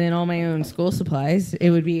eat and then all my own school supplies,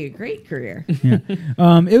 it would be a great career. Yeah.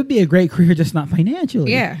 It would be a great career, just not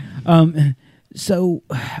financially. Yeah. So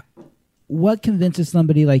what convinces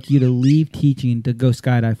somebody like you to leave teaching to go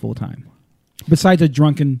skydive full time? Besides a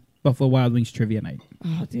drunken Buffalo Wild Wings trivia night.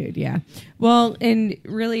 Oh, dude, yeah. Well, and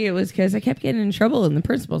really it was because I kept getting in trouble in the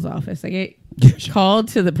principal's office. I get called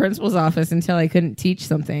to the principal's office until I couldn't teach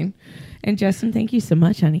something. And Justin, thank you so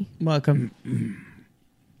much, honey. Welcome.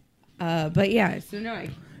 But yeah, so no.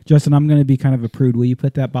 Justin, I'm going to be kind of a prude. Will you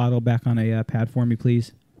put that bottle back on a pad for me,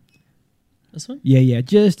 please? This one? Yeah.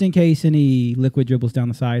 Just in case any liquid dribbles down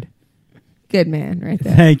the side. Good man, right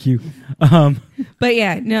there. Thank you. But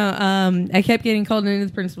yeah, no, I kept getting called into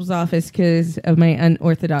the principal's office because of my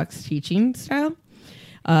unorthodox teaching style.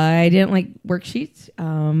 I didn't like worksheets.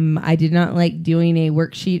 I did not like doing a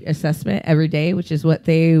worksheet assessment every day, which is what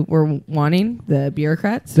they were wanting, the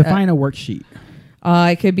bureaucrats. Define a worksheet.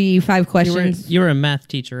 It could be 5 questions. You were a math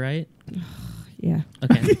teacher, right? Yeah.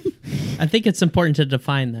 Okay. I think it's important to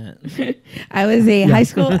define that. I was a high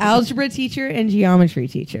school algebra teacher and geometry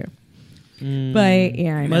teacher. But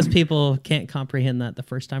yeah, I know. Most people can't comprehend that the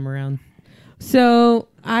first time around. So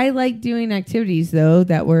I like doing activities though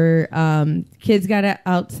that were kids got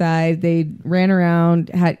outside, they ran around,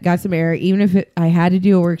 got some air. Even if I had to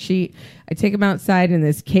do a worksheet, I take them outside in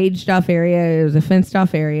this caged off area. It was a fenced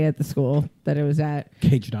off area at the school that it was at.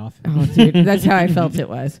 Caged off. Oh, dude, that's how I felt it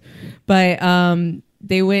was. But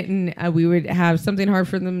they went and we would have something hard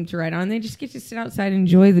for them to write on. They just get to sit outside and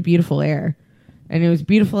enjoy the beautiful air. And it was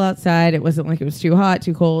beautiful outside. It wasn't like it was too hot,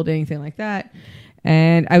 too cold, anything like that.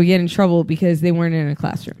 And I would get in trouble because they weren't in a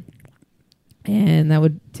classroom. And that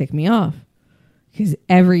would tick me off. Because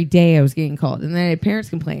every day I was getting called. And then I had parents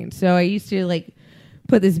complain. So I used to like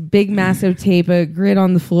put this big massive tape, a grid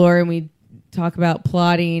on the floor, and we'd talk about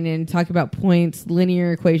plotting and talk about points,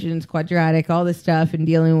 linear equations, quadratic, all this stuff, and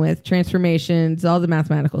dealing with transformations, all the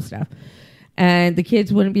mathematical stuff. And the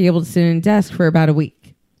kids wouldn't be able to sit in a desk for about a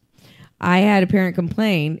week. I had a parent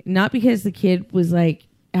complain, not because the kid was like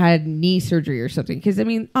had knee surgery or something. Because, I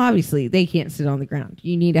mean, obviously, they can't sit on the ground.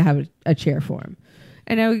 You need to have a chair for them.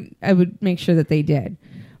 And I would make sure that they did.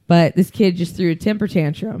 But this kid just threw a temper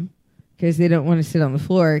tantrum because they don't want to sit on the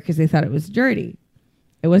floor because they thought it was dirty.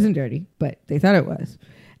 It wasn't dirty, but they thought it was.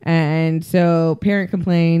 And so parent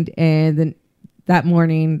complained, and then that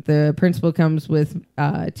morning the principal comes with 2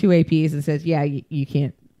 APs and says, yeah, you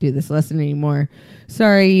can't do this lesson anymore.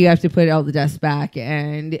 Sorry, you have to put all the desks back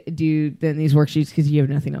and do then these worksheets because you have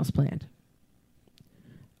nothing else planned.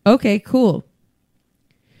 Okay, cool.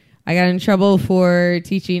 I got in trouble for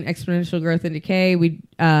teaching exponential growth and decay.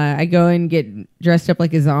 I go and get dressed up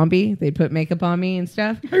like a zombie. They put makeup on me and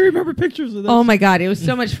stuff. I remember pictures of this. Oh my God, it was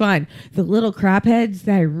so much fun. The little crap heads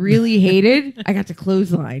that I really hated, I got to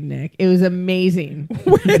clothesline, Nick. It was amazing.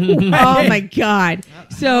 Oh my God.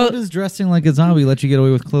 How does dressing like a zombie let you get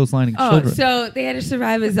away with clotheslining children? So they had to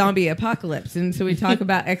survive a zombie apocalypse. And so we talk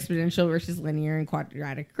about exponential versus linear and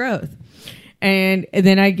quadratic growth. And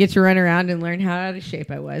then I get to run around and learn how out of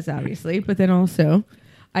shape I was, obviously. But then also,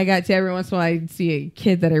 I got to every once in a while, I'd see a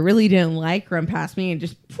kid that I really didn't like run past me and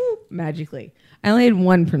just magically. I only had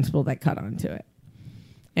one principal that caught on to it.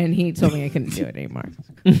 And he told me I couldn't do it anymore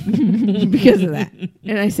because of that.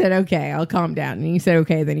 And I said, okay, I'll calm down. And he said,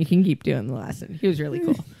 okay, then you can keep doing the lesson. He was really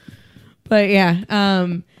cool. But yeah,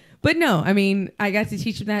 but no, I mean, I got to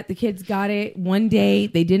teach them that. The kids got it one day.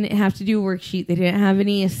 They didn't have to do a worksheet. They didn't have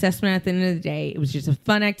any assessment at the end of the day. It was just a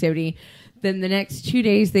fun activity. Then the next 2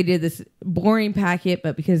 days, they did this boring packet,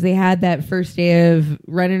 but because they had that first day of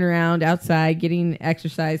running around outside, getting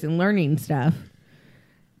exercise and learning stuff,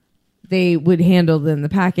 they would handle them the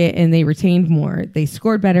packet and they retained more. They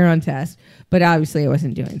scored better on tests, but obviously I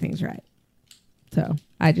wasn't doing things right. So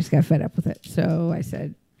I just got fed up with it. So I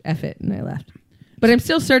said, F it, and I left. But I'm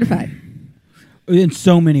still certified. In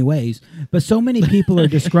so many ways. But so many people are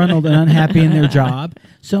disgruntled and unhappy in their job.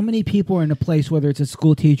 So many people are in a place, whether it's a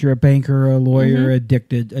school teacher, a banker, a lawyer, a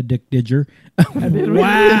ditcher.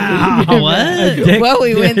 Wow. What? Well,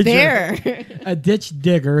 we went there. A ditch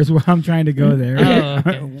digger is where I'm trying to go there. Oh,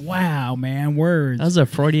 okay. Wow, man, words. That was a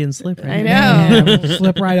Freudian slip. Right? I know. Yeah,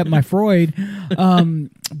 slip right up my Freud.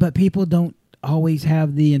 But people don't always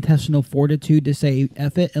have the intestinal fortitude to say,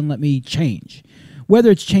 F it and let me change.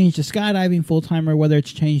 Whether it's changed to skydiving full-time or whether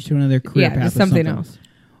it's changed to another career path. Just something else.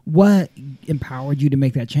 What empowered you to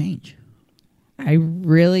make that change?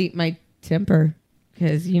 My temper.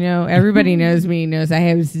 Because, everybody knows me, knows I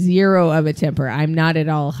have zero of a temper. I'm not at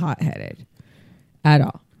all hot-headed. At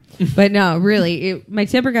all. But no, really, my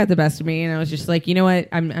temper got the best of me. And I was just like, you know what?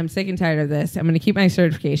 I'm sick and tired of this. I'm going to keep my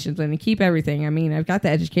certifications. I'm going to keep everything. I mean, I've got the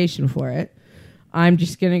education for it. I'm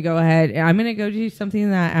just going to go ahead. I'm going to go do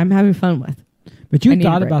something that I'm having fun with. But you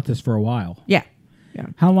thought about this for a while. Yeah.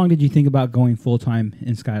 How long did you think about going full-time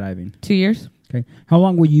in skydiving? 2 years. Okay. How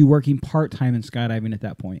long were you working part-time in skydiving at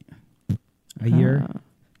that point? A year?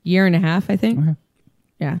 Year and a half, I think. Okay.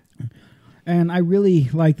 Yeah. And I really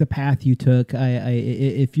like the path you took.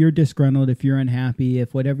 If you're disgruntled, if you're unhappy,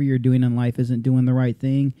 if whatever you're doing in life isn't doing the right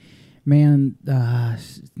thing, man,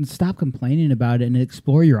 stop complaining about it and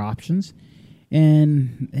explore your options.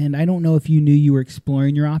 And I don't know if you knew you were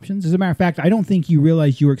exploring your options. As a matter of fact, I don't think you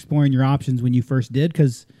realized you were exploring your options when you first did,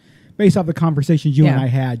 because based off the conversations you and I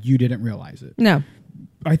had, you didn't realize it. No.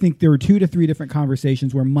 I think there were 2 to 3 different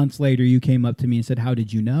conversations where months later you came up to me and said, how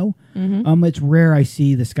did you know? Mm-hmm. It's rare I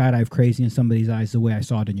see the skydive crazy in somebody's eyes the way I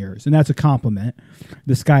saw it in yours. And that's a compliment.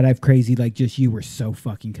 The skydive crazy, like just you were so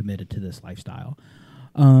fucking committed to this lifestyle.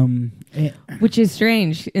 Which is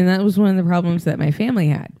strange. And that was one of the problems that my family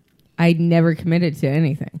had. I never committed to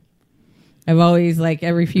anything. I've always,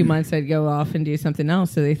 every few months I'd go off and do something else.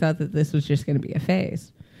 So they thought that this was just going to be a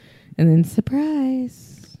phase. And then,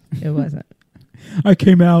 surprise, it wasn't. I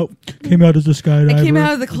came out as a skydiver. I came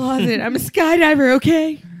out of the closet. I'm a skydiver,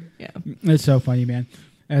 okay? Yeah. It's so funny, man.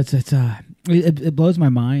 It blows my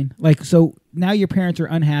mind. So now your parents are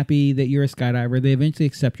unhappy that you're a skydiver. They eventually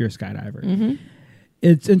accept you're a skydiver. Mm-hmm.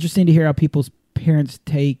 It's interesting to hear how people's parents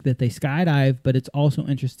take that they skydive, but it's also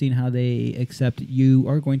interesting how they accept you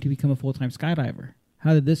are going to become a full-time skydiver.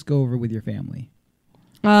 How did this go over with your family?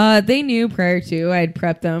 They knew prior to. I'd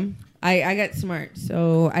prepped them. I got smart,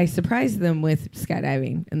 so I surprised them with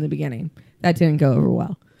skydiving in the beginning. That didn't go over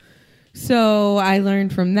well. So I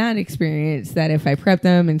learned from that experience that if I prep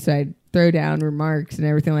them and so I'd throw down remarks and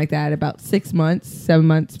everything like that about 7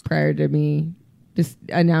 months prior to me just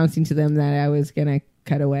announcing to them that I was going to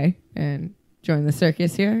cut away and join the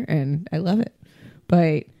circus here, and I love it.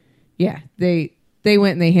 But yeah, they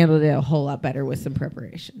went and they handled it a whole lot better with some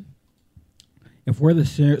preparation. If we're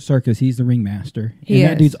the circus, he's the ringmaster. He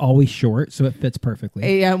That is. dude's always short, so it fits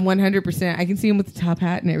perfectly. Yeah, 100%. I can see him with the top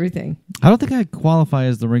hat and everything. I don't think I qualify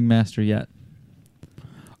as the ringmaster yet.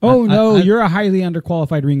 Oh, no, I- you're a highly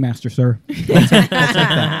underqualified ringmaster, sir. I'll take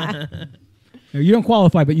that. No, you don't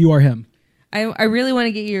qualify, but you are him. I really want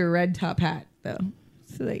to get you a red top hat, though,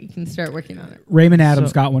 so that you can start working on it. Raymond Adams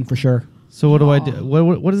So- got one for sure. So what do I do?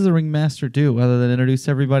 What does the ringmaster do other than introduce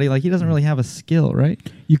everybody? Like, he doesn't really have a skill, right?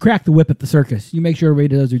 You crack the whip at the circus. You make sure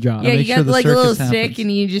everybody does their job. Yeah, make you sure got the like a little circus stick happens.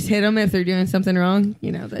 and you just hit them if they're doing something wrong.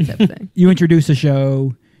 You know, that type of thing. You introduce a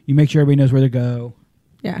show. You make sure everybody knows where to go.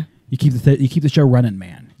 Yeah. You keep the show running,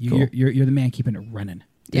 man. Cool. You're the man keeping it running.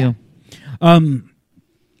 Yeah.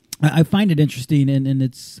 I find it interesting, and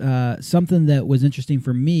it's something that was interesting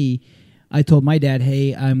for me. I told my dad,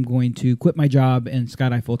 hey, I'm going to quit my job and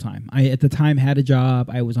skydive full time. I, at the time, had a job.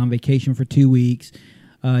 I was on vacation for 2 weeks.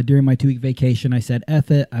 During my 2-week vacation, I said, F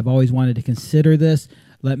it. I've always wanted to consider this.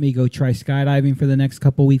 Let me go try skydiving for the next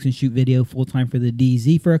couple weeks and shoot video full time for the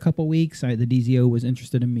DZ for a couple weeks. The DZO was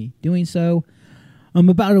interested in me doing so.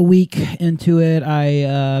 About a week into it,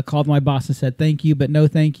 I called my boss and said, thank you, but no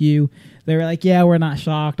thank you. They were like, yeah, we're not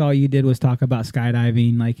shocked. All you did was talk about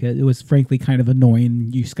skydiving. Like, it was frankly kind of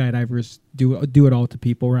annoying. You skydivers do it all to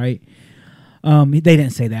people, right? They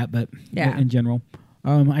didn't say that, but Yeah. in general.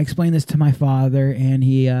 I explained this to my father, and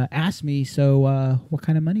he asked me, so what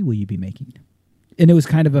kind of money will you be making? And it was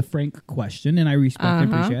kind of a frank question, and I respect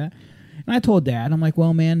and appreciate that. And I told Dad, I'm like,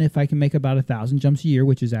 well, man, if I can make about 1,000 jumps a year,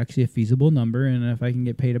 which is actually a feasible number, and if I can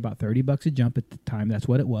get paid about $30 a jump at the time, that's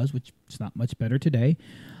what it was, which is not much better today,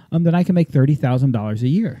 then I can make $30,000 a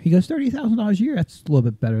year. He goes, $30,000 a year? That's a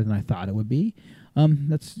little bit better than I thought it would be.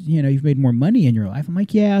 That's, you've made more money in your life. I'm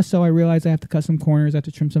like, yeah, so I realize I have to cut some corners, I have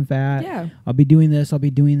to trim some fat. Yeah. I'll be doing this, I'll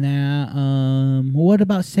be doing that. What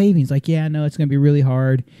about savings? Like, yeah, no, it's going to be really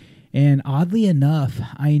hard. And oddly enough,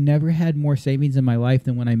 I never had more savings in my life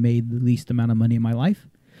than when I made the least amount of money in my life.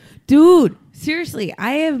 Dude, seriously,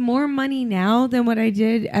 I have more money now than what I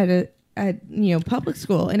did at public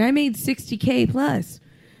school, and I made $60K plus.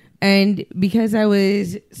 And because I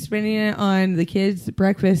was spending it on the kids'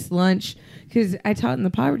 breakfast, lunch, because I taught in the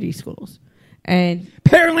poverty schools. And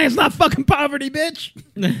Pearland's not fucking poverty, bitch.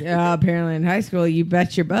 apparently in high school, you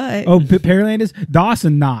bet your butt. Oh, Pearland is?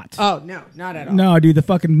 Dawson not. Oh, no, not at all. No, dude, the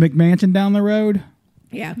fucking McMansion down the road.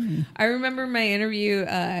 Yeah. I remember my interview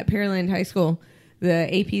at Pearland High School.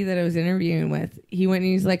 The AP that I was interviewing with, he went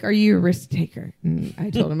and he's like, are you a risk taker? And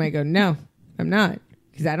I told him, I go, no, I'm not,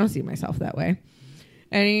 because I don't see myself that way.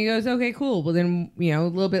 And he goes, okay, cool. Well, then, a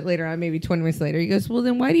little bit later on, maybe 20 minutes later, he goes, well,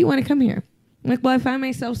 then why do you want to come here? I'm like, well, I find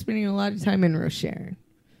myself spending a lot of time in Roche-Sharon.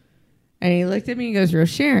 And he looked at me and goes,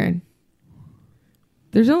 Roche-Sharon?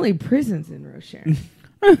 There's only prisons in Roche-Sharon.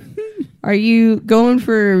 Are you going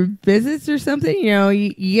for visits or something?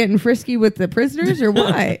 You getting frisky with the prisoners or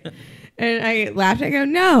what? And I laughed. I go,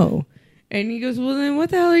 no. And he goes, well, then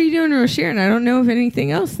what the hell are you doing in Roche-Sharon? I don't know of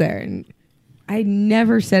anything else there. And I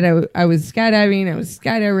never said I was skydiving. I was a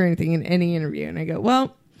skydiver or anything in any interview. And I go,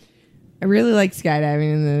 well, I really like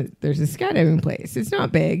skydiving, and there's a skydiving place. It's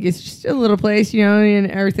not big. It's just a little place,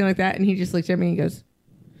 and everything like that. And he just looked at me and he goes,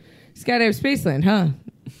 Skydive Spaceland, huh?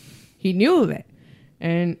 He knew of it.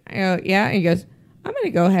 And I go, yeah. And he goes, I'm going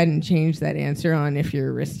to go ahead and change that answer on if you're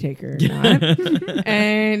a risk taker or not.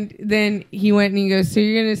 And then he went and he goes, so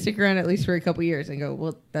you're going to stick around at least for a couple years? I go,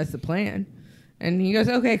 well, that's the plan. And he goes,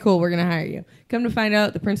 okay, cool. We're going to hire you. Come to find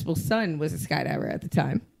out, the principal's son was a skydiver at the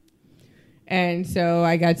time. And so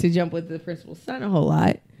I got to jump with the principal's son a whole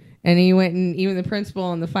lot. And he went, and even the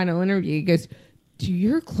principal in the final interview, he goes, do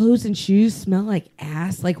your clothes and shoes smell like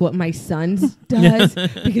ass, like what my son's does?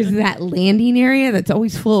 Because of that landing area that's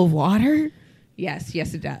always full of water? Yes,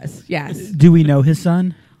 it does. Yes. Do we know his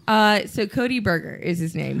son? So Cody Berger is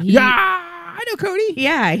his name. I know Cody.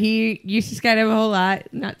 Yeah, he used to skydive a whole lot.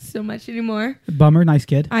 Not so much anymore. Bummer, nice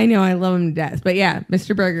kid. I know, I love him to death. But yeah,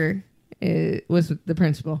 Mr. Berger was the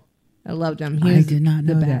principal. I loved him. He I was did not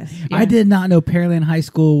know the that. best. Yeah. I did not know Pearland High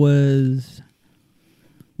School was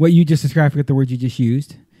what you just described. I forget the word you just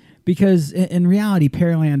used. Because in reality,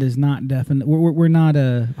 Pearland is not definite. We're not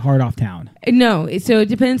a hard off town. No, so it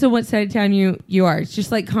depends on what side of town you are. It's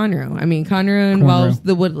just like Conroe. I mean, Conroe involves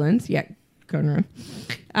the Woodlands. Yeah, Conroe.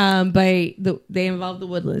 But they involve the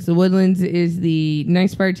Woodlands. The Woodlands is the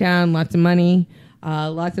nice part of town, lots of money,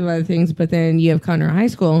 lots of other things. But then you have Conroe High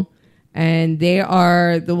School, and they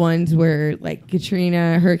are the ones where, like,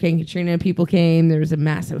 Hurricane Katrina, people came. There was a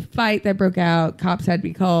massive fight that broke out. Cops had to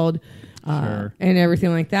be called. Sure. And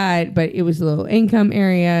everything like that, but it was a low income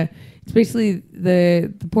area. It's basically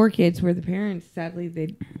the poor kids where the parents, sadly, they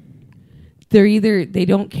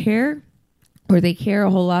don't care, or they care a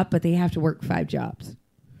whole lot, but they have to work 5 jobs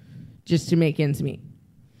just to make ends meet.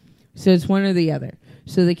 So it's one or the other.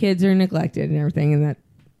 So the kids are neglected and everything,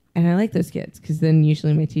 and I like those kids because then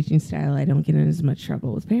usually my teaching style, I don't get in as much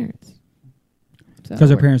trouble with parents. Because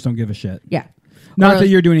their parents don't give a shit. Yeah. Not that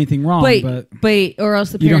you're doing anything wrong, but or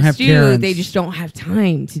else the you don't parents have Karens. They just don't have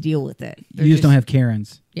time to deal with it. You just don't have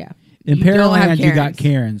Karens. Yeah. In You don't have Pearland, you got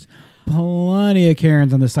Karens. Plenty of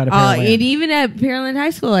Karens on the side of Pearland. And even at Pearland High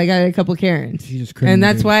School, I got a couple Karens. Jesus Christ. And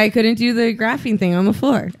that's why I couldn't do the graphing thing on the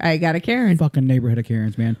floor. I got a Karen. Fucking neighborhood of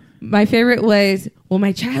Karens, man. My favorite was, well,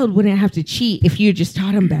 my child wouldn't have to cheat if you just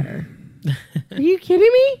taught him better. Are you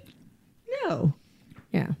kidding me? No.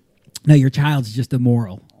 Yeah. No, your child's just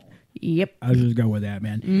immoral. Yep. I'll just go with that,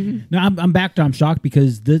 man. Mm-hmm. No, I'm back to I'm shocked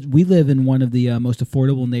because we live in one of the most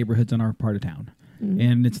affordable neighborhoods in our part of town. Mm-hmm.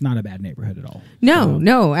 And it's not a bad neighborhood at all.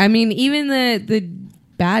 No. I mean, even the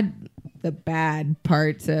bad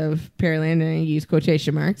parts of Pearland, and I use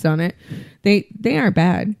quotation marks on it, they aren't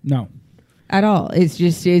bad. No. At all. It's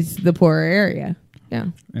the poorer area. Yeah.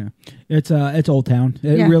 Yeah. It's Old Town.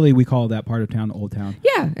 Really, we call that part of town Old Town.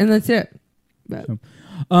 Yeah, and that's it. But. So,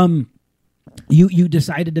 you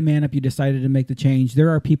decided to man up. You decided to make the change. There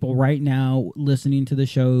are people right now listening to the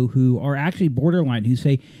show who are actually borderline, who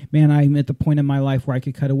say, man, I'm at the point in my life where I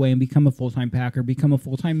could cut away and become a full-time packer, become a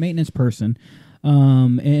full-time maintenance person.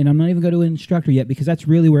 And I'm not even going to an instructor yet because that's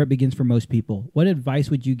really where it begins for most people. What advice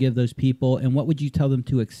would you give those people, and what would you tell them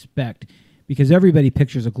to expect? Because everybody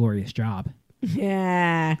pictures a glorious job.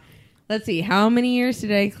 Yeah. Let's see. How many years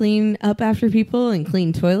did I clean up after people and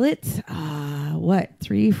clean toilets?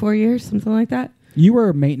 3-4 years, something like that. You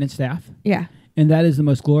were maintenance staff. Yeah. And that is the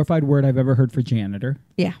most glorified word I've ever heard for janitor.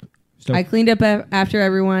 Yeah. So I cleaned up after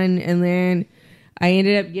everyone, and then I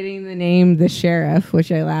ended up getting the name the sheriff,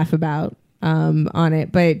 which I laugh about on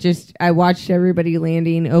it. But I watched everybody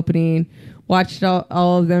landing, opening, watched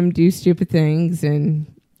all of them do stupid things, and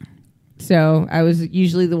so I was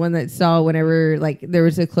usually the one that saw whenever there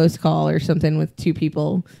was a close call or something with 2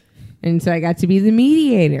 people, and so I got to be the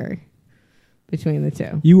mediator between the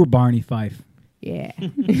 2. You were Barney Fife. Yeah.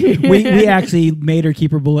 we actually made her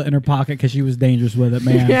keep her bullet in her pocket because she was dangerous with it,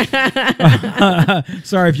 man.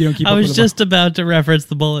 Sorry if you don't keep I up was with just about to reference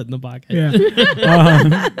the bullet in the pocket. Yeah.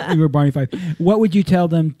 You were Barney Fife. What would you tell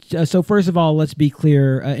them? So first of all, let's be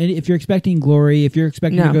clear. If you're expecting glory, if you're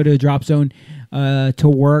expecting to go to a drop zone to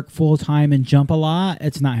work full time and jump a lot,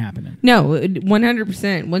 it's not happening. No,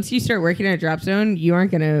 100%. Once you start working at a drop zone, you aren't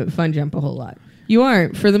going to fun jump a whole lot. You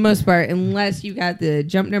aren't, for the most part, unless you got the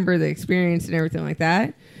jump number, the experience, and everything like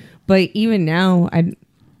that. But even now,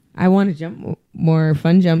 I want to jump more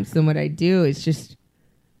fun jumps than what I do. It's just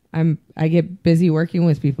I get busy working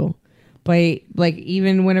with people. But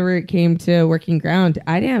even whenever it came to working ground,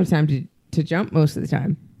 I didn't have time to jump most of the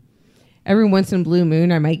time. Every once in a blue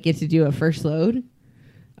moon, I might get to do a first load.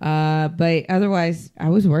 But otherwise, I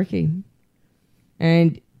was working.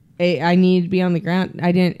 And I needed to be on the ground.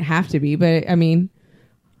 I didn't have to be, but I mean,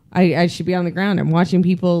 I should be on the ground. I'm watching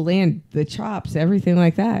people land the chops, everything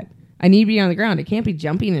like that. I need to be on the ground. I can't be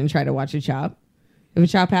jumping and try to watch a chop. If a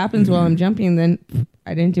chop happens while I'm jumping, then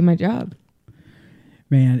I didn't do my job.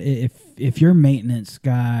 Man, if you're a maintenance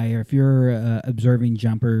guy or if you're observing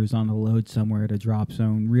jumpers on a load somewhere at a drop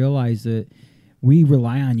zone, realize that we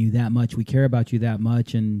rely on you that much. We care about you that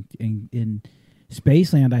much, and in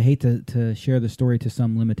Spaceland, I hate to share the story to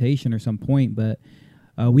some limitation or some point, but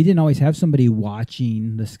we didn't always have somebody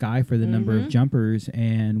watching the sky for the number of jumpers,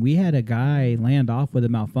 and we had a guy land off with a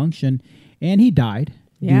malfunction, and he died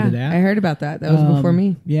due to that. I heard about that. That was before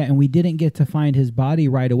me. Yeah, and we didn't get to find his body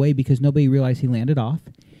right away because nobody realized he landed off.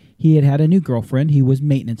 He had a new girlfriend. He was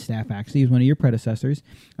maintenance staff, actually. He was one of your predecessors.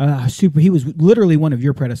 He was literally one of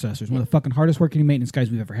your predecessors, one of the fucking hardest working maintenance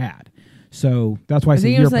guys we've ever had. So that's why I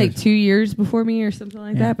think it was 2 years before me or something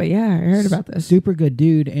like that. But yeah, I heard about this. Super good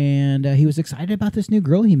dude, and he was excited about this new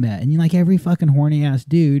girl he met. And like every fucking horny ass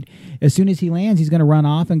dude, as soon as he lands, he's gonna run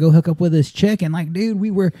off and go hook up with this chick. And dude, we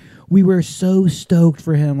were so stoked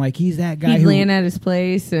for him. Like he's that guy. He'd land at his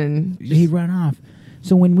place and he'd run off.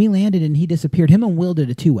 So when we landed and he disappeared, him and Will did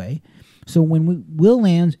a 2-way. So when Will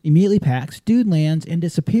lands, immediately packs, dude lands and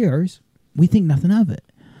disappears, we think nothing of it.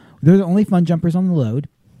 They're the only fun jumpers on the load.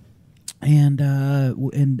 And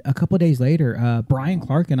a couple of days later, Brian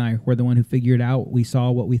Clark and I were the one who figured out. We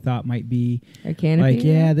saw what we thought might be a canopy.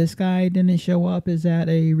 This guy didn't show up. Is at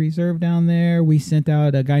a reserve down there. We sent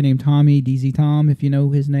out a guy named Tommy, DZ Tom, if you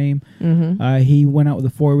know his name. Mm-hmm. He went out with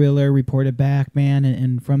a 4-wheeler, reported back, man,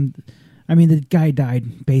 and from, the guy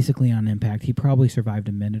died basically on impact. He probably survived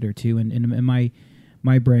a minute or two. And in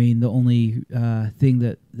my brain, the only thing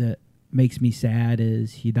that makes me sad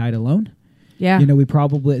is he died alone. Yeah. You know, we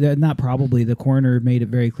probably, not probably, the coroner made it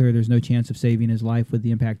very clear there's no chance of saving his life with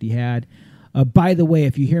the impact he had. By the way,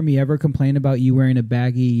 if you hear me ever complain about you wearing a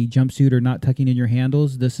baggy jumpsuit or not tucking in your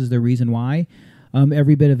handles, this is the reason why.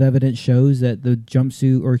 Every bit of evidence shows that the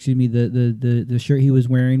jumpsuit, or excuse me, the shirt he was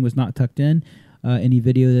wearing was not tucked in. Any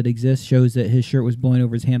video that exists shows that his shirt was blowing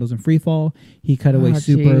over his handles in free fall. He cut away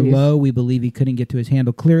super low. We believe he couldn't get to his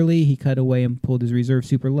handle clearly. He cut away and pulled his reserve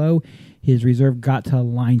super low. His reserve got to a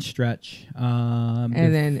line stretch. And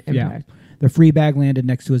then impact. Yeah. The free bag landed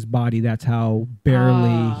next to his body. That's how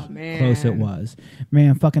barely close it was.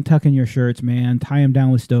 Man, fucking tuck in your shirts, man. Tie them down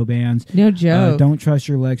with stow bands. No joke. Don't trust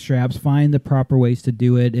your leg straps. Find the proper ways to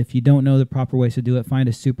do it. If you don't know the proper ways to do it, find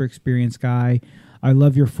a super experienced guy. I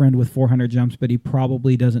love your friend with 400 jumps, but he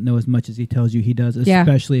probably doesn't know as much as he tells you he does,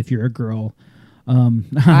 especially if you're a girl.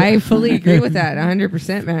 I fully agree with that,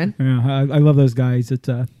 100%, man. Yeah, I love those guys. It's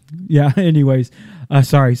anyways,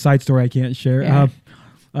 sorry, side story I can't share.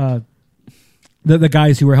 Yeah. The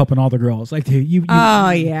guys who were helping all the girls, like, dude, you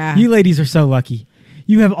ladies are so lucky.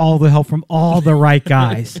 You have all the help from all the right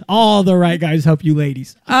guys. All the right guys help you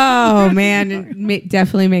ladies. Oh, man. It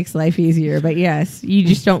definitely makes life easier. But yes, you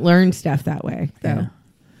just don't learn stuff that way. Yeah.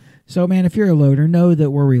 So, man, if you're a loader, know that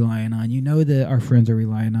we're relying on you. Know that our friends are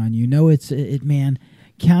relying on you. Know man,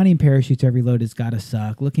 counting parachutes every load has got to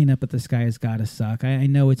suck. Looking up at the sky has got to suck. I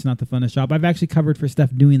know it's not the funnest job. I've actually covered for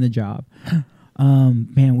Steph doing the job.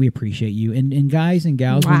 Man, we appreciate you. And guys and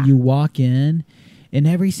gals, when you walk in, and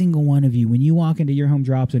every single one of you, when you walk into your home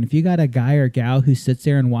drop zone, if you got a guy or gal who sits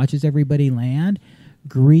there and watches everybody land,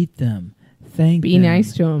 greet them. Thank them. Be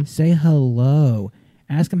nice to them. Say hello.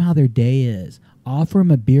 Ask them how their day is. Offer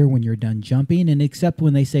them a beer when you're done jumping, and except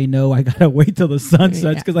when they say no, I got to wait till the sun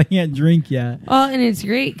sets because I can't drink yet. Oh, and it's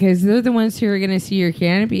great because they're the ones who are going to see your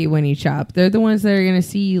canopy when you chop. They're the ones that are going to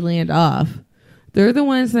see you land off. They're the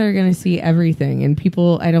ones that are going to see everything, and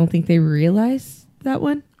people, I don't think they realize that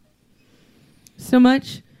one so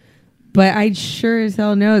much, but I sure as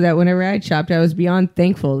hell know that whenever I chopped, I was beyond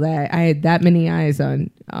thankful that I had that many eyes on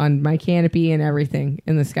my canopy and everything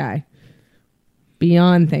in the sky.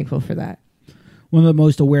 Beyond thankful for that. One of the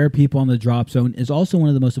most aware people on the drop zone is also one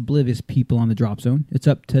of the most oblivious people on the drop zone. It's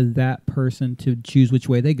up to that person to choose which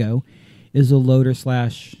way they go. Is a loader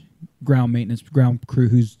 / ground maintenance, ground crew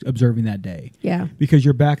who's observing that day. Yeah. Because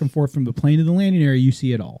you're back and forth from the plane to the landing area, you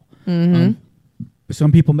see it all. Mm-hmm.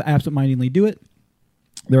 Some people absent-mindedly do it.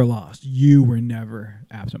 They're lost. You were never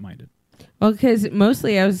absent-minded. Well, because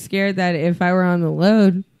mostly I was scared that if I were on the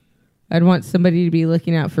load, I'd want somebody to be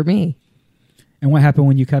looking out for me. And what happened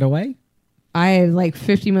when you cut away? I had like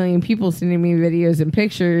 50 million people sending me videos and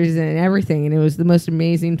pictures and everything, and it was the most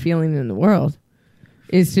amazing feeling in the world.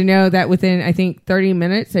 Is to know that within, I think, 30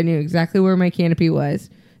 minutes, I knew exactly where my canopy was,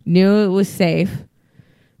 knew it was safe.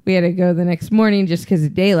 We had to go the next morning just because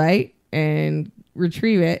of daylight and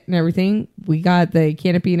retrieve it and everything. We got the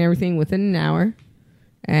canopy and everything within an hour,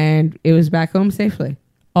 and it was back home safely.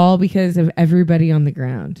 All because of everybody on the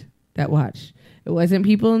ground that watched. It wasn't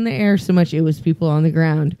people in the air so much, it was people on the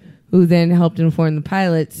ground who then helped inform the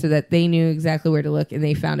pilots so that they knew exactly where to look, and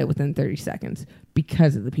they found it within 30 seconds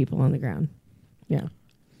because of the people on the ground. Yeah.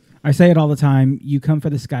 I say it all the time. You come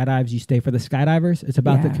for the skydives, you stay for the skydivers. It's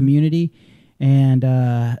about the community. And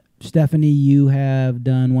Stephanie, you have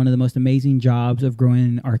done one of the most amazing jobs of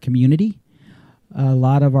growing our community. A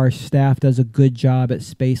lot of our staff does a good job at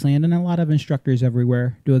Spaceland, and a lot of instructors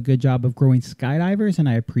everywhere do a good job of growing skydivers, and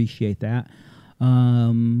I appreciate that.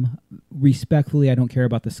 Respectfully, I don't care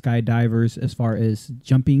about the skydivers as far as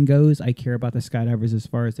jumping goes. I care about the skydivers as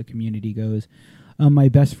far as the community goes. My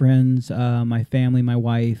best friends, my family, my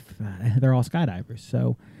wife, they're all skydivers.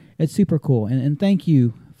 So it's super cool. And thank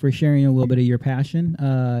you for sharing a little bit of your passion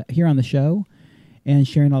here on the show and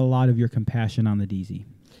sharing a lot of your compassion on the DZ.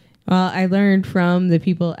 Well, I learned from the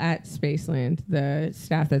people at Spaceland, the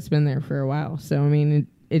staff that's been there for a while. So, I mean,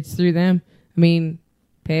 it's through them. I mean,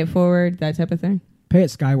 pay it forward, that type of thing. Pay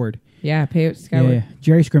it skyward. Yeah, pay it skyward. Yeah.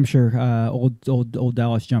 Jerry Scrimshire, old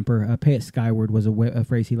Dallas jumper, pay it skyward was a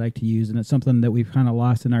phrase he liked to use, and it's something that we've kind of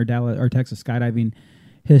lost in our Texas skydiving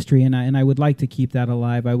history, and I would like to keep that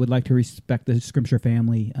alive. I would like to respect the Scrimshire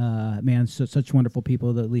family. Man, such wonderful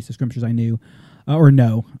people, at least the Scrimshires I knew or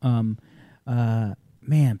know.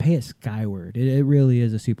 Man, pay it skyward. It really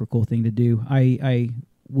is a super cool thing to do. I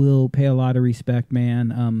will pay a lot of respect,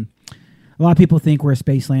 man. A lot of people think we're a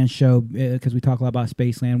Spaceland show because we talk a lot about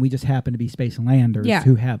Spaceland. We just happen to be Spacelanders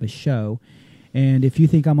who have a show. And if you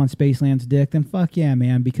think I'm on Spaceland's dick, then fuck yeah,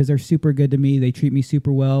 man, because they're super good to me. They treat me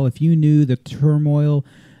super well. If you knew the turmoil,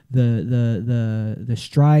 the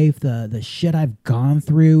strife, the shit I've gone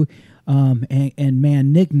through, And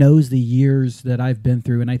man, Nick knows the years that I've been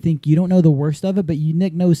through, and I think you don't know the worst of it, but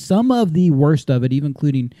Nick knows some of the worst of it, even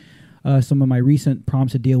including some of my recent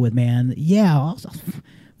prompts to deal with. Man, yeah,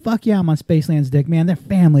 fuck yeah, I'm on Spaceland's dick, man. They're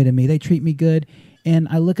family to me. They treat me good, and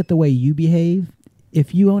I look at the way you behave.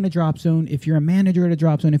 If you own a drop zone, if you're a manager at a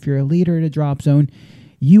drop zone, if you're a leader at a drop zone,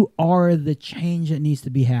 you are the change that needs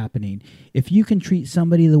to be happening. If you can treat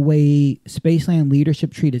somebody the way Spaceland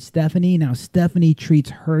leadership treated Stephanie, now Stephanie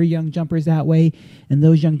treats her young jumpers that way, and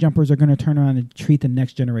those young jumpers are going to turn around and treat the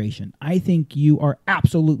next generation. I think you are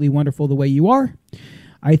absolutely wonderful the way you are.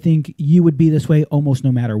 I think you would be this way almost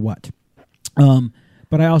no matter what.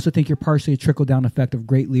 But I also think you're partially a trickle-down effect of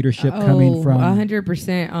great leadership coming from...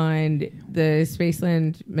 100% on the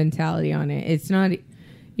Spaceland mentality on it. It's not...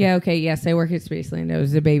 Yeah, okay, yes, I work at Spaceland. I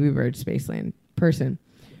was a baby bird Spaceland person.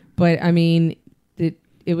 But, I mean,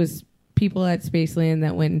 it was people at Spaceland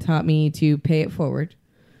that went and taught me to pay it forward,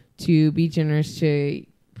 to be generous, to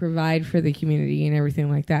provide for the community and everything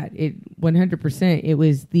like that. 100%, it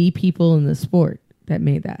was the people in the sport that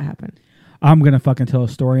made that happen. I'm going to fucking tell a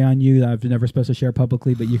story on you that I've never supposed to share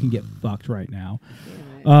publicly, but you can get fucked right now.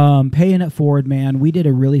 Paying it forward, man. We did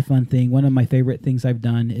a really fun thing. One of my favorite things I've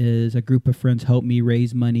done is a group of friends helped me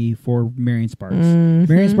raise money for Marion Sparks.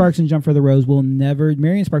 Marion Sparks and Jump for the Rose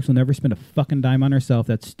Marion Sparks will never spend a fucking dime on herself.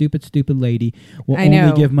 That stupid lady will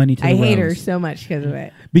only give money to the Rose. I hate her so much because of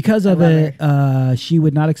it. Because of it, she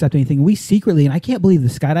would not accept anything. We secretly, and I can't believe the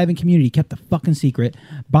skydiving community kept the fucking secret,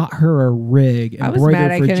 bought her a rig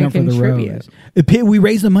embroidered for Jump for the Rose. We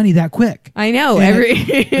raised the money that quick. I know.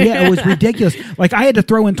 Yeah, it was ridiculous. Like, I had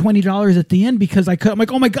to throw in $20 at the end because I could. I'm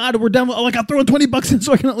like, oh my God, we're done. Like, I'll throw in $20 in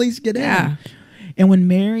so I can at least get in. And when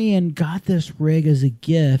Marion got this rig as a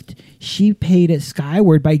gift, she paid it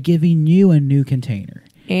skyward by giving you a new container.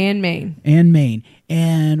 And Maine.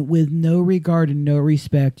 And with no regard and no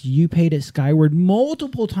respect, you paid it skyward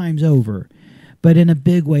multiple times over, but in a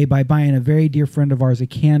big way by buying a very dear friend of ours a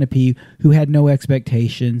canopy who had no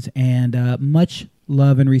expectations and much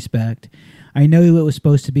love and respect. I know it was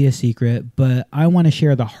supposed to be a secret, but I want to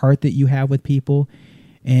share the heart that you have with people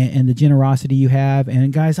and the generosity you have.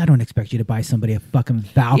 And guys, I don't expect you to buy somebody a fucking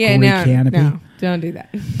Valkyrie canopy. No, don't do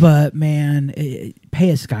that. But man, pay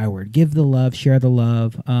it skyward. Give the love, share the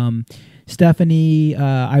love. Stephanie,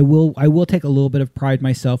 I will take a little bit of pride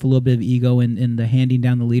myself, a little bit of ego in the handing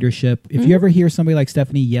down the leadership. If you ever hear somebody like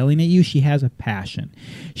Stephanie yelling at you, she has a passion.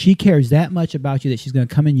 She cares that much about you that she's going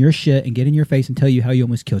to come in your shit and get in your face and tell you how you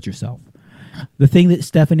almost killed yourself. The thing that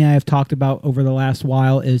Stephanie and I have talked about over the last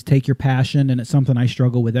while is take your passion, and it's something I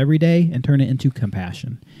struggle with every day, and turn it into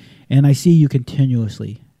compassion. And I see you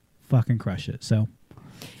continuously fucking crush it. So,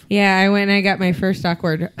 yeah, I went and I got my first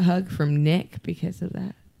awkward hug from Nick because of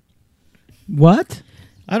that. What?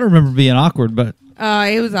 I don't remember being awkward, but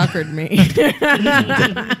it was awkward to me.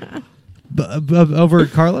 Over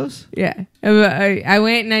at Carlos? Yeah. I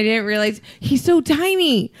went and I didn't realize he's so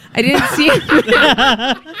tiny. I didn't see him.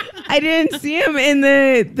 I didn't see him in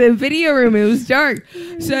the video room. It was dark.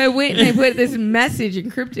 So I went and I put this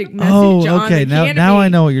encrypted message on the canopy. Now I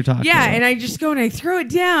know what you're talking about. Yeah, and I just go and I throw it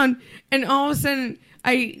down, and all of a sudden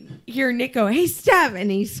I hear Nick go, "Hey, Steph," and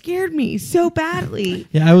he scared me so badly.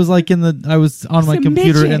 Yeah, I was on my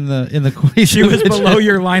computer in the She was below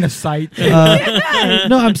your line of sight.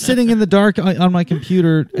 No, I'm sitting in the dark on my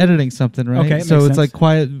computer editing something, right? Okay, so it's like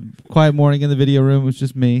quiet morning in the video room. It was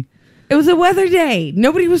just me. It was a weather day.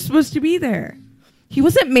 Nobody was supposed to be there. He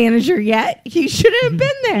wasn't manager yet. He should have been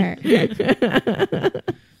there.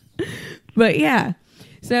 But yeah,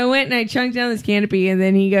 so I went and I chunked down this canopy, and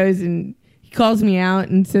then he goes and calls me out,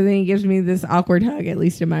 and so then he gives me this awkward hug. At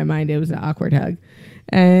least in my mind, it was an awkward hug.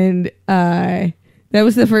 And that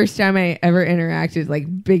was the first time I ever interacted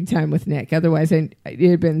like big time with Nick. Otherwise, it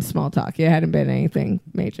had been small talk. It hadn't been anything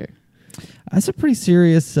major. That's a pretty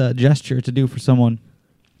serious gesture to do for someone.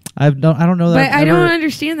 I don't know that. But I don't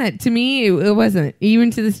understand that. To me, it wasn't,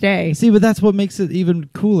 even to this day. See, but that's what makes it even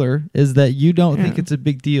cooler, is that you don't think it's a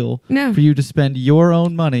big deal for you to spend your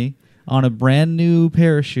own money on a brand new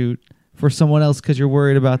parachute for someone else because you're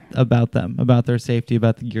worried about them, about their safety,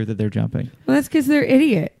 about the gear that they're jumping. Well, that's because they're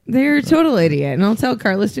idiot. They're a total idiot. And I'll tell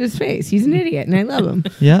Carlos to his face. He's an idiot, and I love him.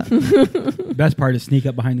 Yeah. Best part is sneak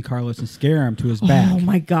up behind the Carlos and scare him to his back. Oh,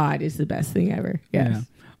 my God. It's the best thing ever. Yes.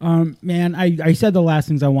 Yeah. Man, I said the last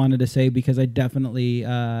things I wanted to say because I definitely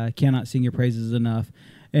cannot sing your praises enough.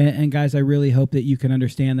 And guys, I really hope that you can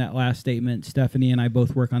understand that last statement. Stephanie and I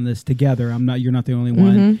both work on this together. You're not the only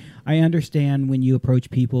one. I understand when you approach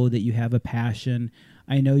people that you have a passion.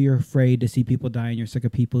 I know you're afraid to see people dying. You're sick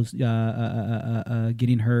of people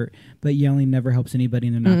getting hurt, but yelling never helps anybody,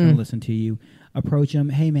 and they're not going to listen to you. Approach them.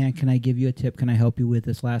 Hey, man, can I give you a tip? Can I help you with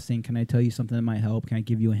this last thing? Can I tell you something that might help? Can I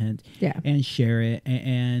give you a hint? Yeah. And share it.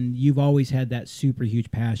 And you've always had that super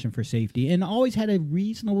huge passion for safety and always had a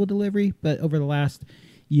reasonable delivery. But over the last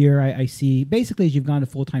year, I see basically as you've gone to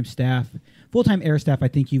full-time air staff, I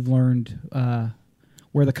think you've learned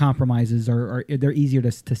where the compromises are they're easier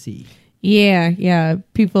to see. Yeah.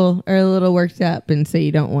 People are a little worked up, and so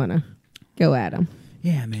you don't want to go at them.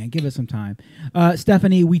 Yeah, man, give it some time.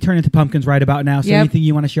 Stephanie, we turn into pumpkins right about now. So anything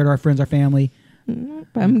you want to share to our friends, our family?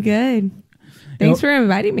 I'm good. Thanks for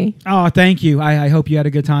inviting me. Oh, thank you. I hope you had a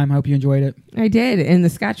good time. I hope you enjoyed it. I did, and the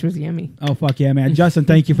scotch was yummy. Oh, fuck yeah, man. Justin,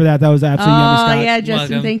 thank you for that. That was absolutely yummy scotch. Oh, yeah, Justin,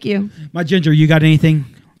 Welcome. thank you. My Ginger, you got anything?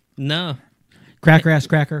 No. Cracker ass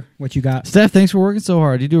cracker, what you got? Steph, thanks for working so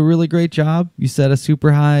hard. You do a really great job. You set a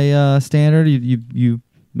super high standard. You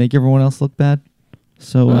make everyone else look bad.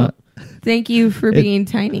 So Thank you for being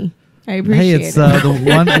tiny. I appreciate it. Hey, it's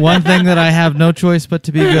the one thing that I have no choice but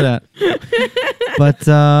to be good at. But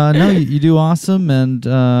no, you do awesome, and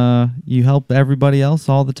you help everybody else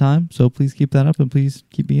all the time. So please keep that up, and please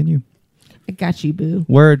keep being you. I got you, boo.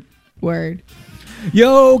 Word.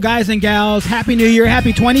 Yo, guys and gals, Happy New Year,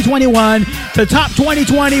 Happy 2021 to Top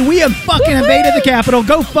 2020. We have fucking invaded the Capitol.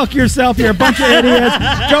 Go fuck yourself. You're a bunch of idiots.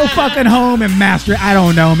 Go fucking home and master it. I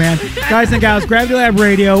don't know, man. Guys and gals, Gravity Lab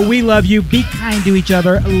Radio, we love you. Be kind to each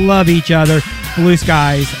other. Love each other. Blue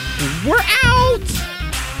skies. We're out.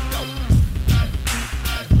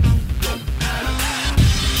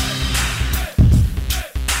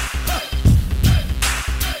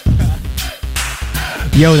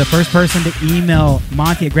 Yo, the first person to email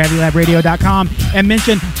Monty at gravitylabradio.com and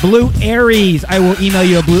mention Blue Aries, I will email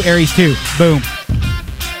you a Blue Aries too. Boom.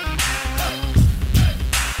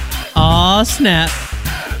 Aw, snap.